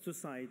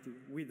 society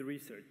with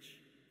research.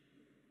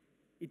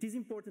 It is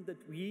important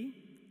that we,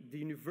 the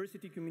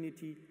university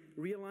community,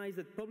 realize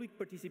that public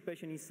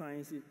participation in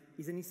science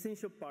is an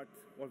essential part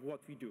of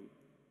what we do,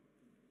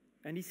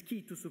 and is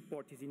key to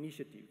support these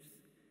initiatives.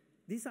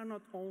 These are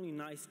not only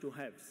nice to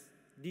haves,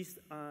 these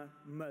are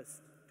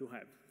must to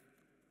have.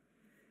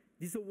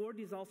 This award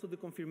is also the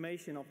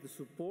confirmation of the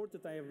support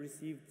that I have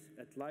received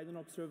at Leiden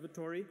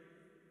Observatory,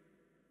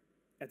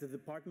 at the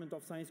Department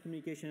of Science,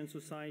 Communication and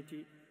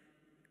Society,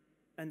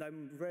 and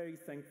I'm very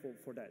thankful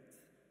for that.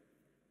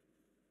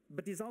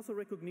 But it's also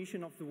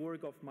recognition of the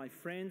work of my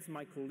friends,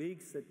 my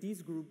colleagues at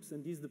these groups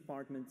and these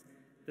departments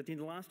that in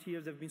the last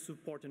years have been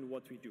supporting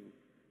what we do.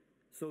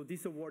 So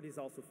this award is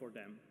also for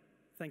them.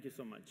 Thank you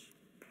so much.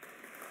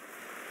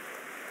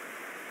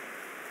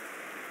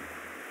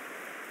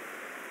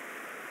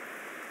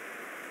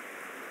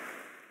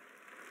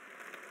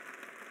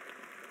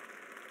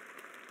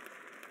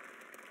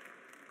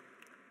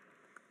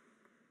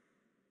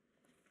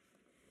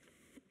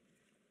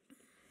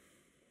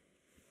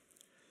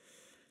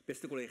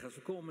 Beste collega's,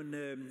 we komen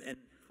en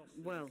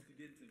well,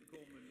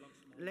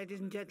 ladies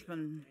and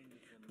gentlemen,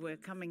 we're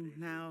coming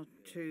now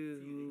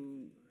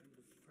to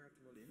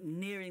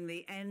nearing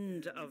the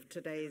end of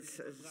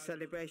today's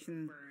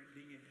celebration.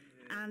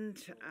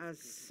 And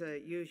as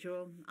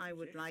usual, I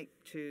would like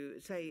to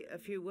say a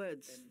few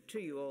words to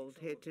you all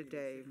here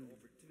today.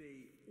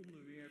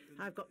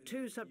 I've got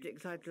two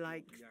subjects I'd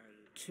like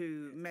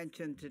to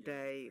mention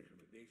today.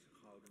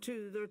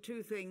 There are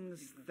two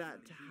things that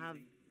have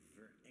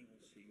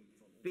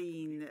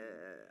been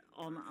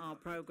on our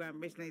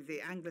program recently: the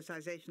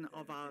Anglicization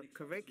of our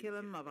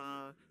curriculum, of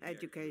our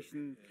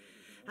education,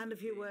 and a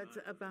few words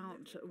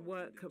about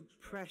work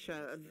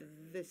pressure.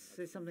 This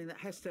is something that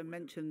Hester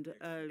mentioned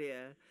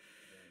earlier.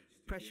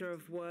 Pressure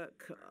of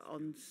work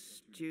on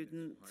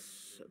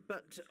students,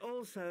 but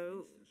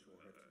also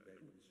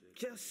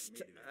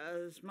just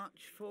as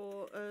much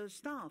for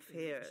staff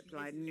here at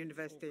Leiden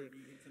University.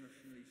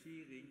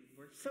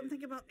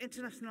 Something about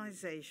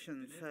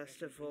internationalization,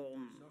 first of all.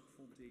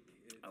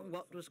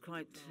 What was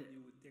quite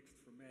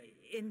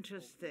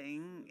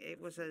interesting, it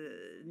was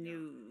a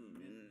new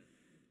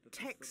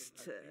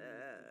text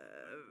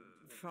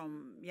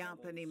from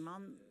Jaap and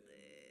Imane.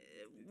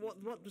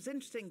 What was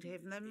interesting to hear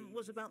from them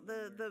was about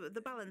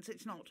the balance.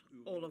 It's not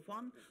all of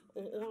one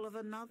or all of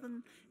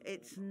another.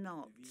 It's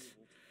not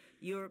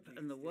Europe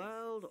and the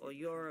world, or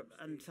Europe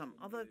and some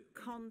other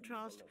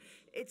contrast.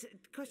 It's a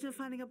question of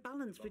finding a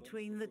balance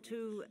between the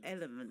two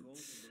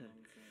elements,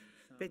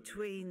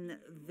 between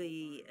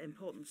the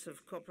importance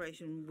of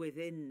cooperation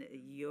within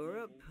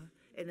Europe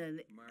in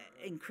an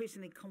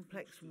increasingly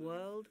complex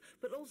world,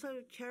 but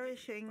also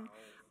cherishing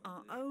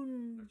our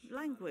own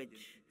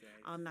language,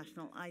 our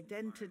national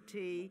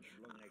identity,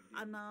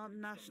 and our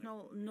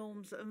national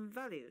norms and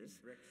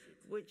values,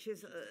 which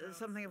is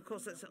something, of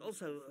course, that's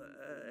also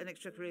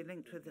inextricably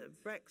linked with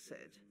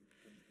Brexit.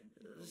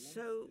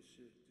 So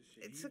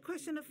it's a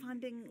question of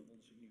finding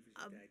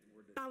a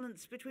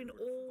balance between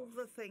all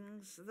the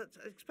things that's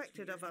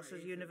expected of us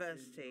as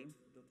university.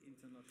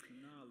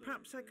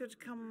 Perhaps I could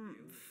come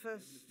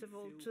first of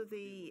all to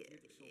the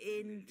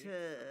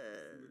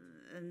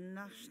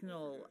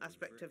international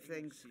aspect of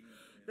things.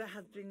 There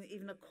has been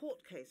even a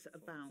court case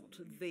about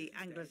the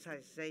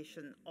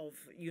Anglicization of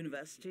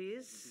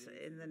universities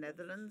in the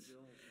Netherlands.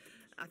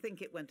 I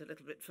think it went a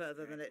little bit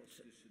further than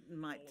it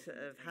might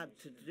have had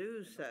to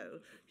do so.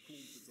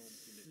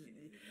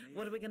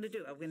 What are we going to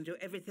do? Are we going to do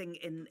everything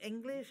in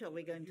English? Are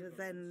we going to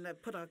then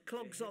put our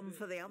clogs on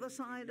for the other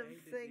side of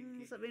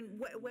things? I mean,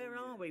 where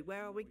are we?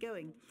 Where are we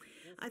going?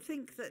 I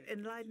think that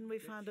in Leiden we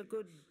found a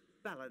good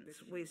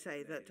balance. We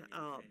say that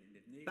our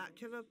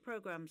bachelor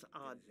programs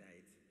are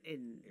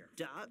in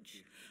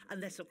Dutch,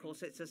 unless, of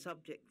course, it's a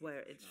subject where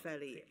it's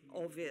fairly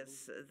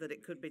obvious that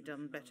it could be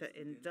done better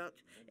in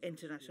Dutch.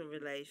 International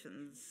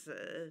relations,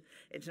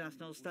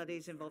 international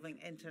studies involving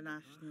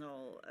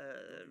international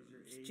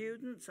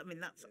students. I mean,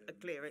 that's a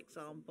clear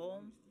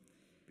example.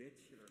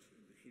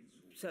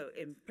 So,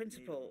 in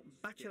principle,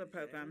 bachelor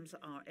programs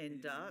are in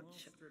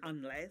Dutch,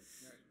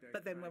 unless,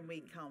 but then when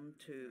we come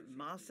to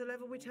master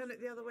level, we turn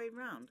it the other way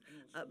around.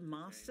 At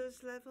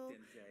master's level,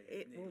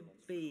 it will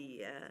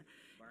be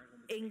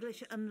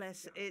English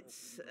unless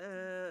it's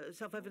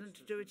self-evident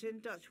to do it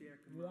in Dutch.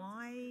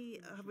 Why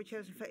have we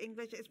chosen for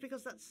English? It's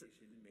because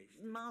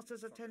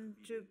masters tend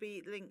to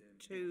be linked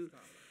to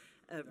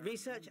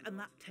research, and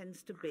that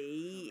tends to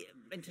be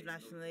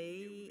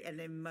internationally and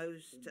in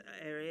most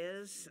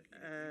areas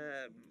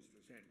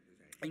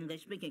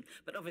English speaking.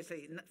 But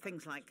obviously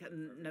things like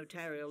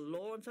notarial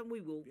law and so on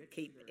we will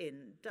keep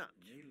in Dutch.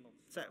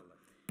 So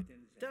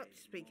Dutch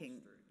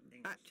speaking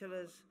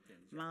bachelors,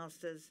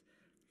 masters,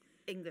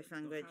 English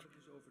language,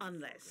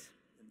 unless.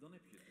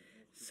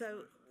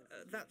 So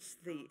that's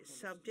the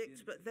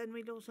subjects, but then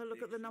we'd also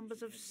look at the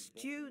numbers of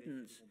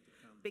students.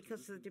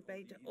 because the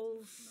debate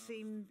all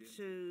seemed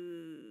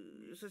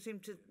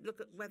to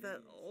look at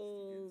whether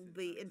all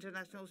the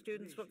international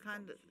students were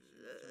kind of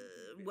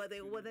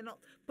were they not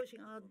pushing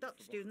our Dutch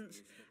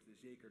students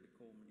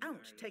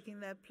out, taking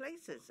their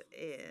places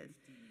in,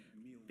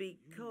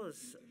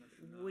 because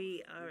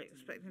we are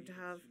expecting to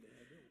have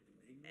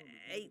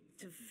 8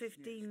 to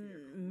 15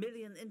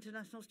 million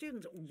international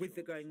students with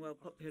the growing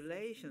world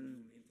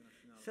population.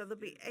 So there'll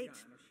be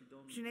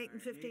between 8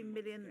 and 15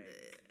 million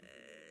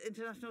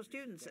international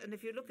students. And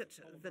if you look at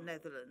the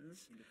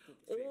Netherlands,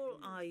 all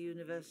our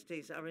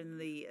universities are in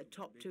the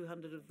top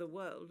 200 of the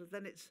world,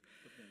 then it's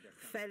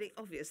fairly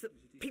obvious that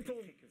people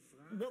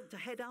want to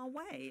head our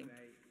way.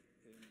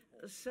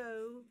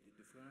 So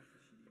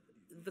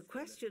the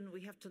question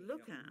we have to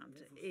look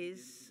at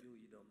is,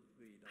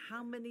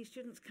 how many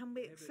students can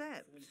we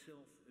accept?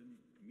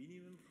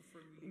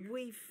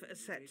 We've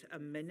set a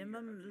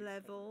minimum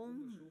level,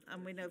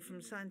 and we know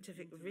from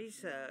scientific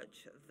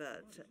research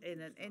that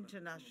in an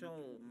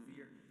international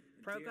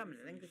program, in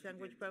an English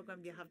language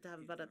program, you have to have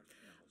about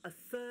a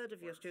third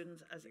of your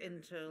students as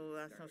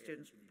international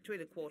students,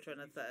 between a quarter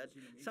and a third,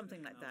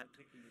 something like that.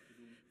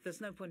 There's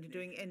no point in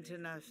doing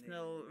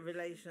international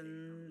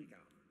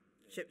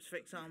relationships, for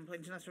example,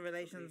 international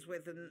relations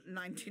with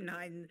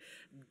 99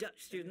 Dutch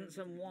students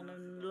and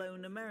 1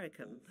 lone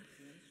American.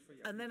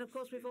 And then, of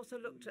course, we've also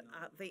looked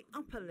at the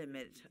upper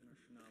limit.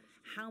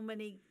 How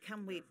many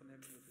can we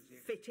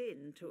fit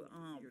into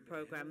our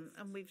program?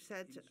 And we've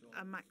said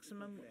a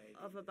maximum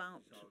of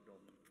about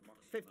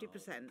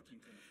 50%.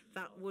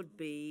 That would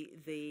be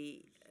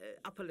the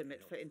upper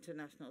limit for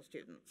international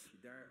students.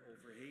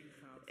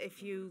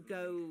 If you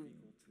go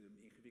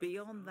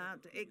beyond that,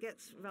 it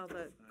gets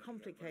rather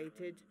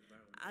complicated,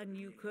 and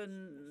you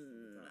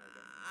can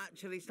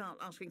actually start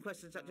asking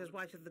questions such as,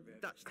 why should the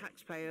Dutch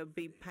taxpayer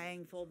be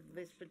paying for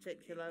this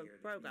particular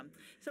program?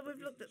 So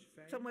we've looked at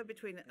somewhere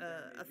between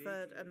a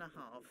third and a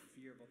half.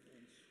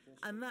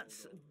 And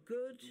that's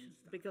good,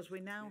 because we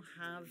now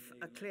have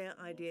a clear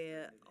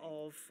idea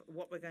of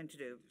what we're going to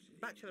do.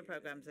 Bachelor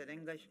programs in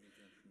English,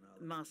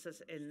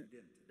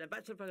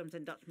 bachelor programs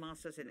in Dutch,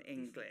 masters in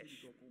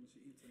English.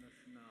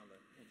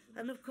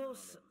 And of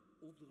course,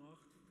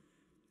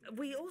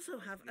 we also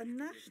have a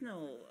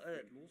national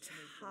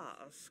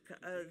task.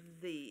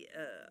 The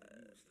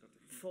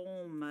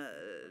former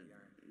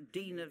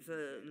dean of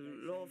the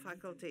law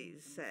faculty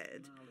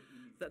said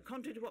that,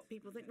 contrary to what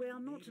people think, we are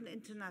not an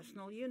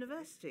international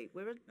university.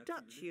 We're a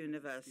Dutch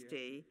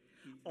university,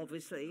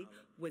 obviously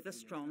with a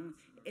strong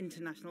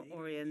international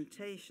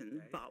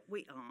orientation, but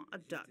we are a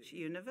Dutch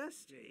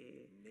university.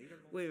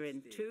 We're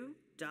in 2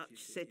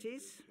 Dutch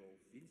cities.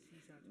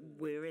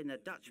 We're in a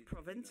Dutch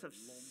province of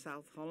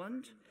South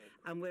Holland,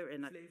 and we're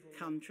in a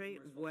country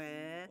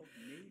where,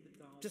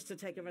 just to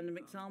take a random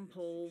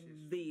example,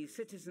 the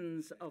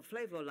citizens of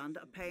Flevoland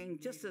are paying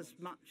just as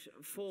much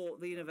for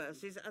the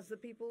universities as the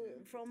people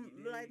from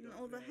Leiden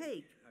or The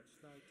Hague.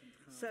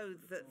 So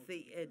that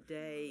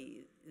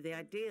the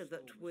idea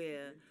that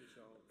we're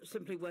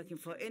simply working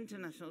for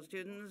international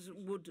students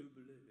would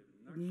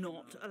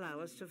not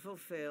allow us to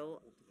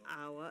fulfill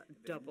our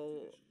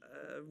double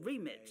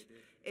remit,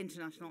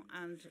 international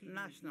and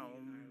national.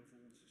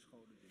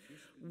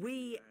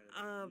 We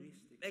are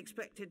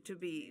expected to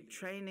be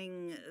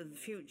training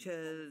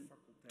future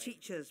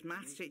teachers,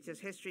 maths teachers,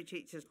 history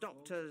teachers,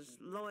 doctors,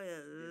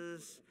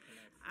 lawyers,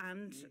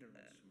 and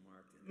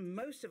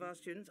most of our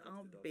students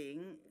are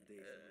being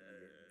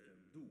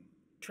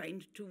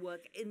trained to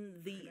work in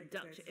the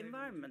Dutch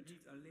environment.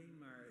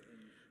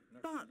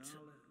 But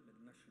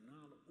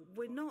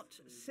we're not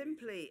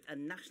simply a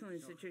national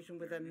institution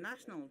with a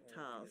national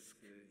task.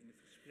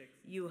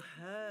 You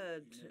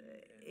heard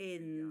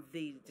in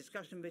the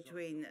discussion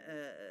between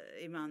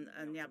Imane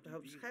and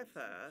Jaap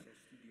Scheffer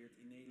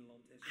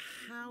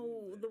how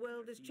the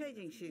world is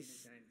changing.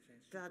 She's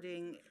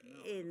studying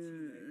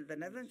in the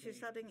Netherlands, she's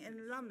studying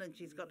in London,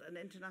 she's got an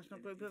international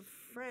group of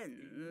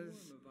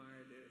friends.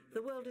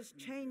 The world is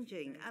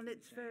changing, and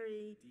it's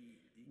very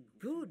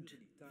good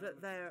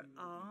that there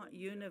are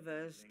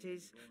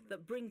universities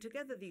that bring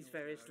together these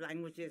various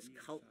languages,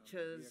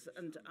 cultures,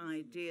 and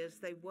ideas.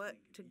 They work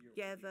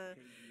together,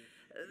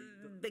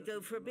 they go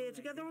for a beer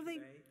together, or they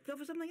go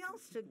for something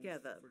else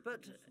together.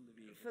 But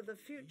for the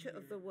future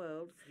of the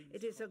world,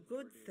 it is a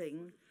good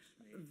thing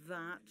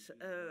that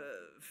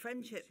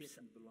friendships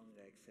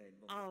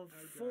are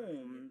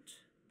formed,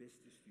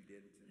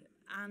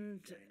 and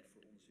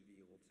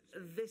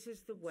this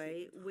is the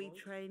way we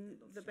train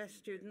the best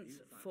students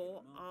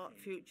for our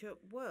future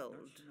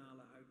world.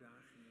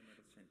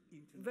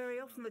 Very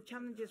often the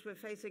challenges we're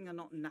facing are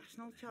not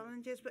national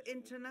challenges, but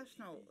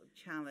international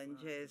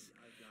challenges.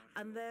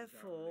 And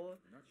therefore,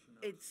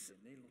 it's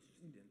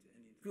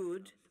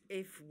good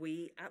if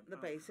we, at the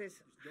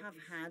basis, have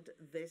had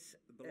this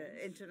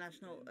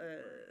international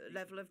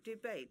level of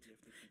debate.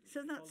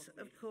 So that's,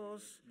 of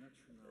course,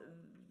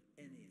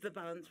 the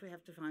balance we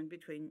have to find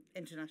between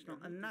international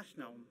and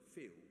national.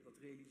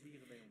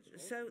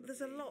 So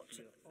there's a lot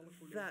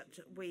that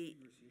we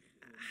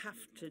have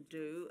to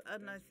do,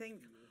 and I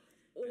think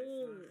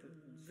all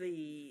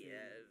the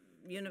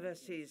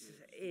universities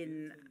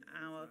in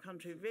our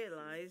country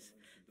realize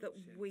that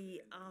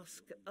we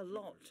ask a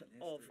lot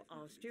of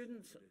our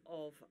students,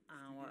 of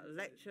our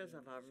lecturers,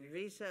 of our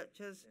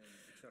researchers.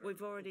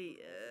 We've already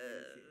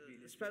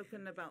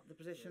spoken about the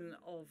position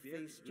of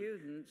the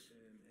students,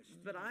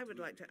 but I would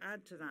like to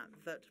add to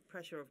that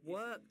pressure of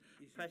work,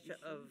 pressure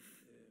of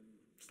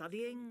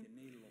studying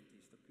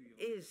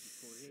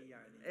is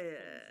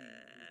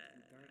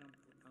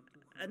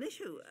an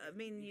issue. I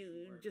mean,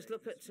 you just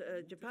look at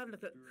Japan,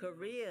 look at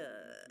Korea,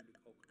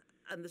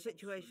 and the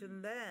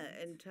situation there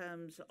in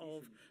terms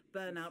of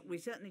burnout. We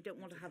certainly don't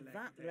want to have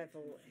that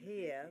level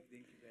here.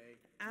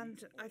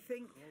 And I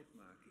think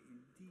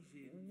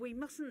we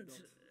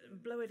mustn't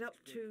blow it up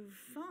too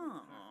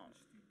far.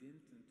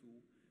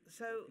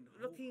 So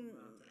looking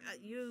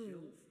at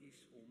you,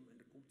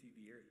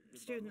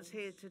 students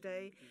here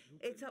today,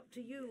 it's up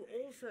to you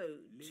also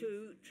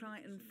to try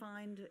and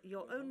find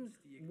your own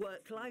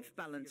work-life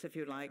balance, if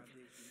you like.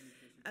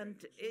 And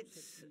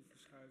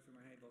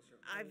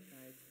I've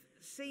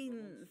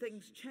seen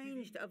things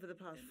changed over the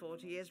past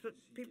 40 years, but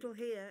people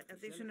here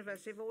at this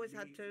university have always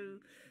had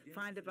to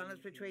find a balance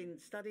between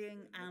studying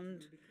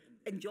and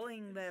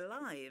enjoying their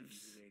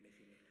lives.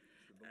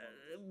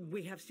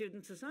 We have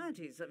student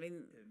societies. I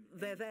mean,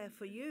 they're there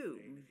for you.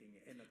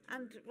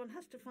 And one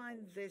has to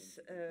find this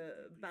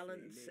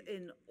balance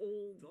in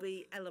all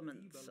the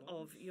elements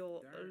of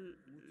your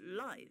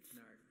life.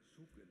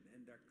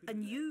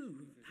 And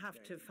you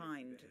have to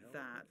find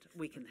that.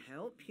 We can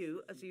help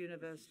you as a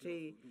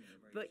university,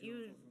 but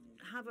you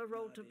have a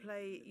role to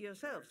play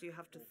yourselves. You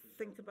have to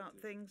think about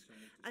things,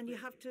 and you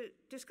have to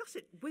discuss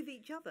it with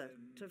each other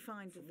to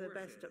find the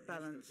best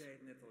balance.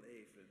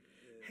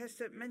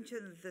 Hester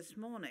mentioned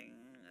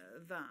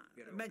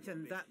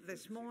that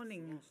this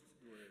morning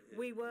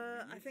we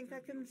were, I think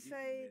I can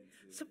say,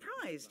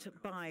 surprised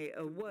by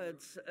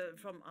words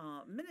from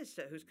our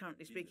minister, who's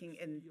currently speaking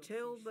in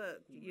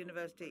Tilburg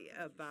University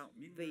about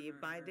the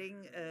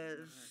binding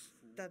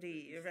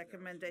study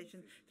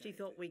recommendation. She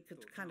thought we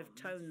could kind of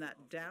tone that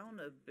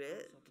down a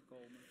bit.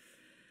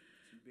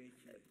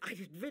 I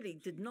really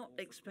did not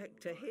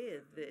expect to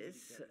hear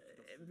this.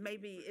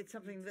 Maybe it's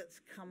something that's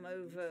come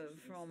over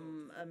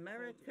from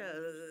America.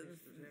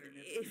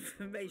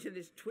 Information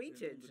is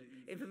tweeted,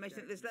 information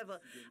at this level.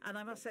 And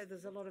I must say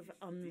there's a lot of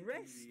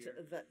unrest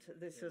that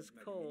this has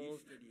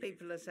caused.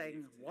 People are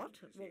saying, what?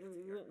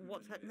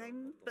 What's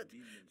happening? But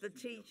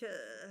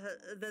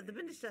the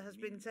minister has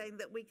been saying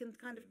that we can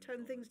kind of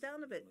tone things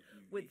down a bit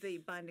with the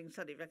binding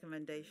study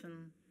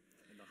recommendation.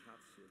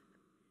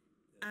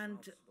 And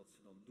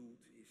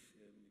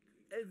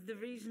the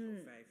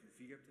reason,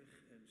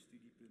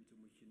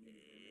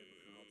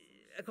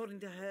 according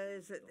to her,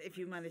 is that if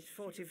you manage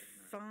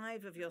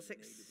 45 of your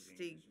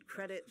 60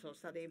 credits or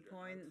study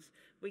points,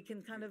 we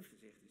can kind of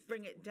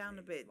bring it down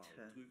a bit.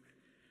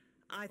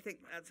 I think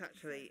that's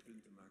actually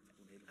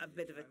a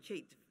bit of a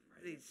cheat.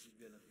 These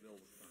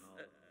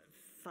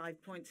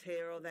 5 points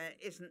here or there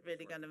isn't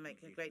really going to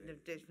make a great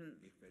difference.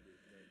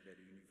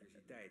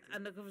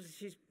 And of course,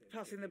 she's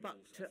passing the buck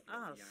to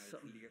us.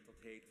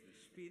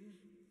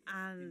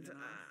 And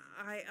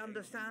I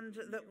understand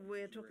that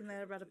we're talking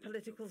there about a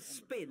political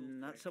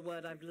spin. That's a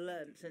word I've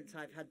learned since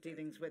I've had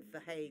dealings with The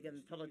Hague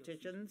and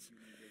politicians.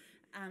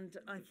 And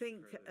I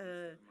think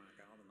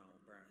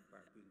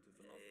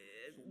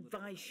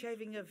by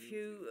shaving a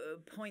few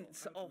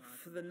points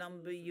off the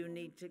number you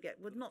need to get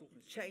would not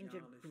change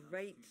a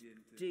great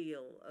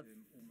deal of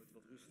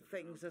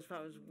things as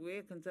far as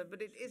we're concerned.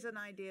 But it is an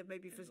idea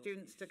maybe for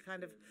students to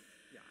kind of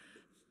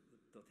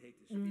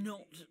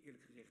not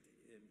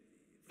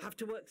have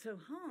to work so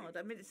hard.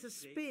 I mean, it's a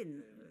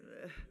spin.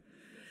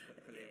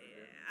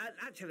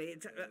 Actually,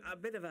 it's a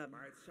bit of a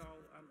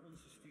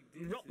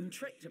rotten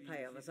trick to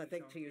play on us, I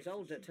think, to use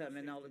older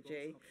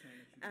terminology.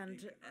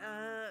 And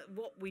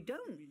what we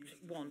don't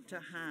want to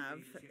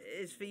have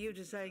is for you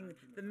to saying,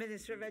 the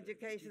Minister of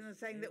Education is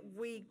saying that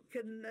we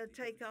can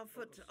take our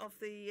foot off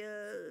the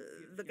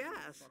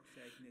gas.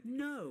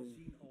 No.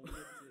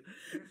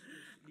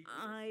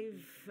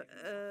 I've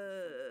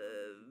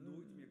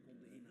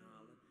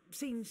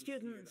seen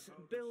students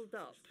build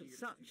up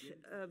such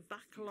a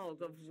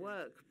backlog of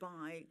work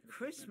by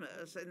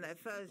Christmas in their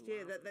first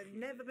year that they've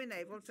never been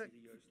able to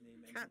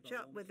catch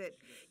up with it.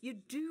 You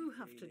do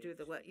have to do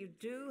the work. You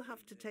do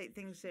have to take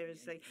things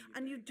seriously,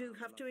 and you do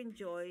have to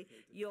enjoy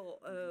your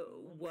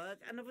work,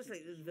 and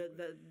obviously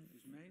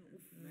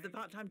the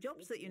part-time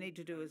jobs that you need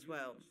to do as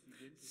well.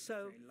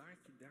 So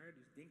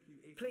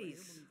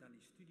please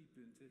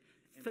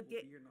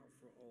forget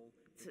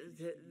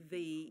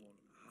the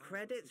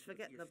credits,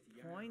 forget the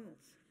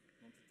points.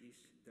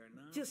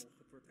 Just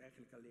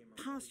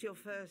past your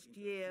first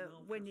year.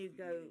 When you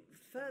go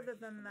further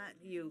than that,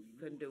 you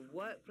can do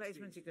work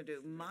placements, you can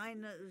do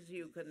minors,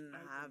 you can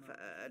have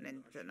an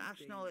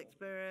international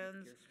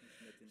experience.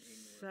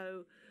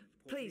 So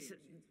please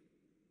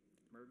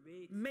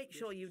make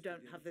sure you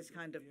don't have this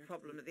kind of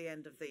problem at the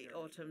end of the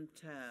autumn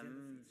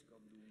term.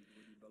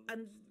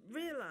 and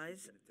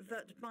realize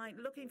that by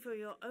looking for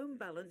your own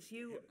balance,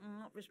 you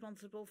are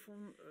responsible for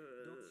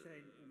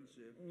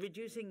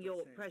reducing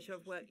your pressure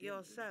of work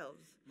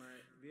yourselves.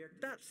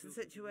 That's the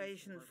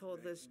situation for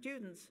the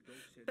students.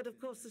 But of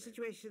course, the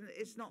situation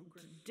is not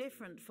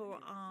different for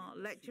our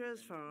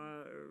lecturers, for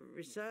our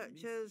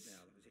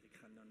researchers.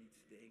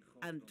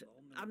 And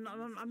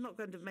I'm not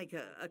going to make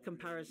a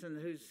comparison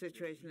whose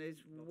situation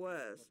is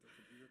worse.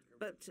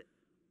 But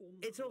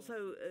it's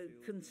also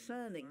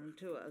concerning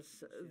to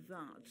us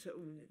that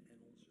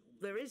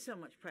there is so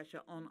much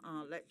pressure on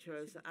our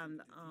lecturers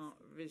and our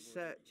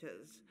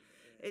researchers.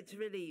 It's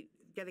really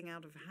getting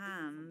out of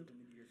hand.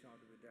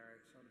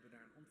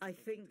 I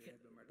think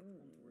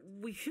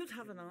we should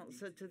have an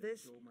answer to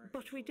this,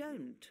 but we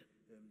don't.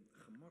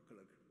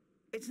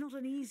 It's not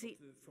an easy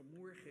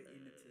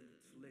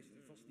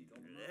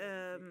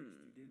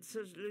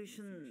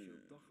solution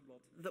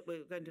that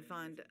we're going to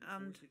find.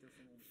 And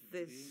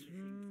this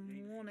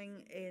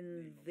morning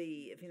in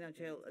the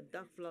Financieel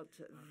Dagblad,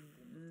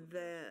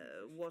 there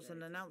was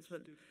an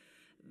announcement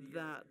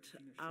that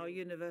our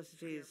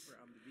universities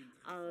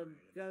are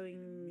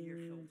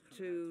going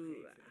to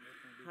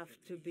have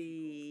to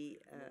be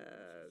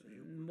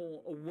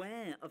more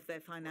aware of their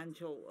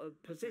financial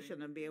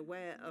position and be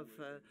aware of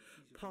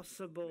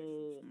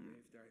possible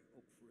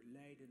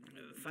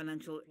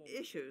financial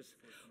issues.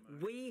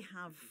 We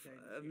have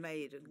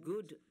made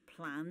good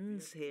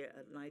plans here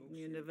at Leiden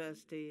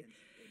University,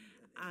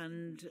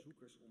 and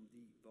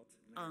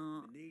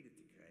our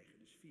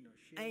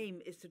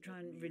aim is to try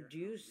and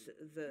reduce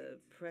the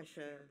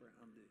pressure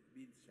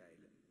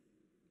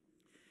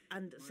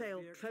and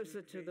sail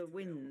closer to the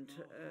wind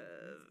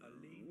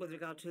with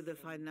regard to the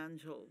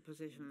financial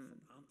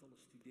position.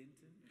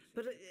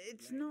 But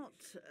it's not,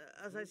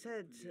 as I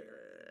said,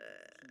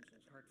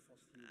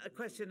 a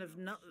question of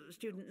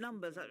student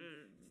numbers. I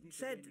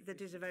said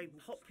that it's a very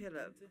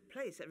popular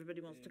place.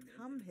 Everybody wants to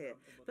come here.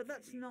 But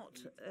that's not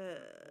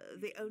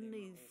the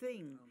only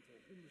thing.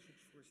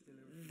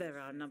 There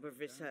are a number of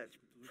research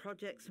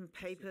projects and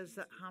papers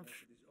that have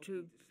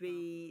to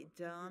be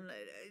done.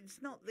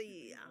 It's not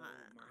the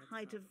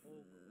height of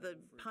the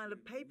pile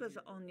of papers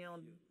on your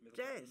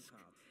desk.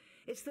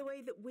 It's the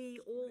way that we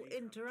all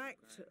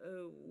interact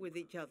with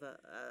each other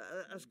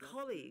as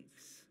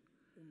colleagues,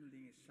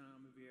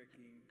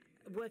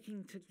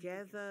 working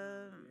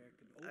together,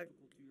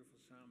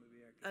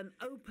 an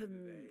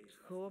open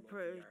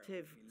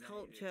cooperative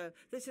culture.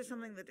 This is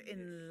something that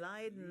in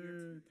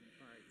Leiden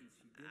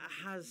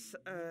has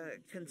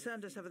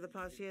concerned us over the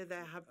past year.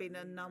 There have been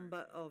a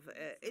number of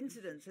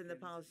incidents in the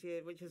past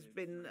year which has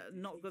been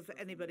not good for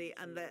anybody,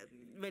 and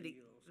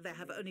there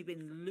have only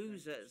been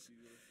losers.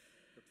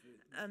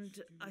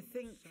 And I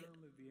think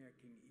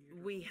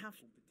we have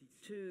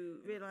to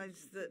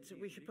realize that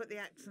we should put the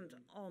accent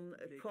on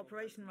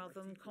cooperation rather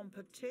than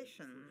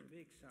competition.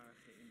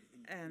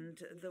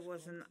 And there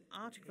was an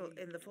article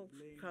in the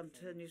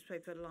Volkskrant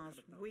newspaper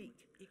last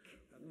week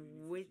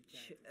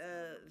which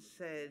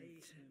said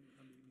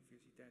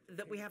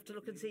that we have to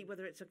look and see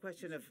whether it's a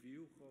question of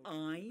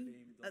I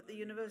at the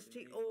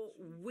university or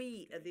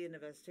we at the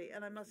university.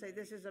 And I must say,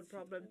 this is a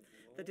problem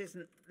that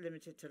isn't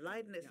limited to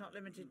Leiden. It's not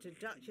limited to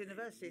Dutch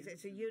universities.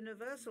 It's a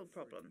universal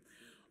problem.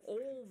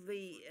 All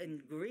the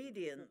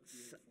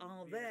ingredients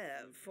are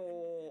there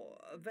for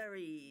a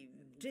very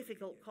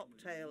difficult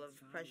cocktail of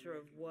pressure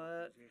of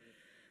work,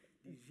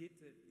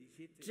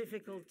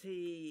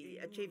 difficulty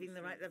achieving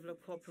the right level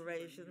of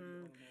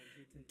cooperation,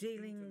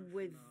 dealing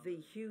with the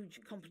huge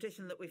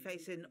competition that we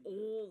face in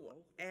all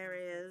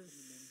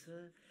areas.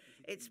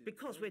 It's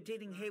because we're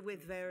dealing here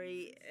with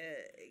very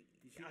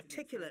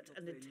articulate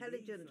and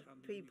intelligent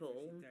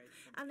people,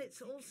 and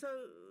it's also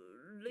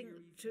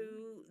linked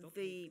to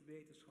the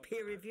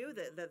peer review,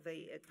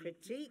 the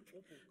critique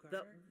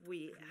that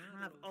we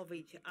have of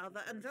each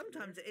other, and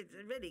sometimes it's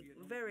really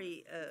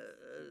very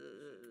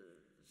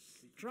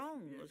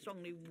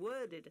strongly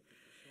worded,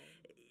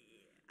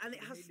 and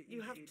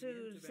you have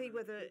to see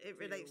whether it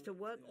relates to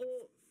work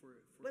or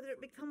whether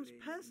it becomes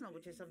personal,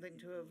 which is something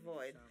to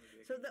avoid.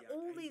 So that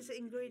all these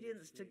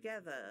ingredients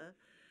together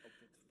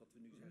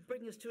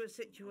bring us to a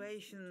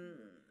situation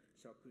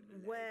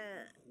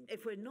where,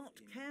 if we're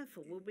not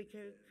careful, we'll be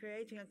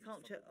creating a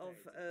culture of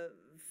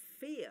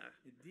fear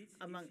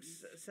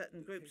amongst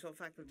certain groups or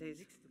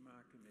faculties.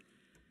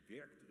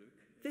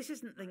 This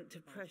isn't linked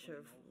to pressure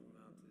of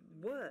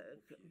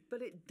work,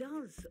 but it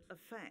does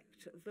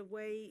affect the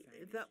way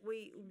that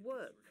we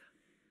work,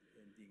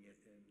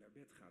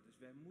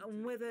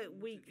 and whether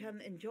we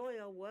can enjoy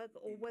our work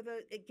or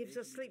whether it gives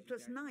us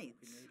sleepless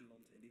nights.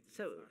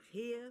 So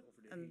here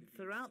and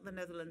throughout the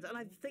Netherlands, and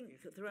I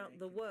think throughout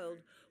the world,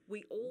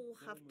 we all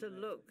have to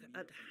look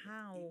at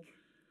how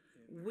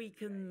we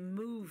can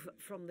move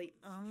from the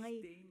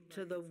I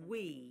to the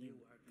we.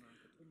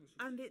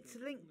 And it's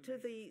linked to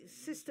the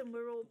system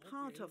we're all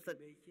part of, that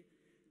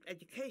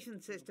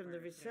education system, the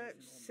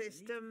research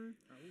system.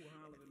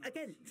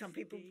 Again, some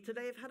people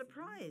today have had a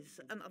prize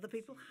and other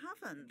people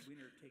haven't.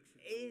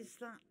 Is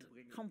that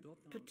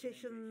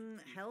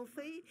competition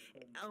healthy?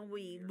 Are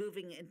we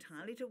moving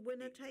entirely to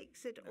winner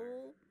takes it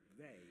all?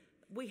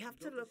 We have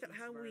to look at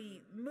how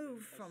we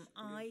move from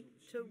I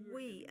to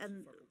we.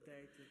 And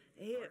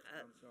here,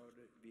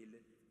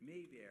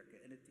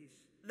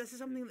 this is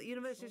something that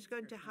university is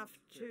going to have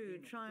to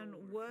try and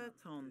work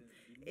on.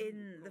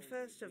 In the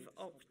 1st of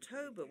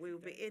October, we will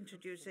be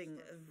introducing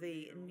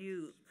the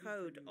new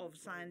Code of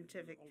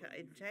Scientific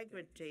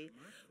Integrity,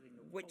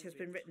 which has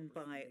been written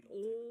by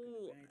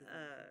all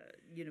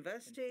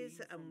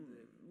universities and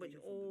which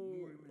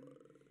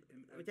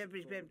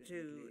everybody's been able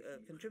to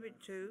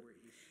contribute to.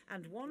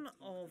 And one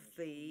of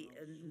the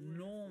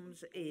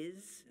norms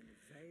is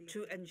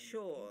to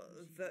ensure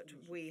that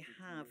we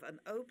have an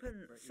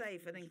open,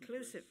 safe and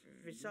inclusive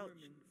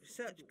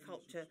research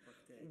culture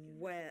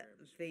where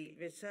the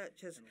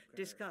researchers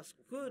discuss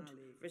good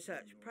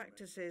research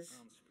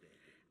practices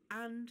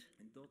and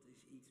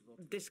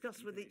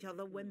discuss with each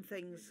other when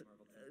things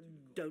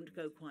don't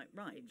go quite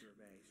right.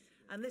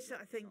 And this,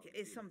 I think,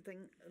 is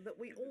something that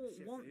we all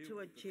want to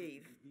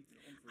achieve.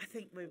 I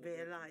think we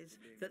realize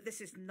that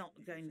this is not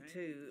going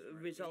to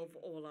resolve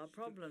all our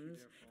problems.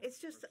 It's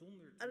just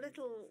a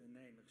little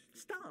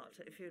start,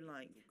 if you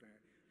like.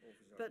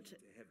 But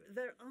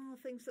there are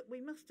things that we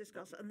must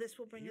discuss, and this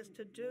will bring us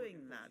to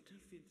doing that.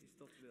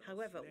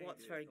 However,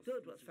 what's very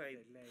good, what's very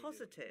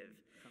positive,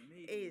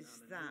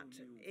 is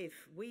that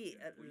if we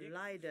at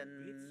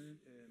Leiden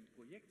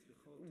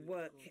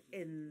work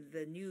in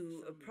the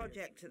new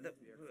project that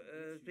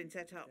has been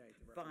set up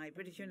by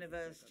British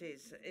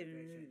universities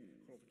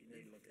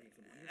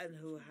and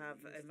who have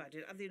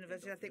invited other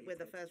universities. I think we're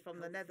the first from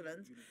the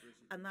Netherlands,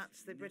 and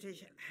that's the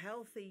British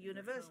Healthy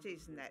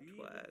Universities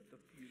Network.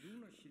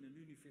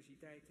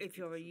 If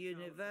you're a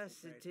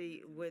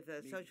university with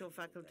a social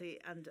faculty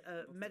and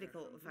a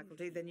medical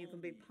faculty, then you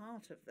can be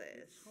part of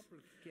this.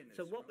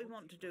 So what we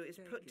want to do is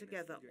put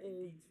together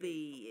all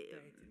the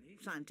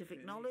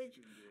scientific knowledge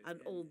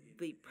and all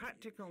the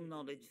practical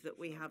knowledge that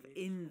we have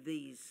in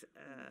these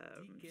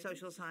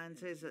social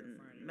sciences and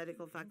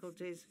medical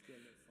faculties.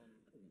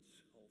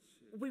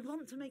 We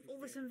want to make all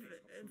this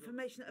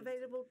information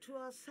available to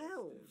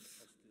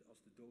ourselves,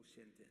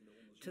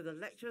 to the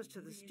lecturers,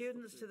 to the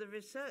students, to the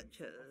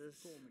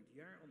researchers.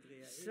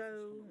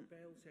 So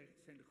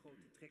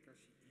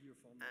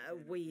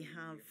we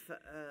have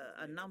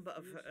a number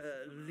of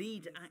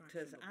lead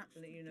actors at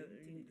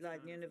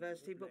Leiden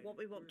University, but what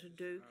we want to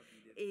do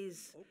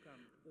is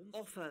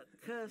offer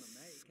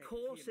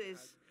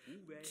courses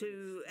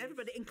to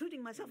everybody,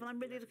 including myself, and I'm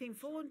really looking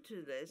forward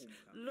to this,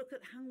 look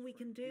at how we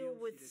can deal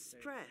with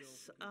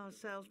stress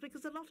ourselves,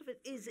 because a lot of it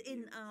is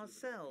in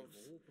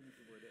ourselves.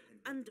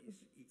 And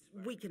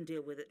we can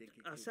deal with it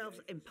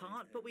ourselves in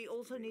part, but we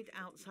also need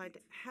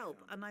outside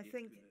help. And I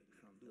think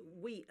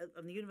we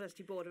on the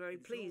University Board are very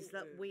pleased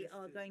that we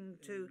are going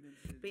to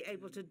be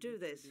able to do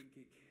this.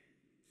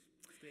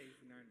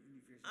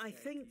 I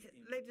think,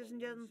 ladies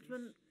and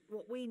gentlemen,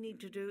 what we need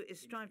to do is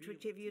strive to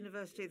achieve a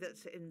university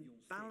that's in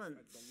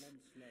balance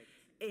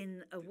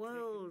in a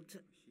world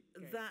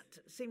that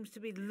seems to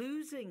be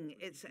losing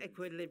its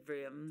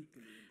equilibrium.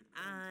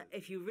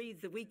 If you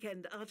read the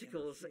weekend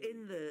articles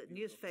in the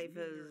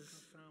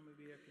newspapers,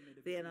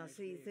 the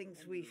NRC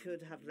thinks we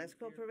should have less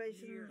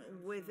cooperation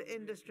with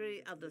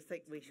industry. Others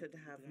think we should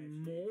have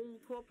more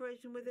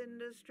cooperation with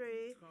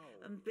industry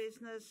and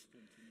business.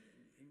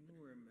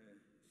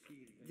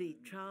 The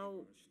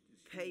Trouw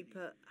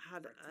paper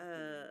had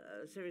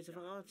a series of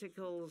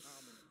articles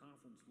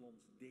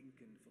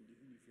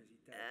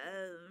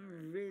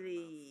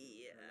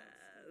really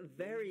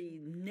very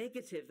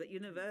negative, that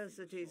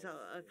universities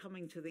are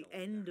coming to the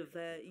end of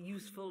their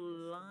useful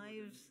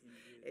lives.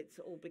 It's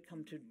all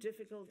become too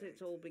difficult.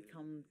 It's all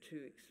become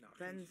too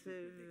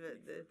expensive.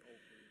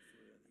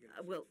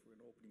 Well,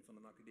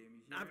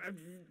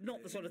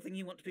 not the sort of thing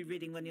you want to be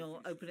reading when you're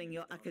opening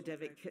your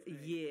academic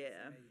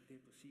year.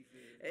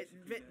 It's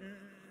written,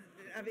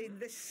 I mean,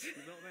 this.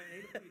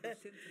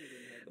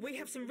 We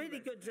have some really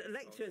good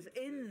lecturers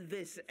in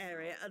this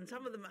area, and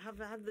some of them have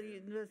had the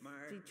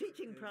University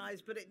Teaching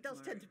Prize, but it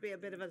does tend to be a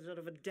bit of a sort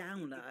of a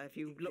downer if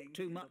you look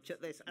too much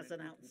at this as an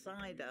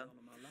outsider.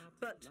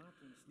 But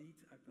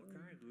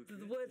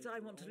the words I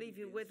want to leave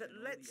you with,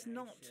 let's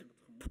not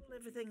pull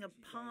everything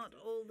apart,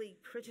 all the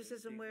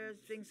criticism we're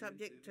being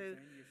subject to.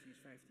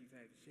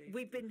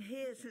 We've been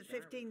here since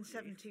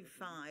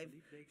 1575.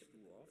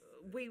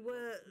 We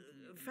were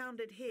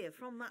founded here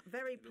from that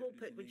very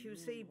pulpit which you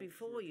see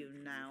before you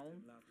now.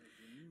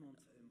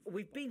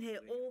 We've been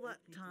here all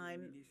that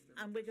time,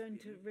 and we're going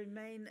to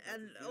remain.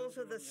 And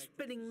also the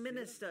spinning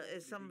minister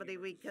is somebody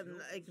we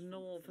can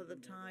ignore for the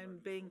time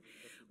being.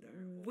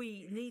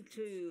 We need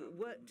to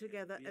work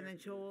together and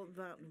ensure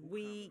that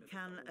we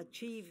can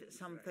achieve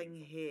something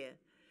here.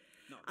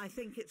 I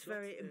think it's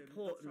very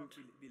important.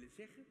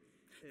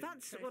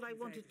 That's what I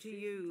wanted to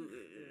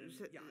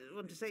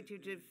say to you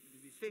to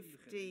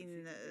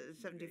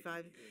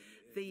 1575.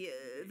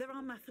 There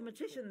are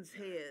mathematicians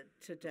here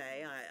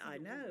today, I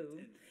know,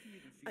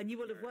 and you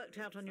will have worked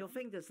out on your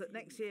fingers that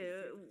next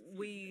year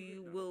we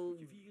will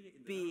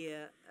be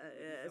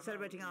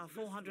celebrating our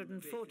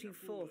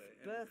 444th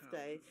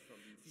birthday.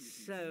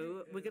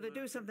 So we're going to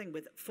do something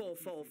with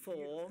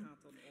 444,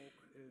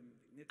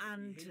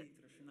 and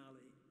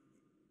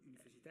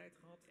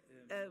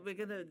we're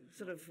going to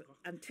sort of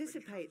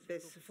anticipate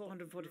this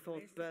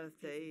 444th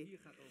birthday,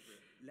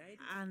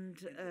 and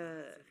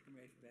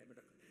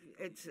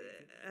it's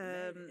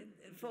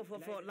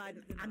 444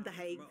 Leiden and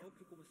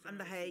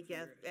The Hague,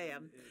 yeah.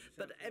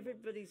 But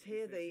everybody's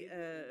here, the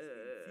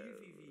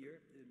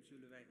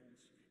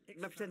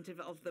representative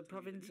of the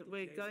province.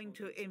 We're going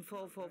to, in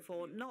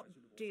 444,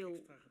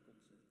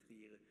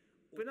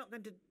 we're not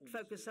going to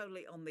focus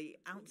solely on the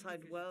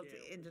outside world,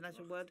 the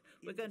international world.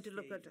 We're going to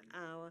look at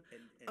our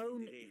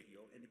own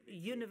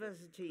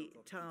university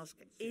task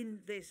in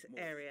this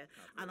area,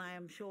 and I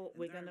am sure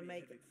we're going to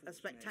make a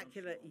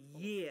spectacular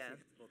year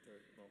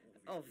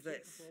of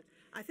this.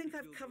 I think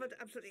I've covered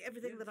absolutely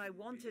everything that I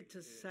wanted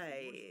to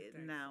say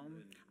now.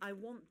 I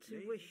want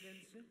to wish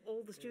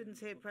all the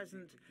students here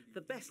present the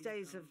best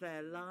days of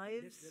their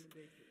lives.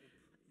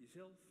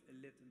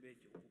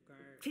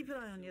 Keep an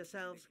eye on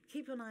yourselves,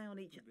 keep an eye on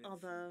each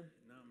other,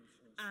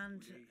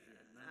 and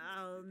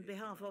on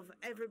behalf of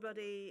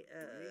everybody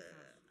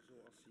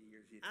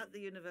at the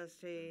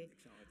university,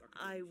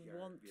 I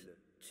want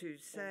to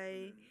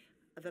say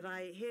that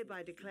I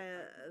hereby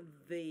declare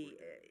the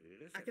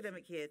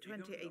academic year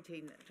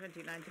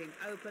 2018-2019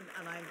 open,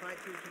 and I invite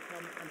you to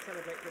come and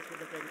celebrate this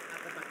with a drink.